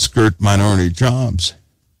outskirt minority jobs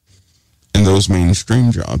and those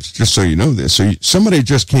mainstream jobs, just so you know this. So somebody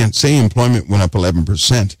just can't say employment went up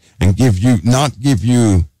 11% and not give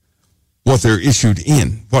you what they're issued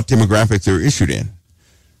in, what demographic they're issued in.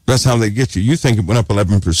 That's how they get you. You think it went up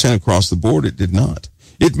 11% across the board. It did not.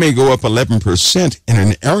 It may go up 11% in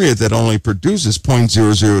an area that only produces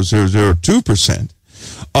 0.00002%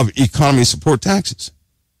 of economy support taxes.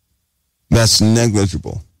 That's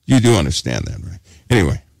negligible. You do understand that, right?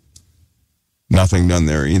 Anyway, nothing done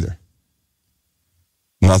there either.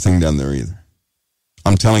 Nothing done there either.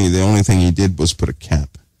 I'm telling you, the only thing he did was put a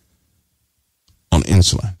cap on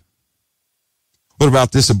insulin. What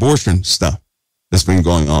about this abortion stuff that's been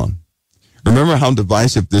going on? Remember how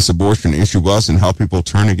divisive this abortion issue was and how people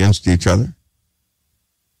turn against each other?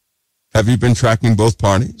 Have you been tracking both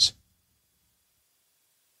parties?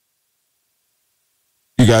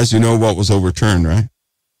 You guys, you know what was overturned, right?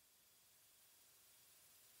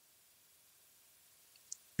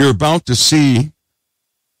 You're about to see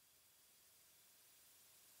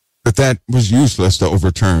that was useless to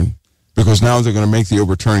overturn, because now they're going to make the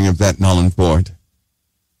overturning of that null and void.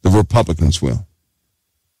 The Republicans will.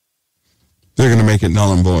 They're going to make it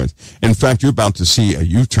null and void. In fact, you're about to see a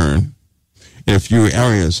U-turn in a few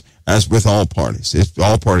areas, as with all parties.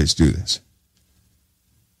 All parties do this.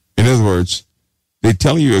 In other words, they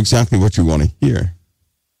tell you exactly what you want to hear.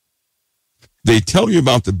 They tell you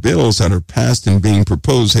about the bills that are passed and being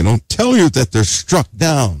proposed. They don't tell you that they're struck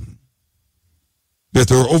down, that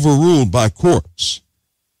they're overruled by courts.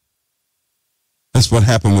 That's what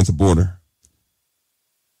happened with the border.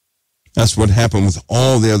 That's what happened with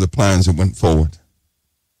all the other plans that went forward.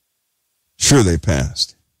 Sure, they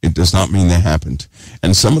passed. It does not mean they happened.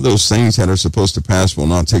 And some of those things that are supposed to pass will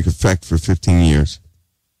not take effect for 15 years.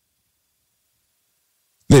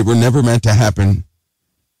 They were never meant to happen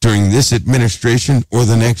during this administration or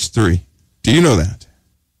the next 3. Do you know that?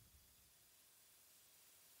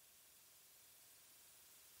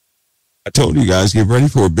 I told you guys, get ready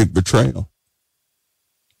for a big betrayal.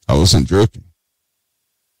 I wasn't joking.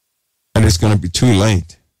 And it's going to be too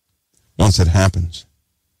late once it happens.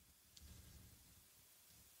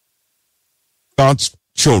 God's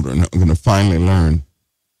children are going to finally learn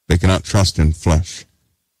they cannot trust in flesh,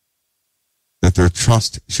 that their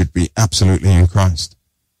trust should be absolutely in Christ,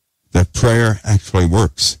 that prayer actually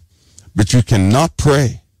works. But you cannot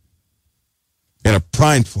pray with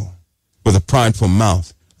a prideful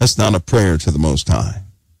mouth. That's not a prayer to the Most High.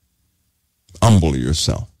 Humble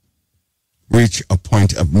yourself. Reach a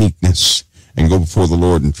point of meekness and go before the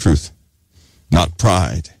Lord in truth, not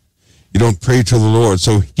pride. You don't pray to the Lord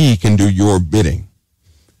so he can do your bidding.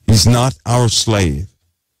 He's not our slave.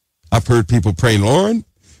 I've heard people pray, Lord,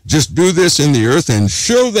 just do this in the earth and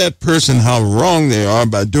show that person how wrong they are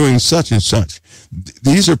by doing such and such.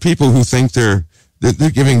 These are people who think they're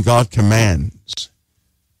giving God commands.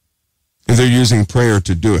 And they're using prayer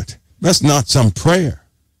to do it. That's not some prayer.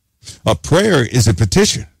 A prayer is a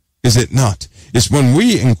petition, is it not? It's when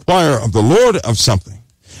we inquire of the Lord of something,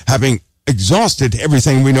 having exhausted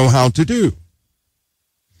everything we know how to do.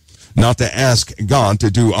 Not to ask God to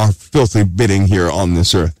do our filthy bidding here on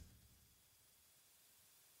this earth.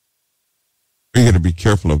 We got to be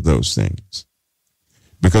careful of those things,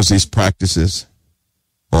 because these practices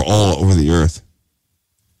are all over the earth.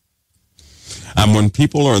 And when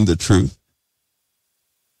people learn the truth,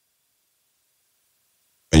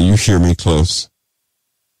 and you hear me close,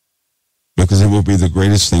 because it will be the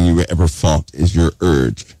greatest thing you ever fought, is your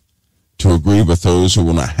urge to agree with those who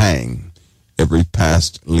want to hang every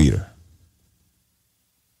past leader.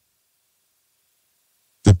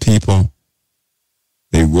 The people,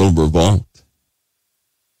 they will revolt.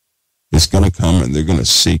 It's going to come, and they're going to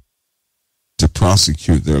seek to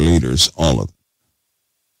prosecute their leaders, all of them.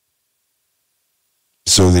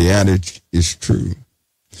 So the adage is true.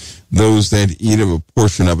 Those that eat of a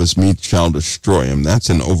portion of his meat shall destroy him. That's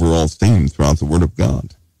an overall theme throughout the Word of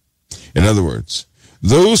God. In other words,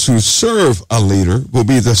 those who serve a leader will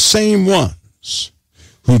be the same ones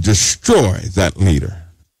who destroy that leader.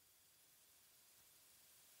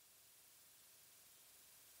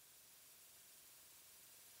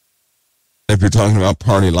 If you're talking about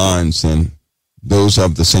party lines, then those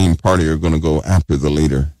of the same party are going to go after the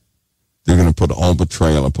leader. They're going to put all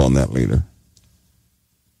betrayal upon that leader.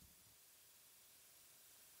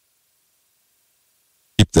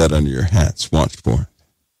 Keep that under your hats. Watch for it.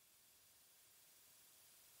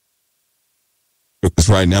 Because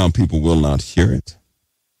right now, people will not hear it.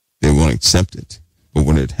 They won't accept it. But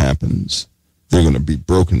when it happens, they're going to be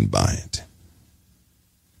broken by it.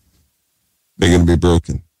 They're going to be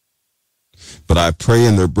broken. But I pray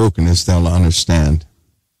in their brokenness they'll understand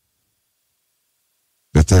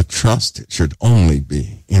that their trust should only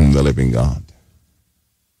be in the living God.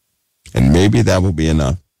 And maybe that will be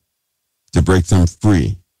enough to break them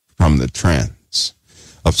free from the trance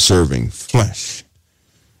of serving flesh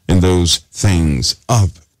in those things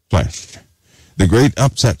of flesh The great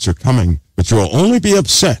upsets are coming, but you will only be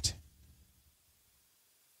upset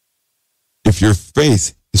if your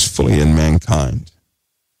faith is fully in mankind.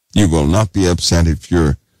 You will not be upset if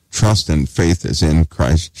your trust and faith is in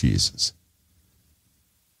Christ Jesus.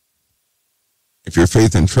 If your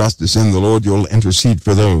faith and trust is in the Lord, you'll intercede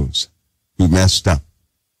for those who messed up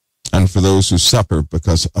and for those who suffer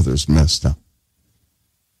because others messed up.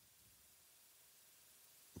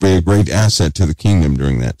 Be a great asset to the kingdom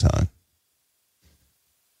during that time.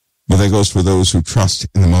 But that goes for those who trust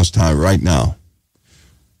in the Most High right now.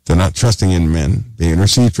 They're not trusting in men. They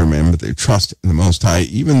intercede for men, but they trust in the Most High.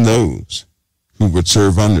 Even those who would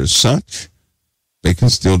serve under such, they can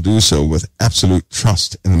still do so with absolute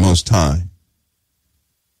trust in the Most High.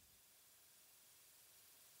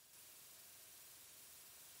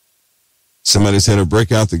 Somebody said to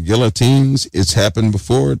break out the guillotines. It's happened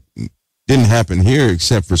before. It didn't happen here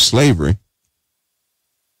except for slavery.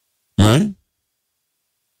 Right?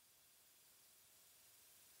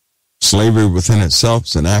 Slavery within itself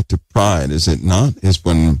is an act of pride, is it not? It's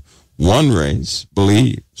when one race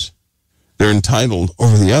believes they're entitled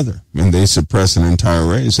over the other, and they suppress an entire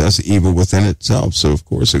race. That's evil within itself. So, of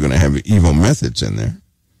course, they're going to have evil methods in there.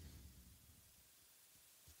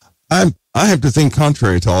 I have to think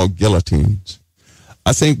contrary to all guillotines.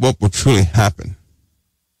 I think what will truly happen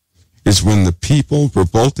is when the people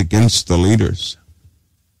revolt against the leaders.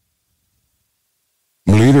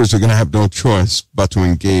 The leaders are going to have no choice but to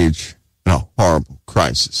engage in a horrible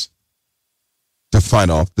crisis to fight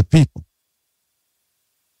off the people.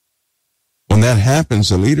 When that happens,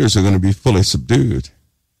 the leaders are going to be fully subdued.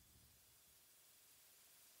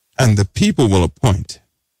 And the people will appoint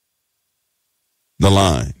the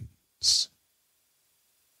lines.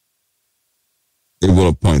 They will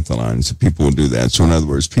appoint the lines. The people will do that. So in other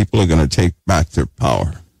words, people are going to take back their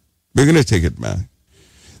power. They're going to take it back.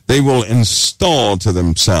 They will install to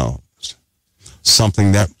themselves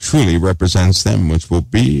something that truly represents them, which will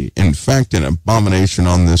be, in fact, an abomination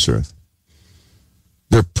on this earth.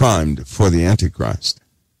 They're primed for the Antichrist.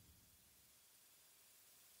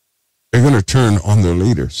 They're going to turn on their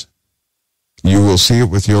leaders. You will see it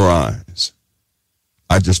with your eyes.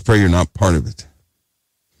 I just pray you're not part of it.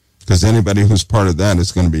 Because anybody who's part of that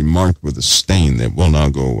is going to be marked with a stain that will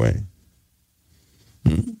not go away.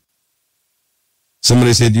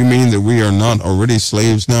 Somebody said, you mean that we are not already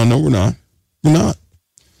slaves now? No, we're not. We're not.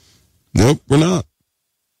 Nope, we're not.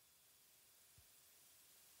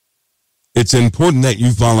 It's important that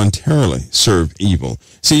you voluntarily serve evil.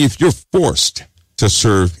 See, if you're forced to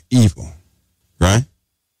serve evil, right,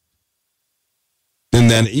 then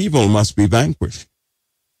that evil must be vanquished.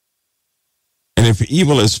 And if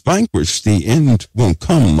evil is vanquished, the end won't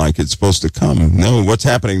come like it's supposed to come. No, what's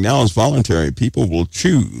happening now is voluntary. People will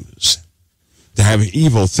choose to have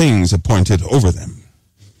evil things appointed over them.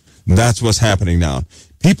 That's what's happening now.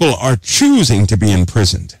 People are choosing to be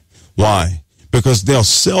imprisoned. Why? Because they'll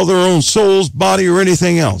sell their own souls, body, or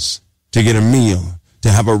anything else to get a meal, to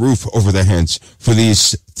have a roof over their heads for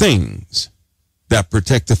these things that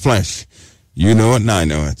protect the flesh. You know it and I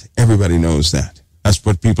know it. Everybody knows that. That's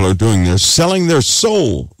what people are doing. They're selling their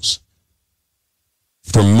souls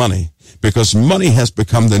for money because money has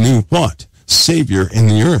become the new what? Savior in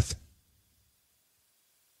the earth.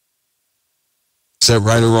 Is that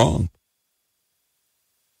right or wrong?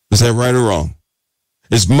 Is that right or wrong?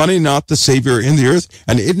 Is money not the Savior in the earth?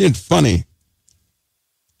 And isn't it funny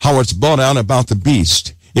how it's brought out about the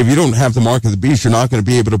beast? If you don't have the mark of the beast, you're not going to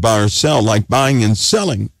be able to buy or sell. Like buying and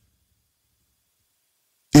selling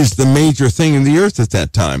is the major thing in the earth at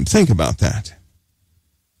that time. Think about that.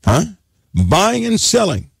 Huh? Buying and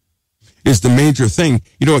selling is the major thing.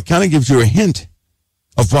 You know, it kind of gives you a hint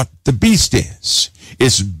of what the beast is.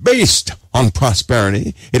 It's based on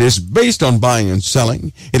prosperity. It is based on buying and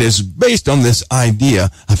selling. It is based on this idea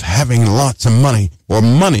of having lots of money or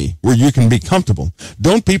money where you can be comfortable.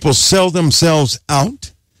 Don't people sell themselves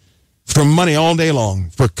out for money all day long,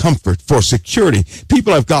 for comfort, for security?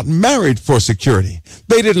 People have gotten married for security.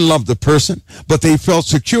 They didn't love the person, but they felt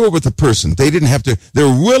secure with the person. They didn't have to, they're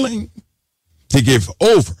willing to give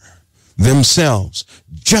over themselves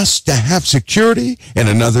just to have security in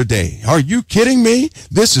another day. Are you kidding me?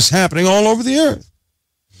 This is happening all over the earth.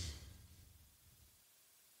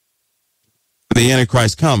 When the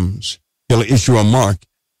Antichrist comes, he'll issue a mark,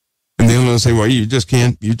 and they'll say, well, you just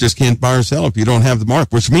can't buy or sell if you don't have the mark,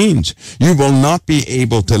 which means you will not be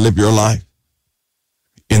able to live your life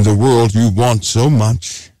in the world you want so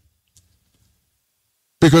much.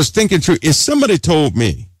 Because think it true, if somebody told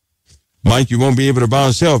me, Mike, you won't be able to buy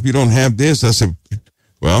or sell if you don't have this, I said,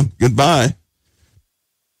 well, goodbye.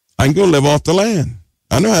 I can go live off the land.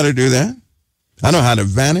 I know how to do that. I know how to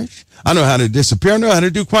vanish. I know how to disappear. I know how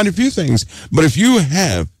to do quite a few things. But if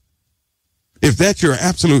that's your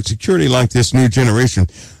absolute security like this new generation,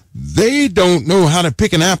 they don't know how to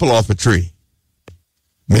pick an apple off a tree.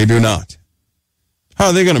 They do not. How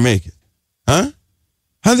are they going to make it? Huh?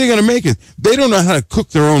 How are they going to make it? They don't know how to cook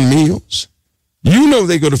their own meals. You know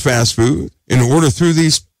they go to fast food and order through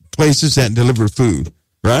these places that deliver food,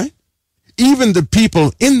 right? Even the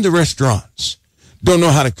people in the restaurants don't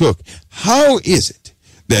know how to cook. How is it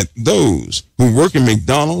that those who work in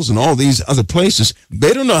McDonald's and all these other places,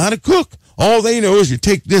 they don't know how to cook? All they know is you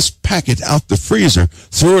take this packet out the freezer,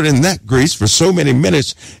 throw it in that grease for so many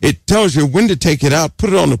minutes. It tells you when to take it out,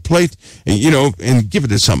 put it on the plate, and, and give it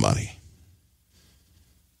to somebody.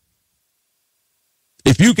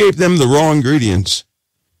 If you gave them the raw ingredients,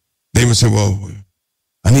 they would say, well,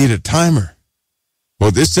 I need a timer. Well,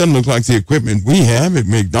 this doesn't look like the equipment we have at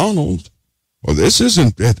McDonald's. Well, this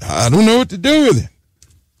isn't it. I don't know what to do with it.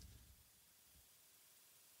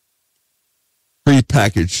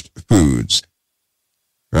 Prepackaged foods,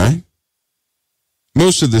 right?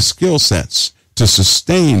 Most of the skill sets to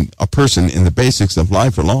sustain a person in the basics of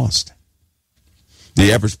life are lost.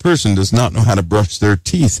 The average person does not know how to brush their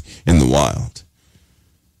teeth in the wild.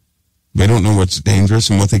 They don't know what's dangerous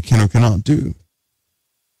and what they can or cannot do.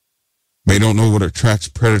 They don't know what attracts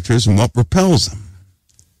predators and what repels them.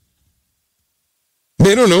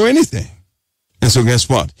 They don't know anything. And so guess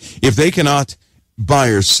what? If they cannot buy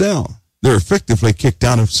or sell, they're effectively kicked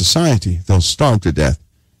out of society. They'll starve to death.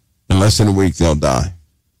 In less than a week, they'll die.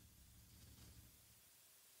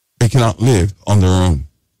 They cannot live on their own.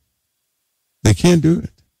 They can't do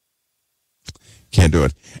it. Can't do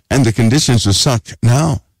it. And the conditions are such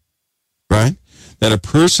now, right, that a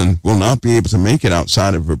person will not be able to make it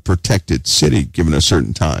outside of a protected city given a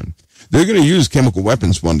certain time. They're going to use chemical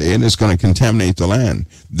weapons one day, and it's going to contaminate the land.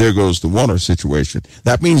 There goes the water situation.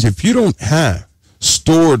 That means if you don't have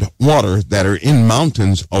stored water that are in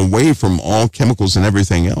mountains away from all chemicals and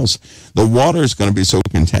everything else, the water is going to be so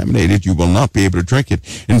contaminated you will not be able to drink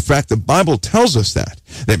it. In fact, the Bible tells us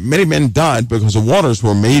that many men died because the waters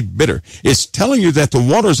were made bitter. It's telling you that the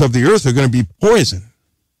waters of the earth are going to be poison.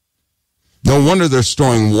 No wonder they're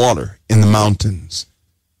storing water in the mountains.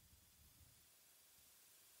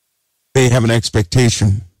 They have an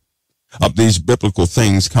expectation of these biblical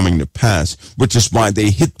things coming to pass, which is why they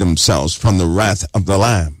hid themselves from the wrath of the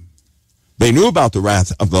Lamb. They knew about the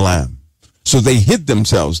wrath of the Lamb, so they hid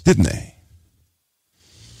themselves, didn't they?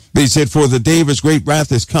 They said, for the day of his great wrath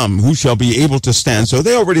has come, who shall be able to stand? So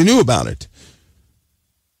they already knew about it.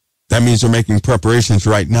 That means they're making preparations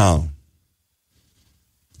right now.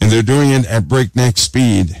 And they're doing it at breakneck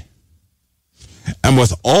speed. And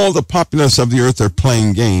with all the populace of the earth, they're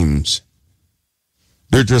playing games.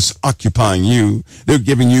 They're just occupying you. They're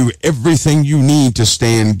giving you everything you need to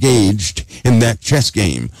stay engaged in that chess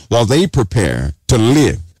game while they prepare to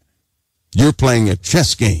live. You're playing a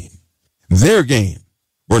chess game, their game,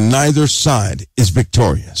 where neither side is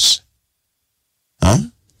victorious. Huh?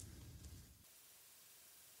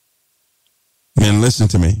 Men, listen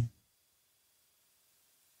to me.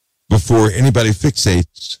 Before anybody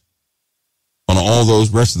fixates on all those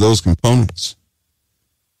rest of those components,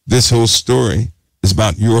 this whole story is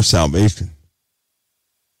about your salvation.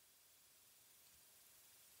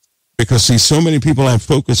 Because, see, so many people have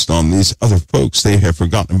focused on these other folks, they have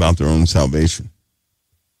forgotten about their own salvation.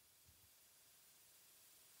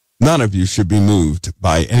 None of you should be moved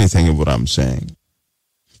by anything of what I'm saying.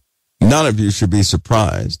 None of you should be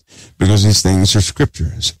surprised because these things are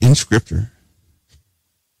scriptures, in Scripture.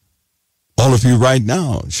 All of you right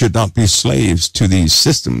now should not be slaves to these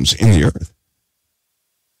systems in the earth.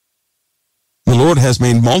 The Lord has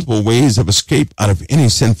made multiple ways of escape out of any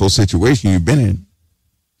sinful situation you've been in.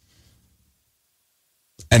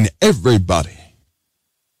 And everybody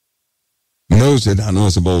knows it. I know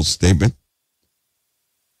it's a bold statement.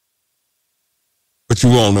 But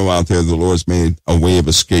you all know out there the Lord's made a way of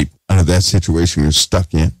escape out of that situation you're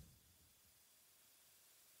stuck in.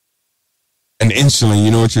 And instantly,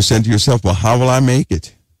 you know what you said to yourself? Well, how will I make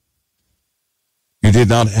it? You did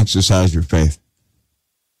not exercise your faith.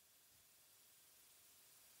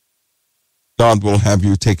 God will have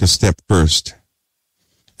you take a step first.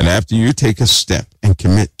 And after you take a step and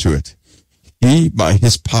commit to it, he, by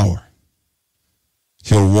his power,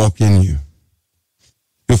 he'll walk in you.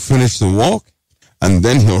 He'll finish the walk, and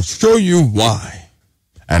then he'll show you why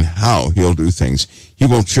and how he'll do things. He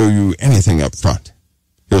won't show you anything up front.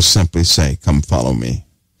 He'll simply say, come follow me.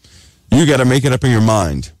 You got to make it up in your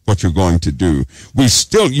mind what you're going to do. You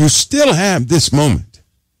still have this moment.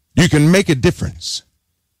 You can make a difference.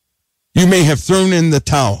 You may have thrown in the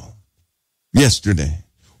towel. yesterday,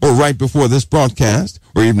 or right before this broadcast,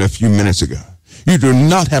 or even a few minutes ago. You do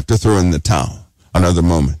not have to throw in the towel another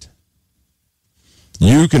moment.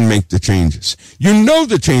 You can make the changes. You know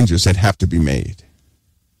the changes that have to be made.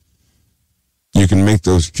 You can make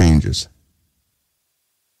those changes.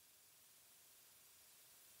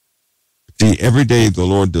 See, every day the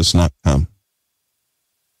Lord does not come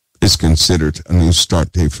is considered a new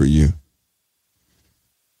start day for you.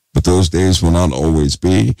 But those days will not always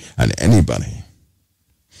be, and anybody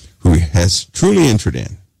who has truly entered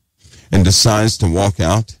in and decides to walk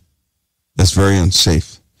out, that's very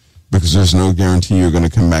unsafe, because there's no guarantee you're going to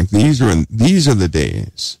come back. These are the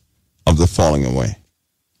days of the falling away.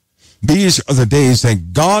 These are the days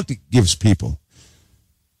that God gives people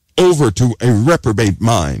over to a reprobate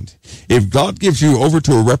mind. If God gives you over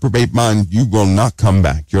to a reprobate mind, you will not come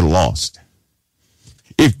back. You're lost.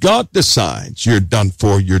 If God decides you're done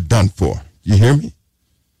for, you're done for. You hear me?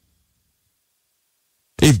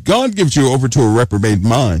 If God gives you over to a reprobate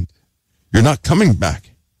mind, you're not coming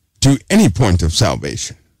back to any point of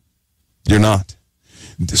salvation. You're not.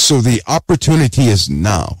 So the opportunity is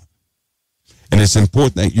now. And it's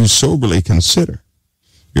important that you soberly consider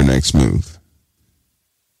your next move.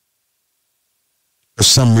 For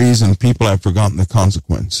some reason, people have forgotten the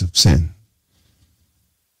consequence of sin.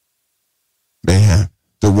 They have.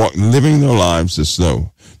 They're living their lives as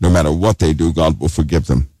though no matter what they do, God will forgive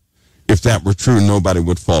them. If that were true, nobody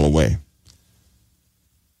would fall away.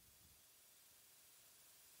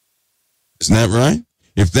 Isn't that right?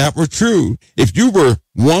 If that were true, if you were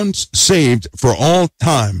once saved for all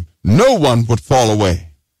time, no one would fall away.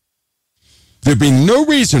 There'd be no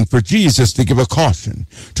reason for Jesus to give a caution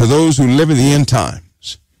to those who live in the end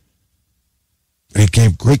times. He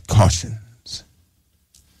gave great cautions.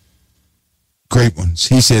 Great ones.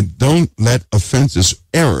 He said, don't let offenses,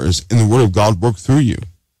 errors in the Word of God work through you.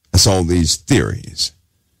 That's all these theories.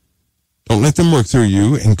 Don't let them work through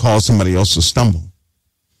you and cause somebody else to stumble.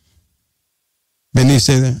 Didn't he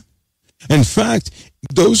say that? In fact,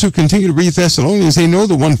 those who continue to read Thessalonians, they know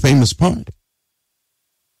the one famous part.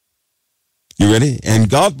 You ready? And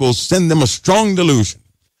God will send them a strong delusion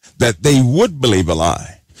that they would believe a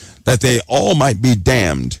lie, that they all might be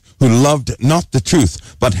damned who loved not the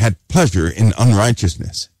truth, but had pleasure in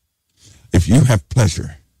unrighteousness. If you have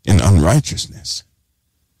pleasure in unrighteousness,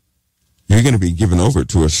 you're going to be given over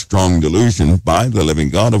to a strong delusion by the living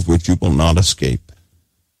God of which you will not escape.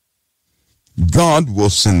 God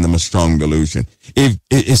will send them a strong delusion.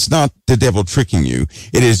 It's not the devil tricking you.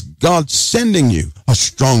 It is God sending you a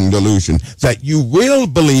strong delusion that you will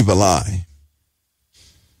believe a lie.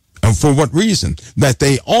 And for what reason? That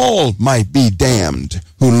they all might be damned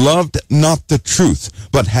who loved not the truth,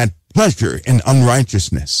 but had pleasure in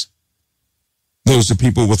unrighteousness. Those are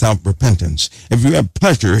people without repentance. If you have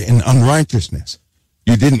pleasure in unrighteousness,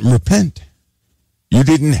 you didn't repent. You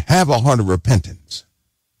didn't have a heart of repentance.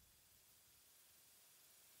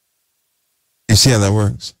 You see how that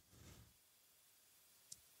works?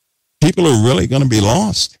 People are really going to be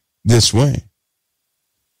lost this way.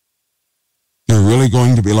 They're really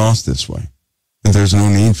going to be lost this way. And there's no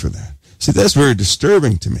need for that. See, that's very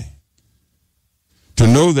disturbing to me. To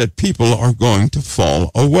know that people are going to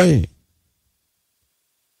fall away.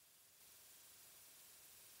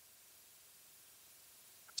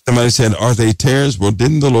 Somebody said, are they tares? Well,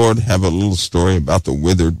 didn't the Lord have a little story about the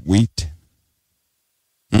withered wheat?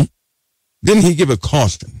 Didn't he give a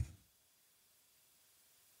caution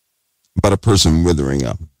about a person withering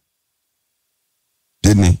up?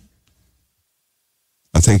 Didn't he?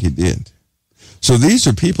 I think he did. So these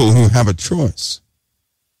are people who have a choice.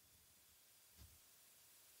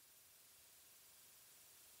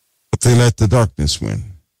 But they let the darkness win.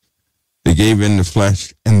 They gave in the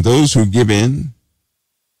flesh, and those who give in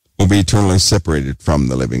will be eternally separated from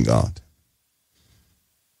the living God.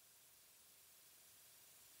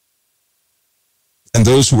 And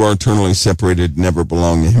those who are eternally separated never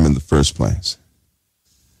belong to him in the first place.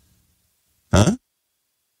 Huh?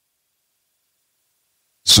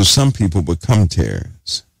 So some people become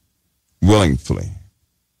tares willingly.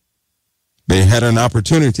 They had an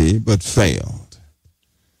opportunity but failed.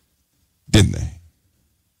 Didn't they?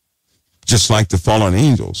 Just like the fallen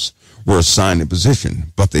angels were assigned a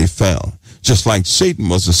position, but they fell. Just like Satan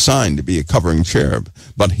was assigned to be a covering cherub,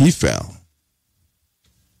 but he fell.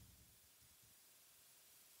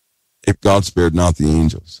 If God spared not the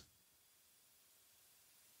angels.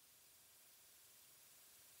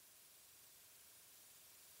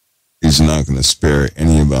 He's not going to spare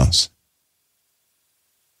any of us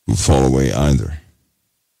who fall away either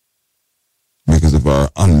because of our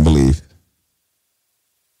unbelief.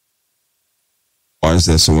 Why is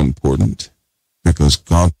that so important? because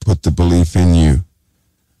God put the belief in you.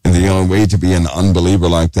 And the only way to be an unbeliever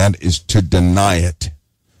like that is to deny it.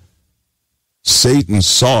 Satan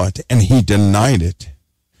saw it and he denied it.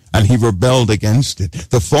 And he rebelled against it.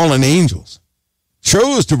 The fallen angels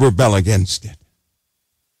chose to rebel against it.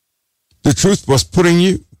 The truth was put in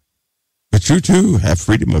you. But you too have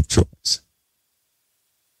freedom of choice.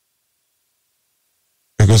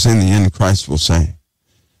 Because in the end, Christ will say,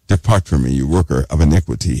 "Depart from me, you worker of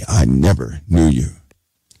iniquity. I never knew you."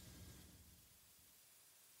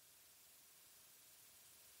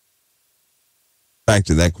 Back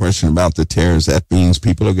to that question about the tares, that means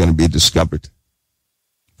people are going to be discovered.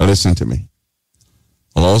 Now listen to me.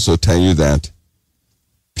 I'll also tell you that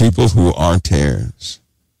people who are tares,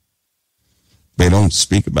 they don't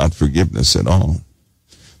speak about forgiveness at all.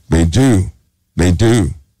 They do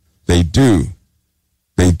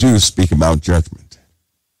speak about judgment.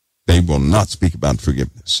 They will not speak about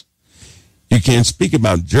forgiveness. You can't speak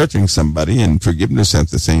about judging somebody and forgiveness at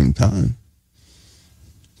the same time.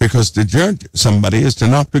 Because to judge somebody is to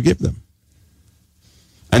not forgive them.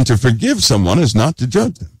 And to forgive someone is not to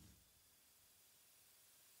judge them.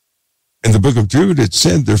 In the book of Jude, it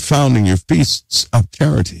said they're founding your feasts of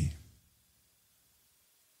charity.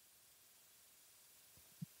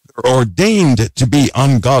 They're ordained to be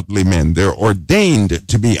ungodly men. They're ordained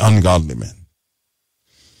to be ungodly men.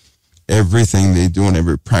 Everything they do and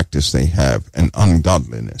every practice they have, and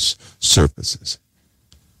ungodliness surfaces.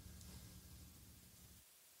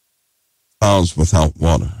 Fowls without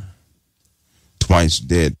water, twice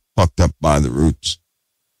dead, plucked up by the roots.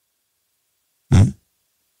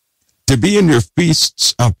 To be in your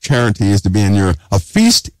feasts of charity is to be in a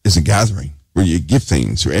feast is a gathering where you give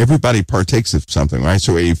things, where everybody partakes of something, right?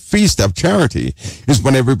 So a feast of charity is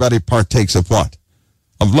when everybody partakes of what?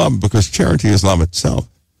 Of love, because charity is love itself.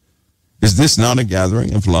 Is this not a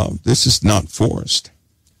gathering of love? This is not forced.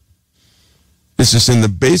 This is in the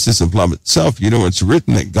basis of love itself. You know, it's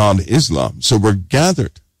written that God is love. So we're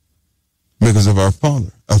gathered because of our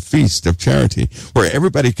Father, a feast of charity, where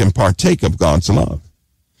everybody can partake of God's love.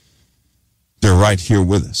 They're right here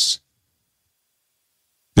with us.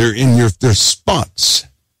 They're spots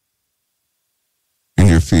in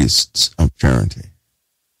your feasts of charity.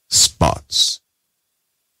 Spots.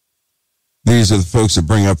 These are the folks that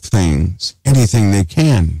bring up things, anything they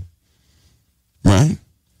can, right?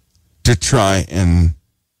 To try and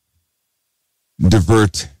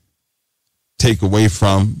divert, take away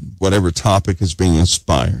from whatever topic is being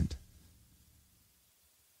inspired.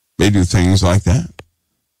 They do things like that.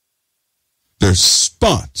 They're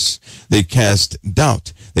spots. They cast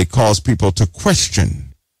doubt. They cause people to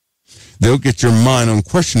question. They'll get your mind on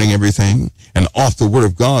questioning everything and off the word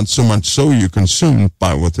of God, so much so you're consumed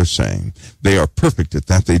by what they're saying. They are perfect at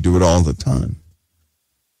that. They do it all the time.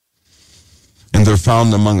 And they're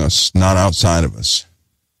found among us, not outside of us.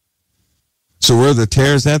 So where are the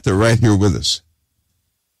tares at? They're right here with us.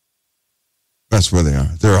 That's where they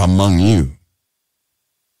are. They're among you.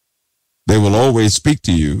 They will always speak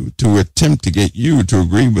to you to attempt to get you to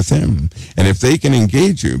agree with them. And if they can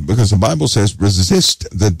engage you, because the Bible says, resist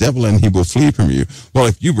the devil and he will flee from you. Well,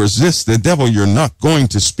 if you resist the devil, you're not going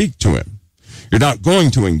to speak to him. You're not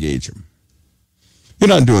going to engage him. You're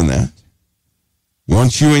not doing that.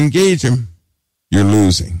 Once you engage him, you're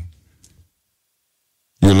losing.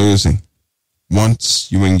 You're losing.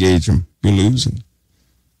 Once you engage him, you're losing.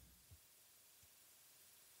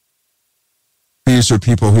 These are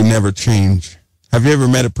people who never change. Have you ever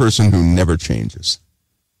met a person who never changes?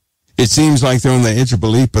 It seems like they're on the edge of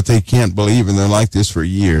belief, but they can't believe, and they're like this for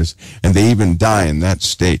years, and they even die in that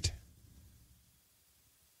state.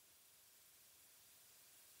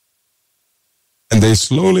 And they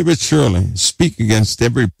slowly but surely speak against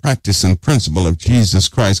every practice and principle of Jesus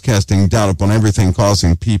Christ, casting doubt upon everything,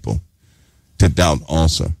 causing people to doubt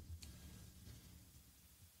also.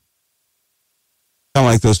 Kind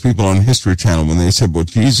of like those people on History Channel when they said, well,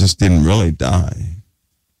 Jesus didn't really die.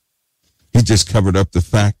 He just covered up the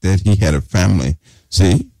fact that he had a family.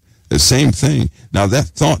 See? The same thing. Now, that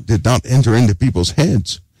thought did not enter into people's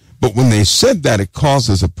heads. But when they said that, it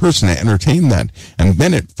causes a person to entertain that, and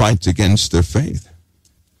then it fights against their faith.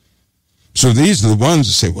 So these are the ones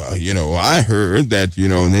that say, well, I heard that,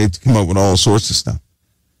 and they come up with all sorts of stuff.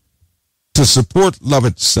 To support love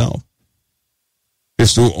itself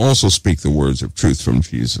is to also speak the words of truth from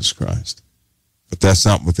Jesus Christ. But that's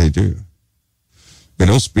not what they do. They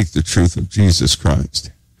don't speak the truth of Jesus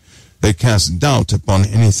Christ. They cast doubt upon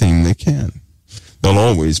anything they can. They'll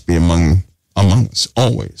always be among us,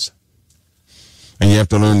 always. And you have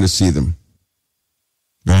to learn to see them.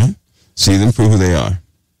 Right? See them for who they are.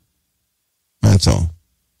 That's all.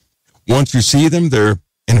 Once you see them, they're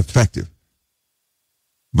ineffective.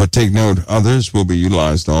 But take note, others will be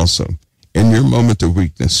utilized also. In your moment of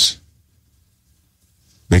weakness,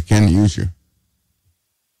 they can use you.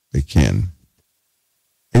 They can.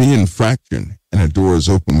 Any infraction, and a door is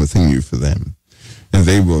open within you for them. And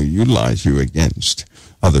they will utilize you against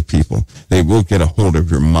other people. They will get a hold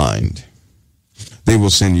of your mind. They will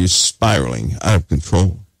send you spiraling out of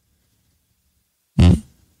control.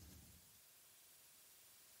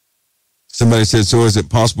 Somebody said, so is it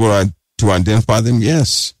possible to identify them?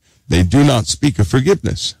 Yes. They do not speak of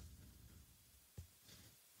forgiveness.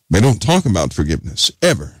 They don't talk about forgiveness,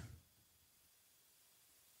 ever.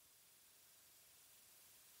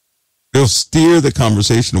 They'll steer the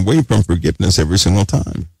conversation away from forgiveness every single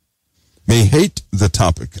time. They hate the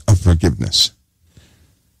topic of forgiveness.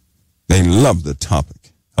 They love the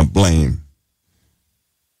topic of blame.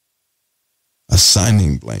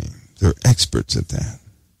 Assigning blame. They're experts at that.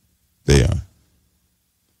 They are.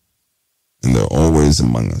 And they're always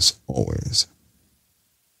among us, always.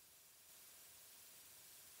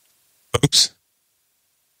 Folks,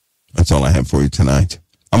 that's all I have for you tonight.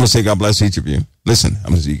 I'm going to say God bless each of you. Listen, I'm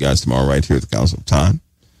going to see you guys tomorrow right here at the Council of Time.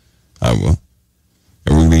 I will.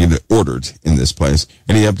 And we're going to get it ordered in this place.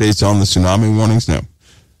 Any updates on the tsunami warnings? No.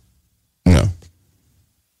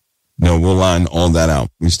 No, we'll line all that out.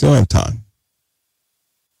 We still have time.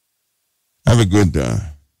 I have a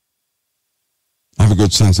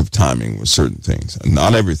good sense of timing with certain things.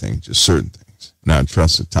 Not everything, just certain things. And I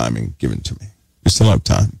trust the timing given to me. We still have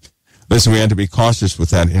time. Listen, we had to be cautious with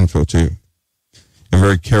that info too. And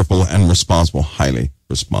very careful and responsible, highly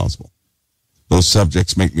responsible. Those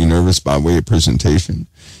subjects make me nervous by way of presentation,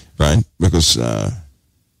 right? Because I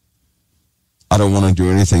don't want to do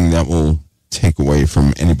anything that will take away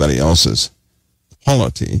from anybody else's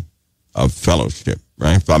quality of fellowship,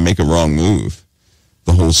 right? If I make a wrong move,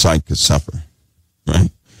 the whole site could suffer,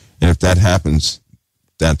 right? And if that happens,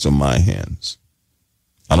 that's on my hands.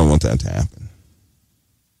 I don't want that to happen.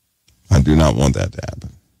 I do not want that to happen.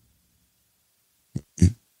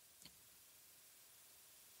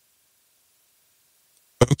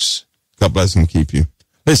 Folks, God bless and keep you.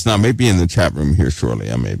 Listen, I may be in the chat room here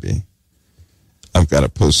shortly. I may be. I've got to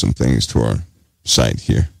post some things to our site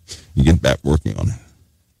here. You get back working on it.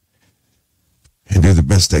 And do the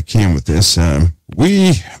best I can with this. I'm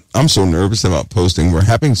so nervous about posting. We're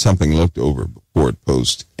having something looked over before it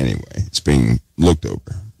posts anyway. It's being looked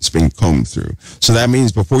over. It's being combed through. So that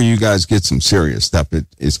means before you guys get some serious stuff,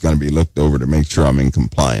 it's going to be looked over to make sure I'm in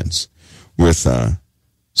compliance with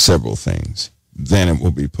several things. Then it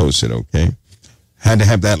will be posted, okay? Had to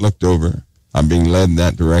have that looked over. I'm being led in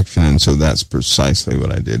that direction, and so that's precisely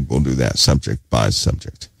what I did. We'll do that subject by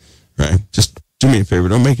subject, right? Just do me a favor.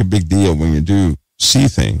 Don't make a big deal when you do see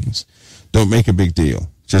things. Don't make a big deal.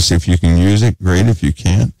 Just if you can use it, great. If you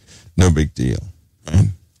can't, no big deal, right?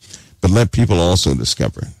 But let people also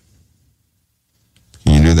discover it.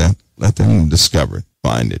 Can you do that? Let them discover it,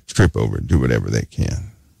 find it, trip over it, do whatever they can.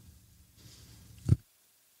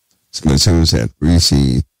 Somebody said, who's that?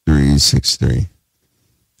 Reese363.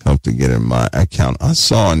 Help to get in my account. I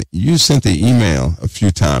saw, you sent the email a few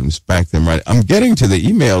times back then, right? I'm getting to the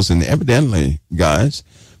emails, and evidently, guys,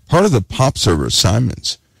 part of the POP server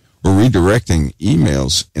assignments were redirecting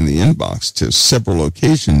emails in the inbox to several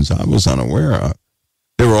locations I was unaware of.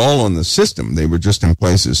 They were all on the system. They were just in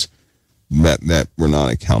places that were not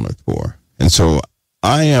accounted for. And so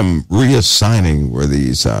I am reassigning where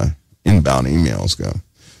these inbound emails go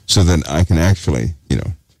so that I can actually,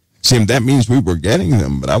 see, that means we were getting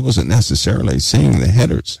them, but I wasn't necessarily seeing the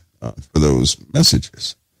headers for those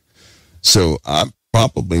messages. So I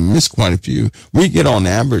probably missed quite a few. We get on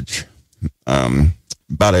average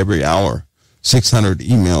about every hour, 600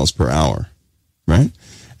 emails per hour, right?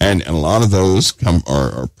 And a lot of those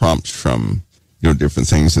are prompts from different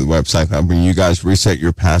things to the website. When you guys reset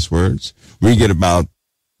your passwords, we get at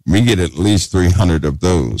least 300 of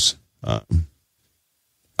those a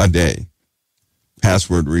day.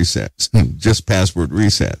 Password resets, just password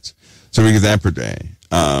resets. So we get that per day.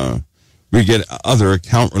 We get other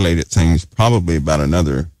account-related things probably about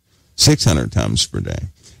another 600 times per day.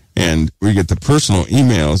 And we get the personal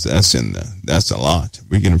emails, that's a lot.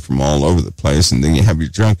 We get them from all over the place, and then you have your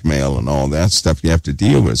junk mail and all that stuff you have to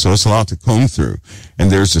deal with. So it's a lot to comb through.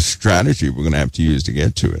 And there's a strategy we're going to have to use to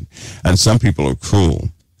get to it. And some people are cruel.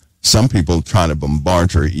 Some people try to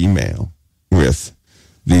bombard your email with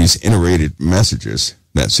these iterated messages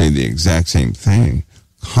that say the exact same thing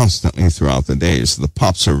constantly throughout the day. So the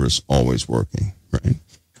POP server is always working, right?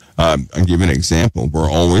 I'll give you an example.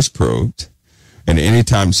 We're always probed. And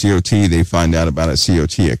anytime CoT, they find out about a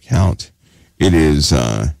CoT account, it is,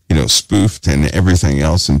 spoofed and everything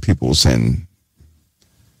else, and people send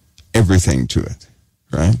everything to it,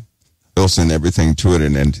 right? They'll send everything to it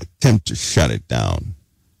and then attempt to shut it down.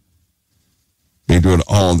 They do it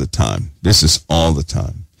all the time. This is all the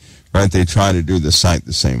time, right? They try to do the site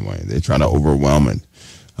the same way. They try to overwhelm it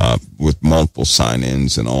with multiple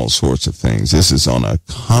sign-ins and all sorts of things. This is on a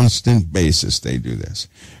constant basis they do this.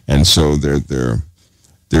 And so their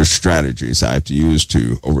strategies I have to use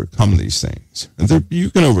to overcome these things. And you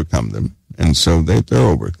can overcome them, and so they're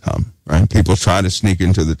overcome, right? People try to sneak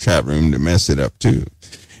into the chat room to mess it up too.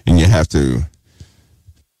 And you have to,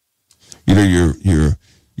 you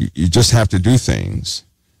just have to do things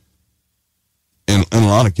in a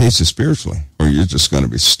lot of cases spiritually, or you're just going to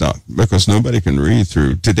be stuck because nobody can read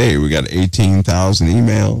through. Today we got 18,000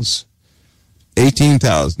 emails,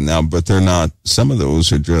 18,000 now, but they're not, some of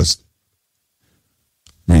those are just,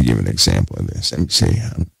 let me give an example of this. Let me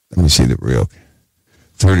see the real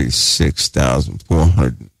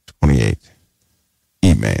 36,428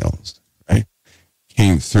 emails, right?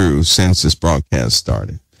 Came through since this broadcast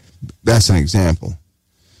started. That's an example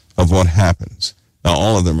of what happens. Now,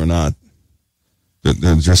 all of them are not,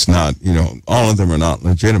 they're just not, all of them are not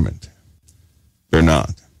legitimate. They're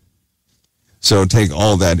not. So take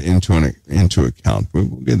all that into account. We'll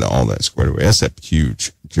get all that squared away. That's a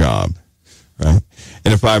huge job, right?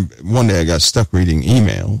 And if one day I got stuck reading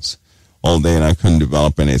emails all day and I couldn't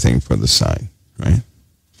develop anything for the site, right?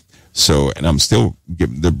 So, and I'm still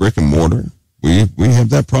giving the brick and mortar. We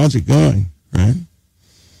have that project going, right?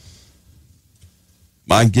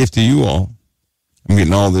 My gift to you all, I'm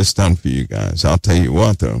getting all this done for you guys. I'll tell you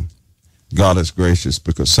what, though, God is gracious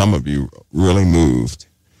because some of you really moved.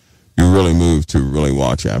 You really moved to really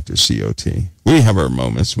watch after COT. We have our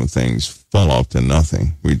moments when things fall off to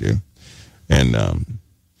nothing. We do. And,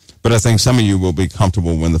 but I think some of you will be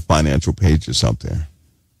comfortable when the financial page is up there.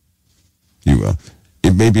 You will.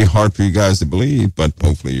 It may be hard for you guys to believe, but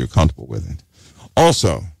hopefully you're comfortable with it.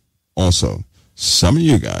 Also, some of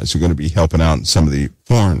you guys are going to be helping out in some of the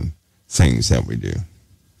foreign things that we do,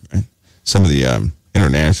 right? Some of the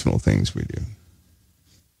international things we do.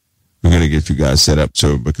 We're going to get you guys set up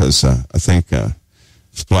because I think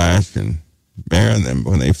Splash and Mara and them,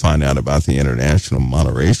 when they find out about the international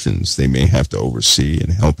moderations, they may have to oversee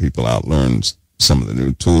and help people out learn some of the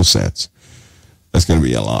new tool sets. That's going to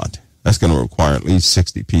be a lot. That's going to require at least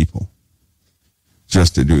 60 people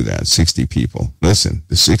just to do that. 60 people. Listen,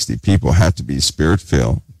 the 60 people have to be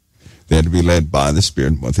spirit-filled. They have to be led by the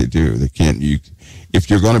Spirit in what they do. If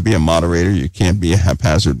you're going to be a moderator, you can't be a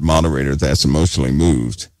haphazard moderator that's emotionally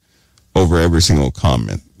moved over every single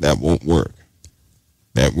comment. That won't work.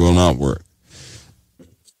 That will not work.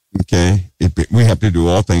 Okay? We have to do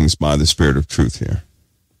all things by the Spirit of truth here.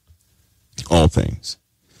 All things.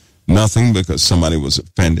 Nothing because somebody was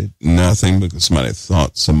offended. Nothing because somebody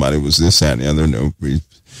thought somebody was this, that, and the other. No,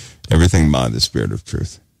 everything by the Spirit of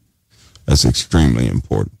truth. That's extremely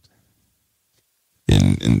important.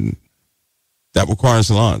 And that requires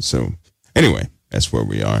a lot. So anyway, that's where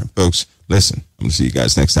we are. Folks, listen, I'm going to see you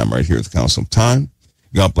guys next time right here at the Council of Time.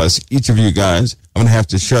 God bless each of you guys. I'm going to have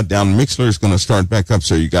to shut down. Mixler is going to start back up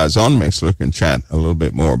so you guys on Mixler can chat a little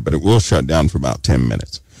bit more, but it will shut down for about 10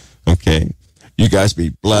 minutes. Okay? You guys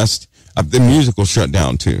be blessed. The music will shut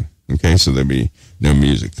down too. Okay? So there'll be no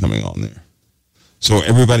music coming on there. So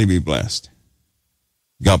everybody be blessed.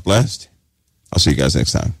 God blessed. I'll see you guys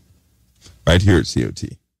next time. Right here at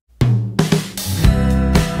COT.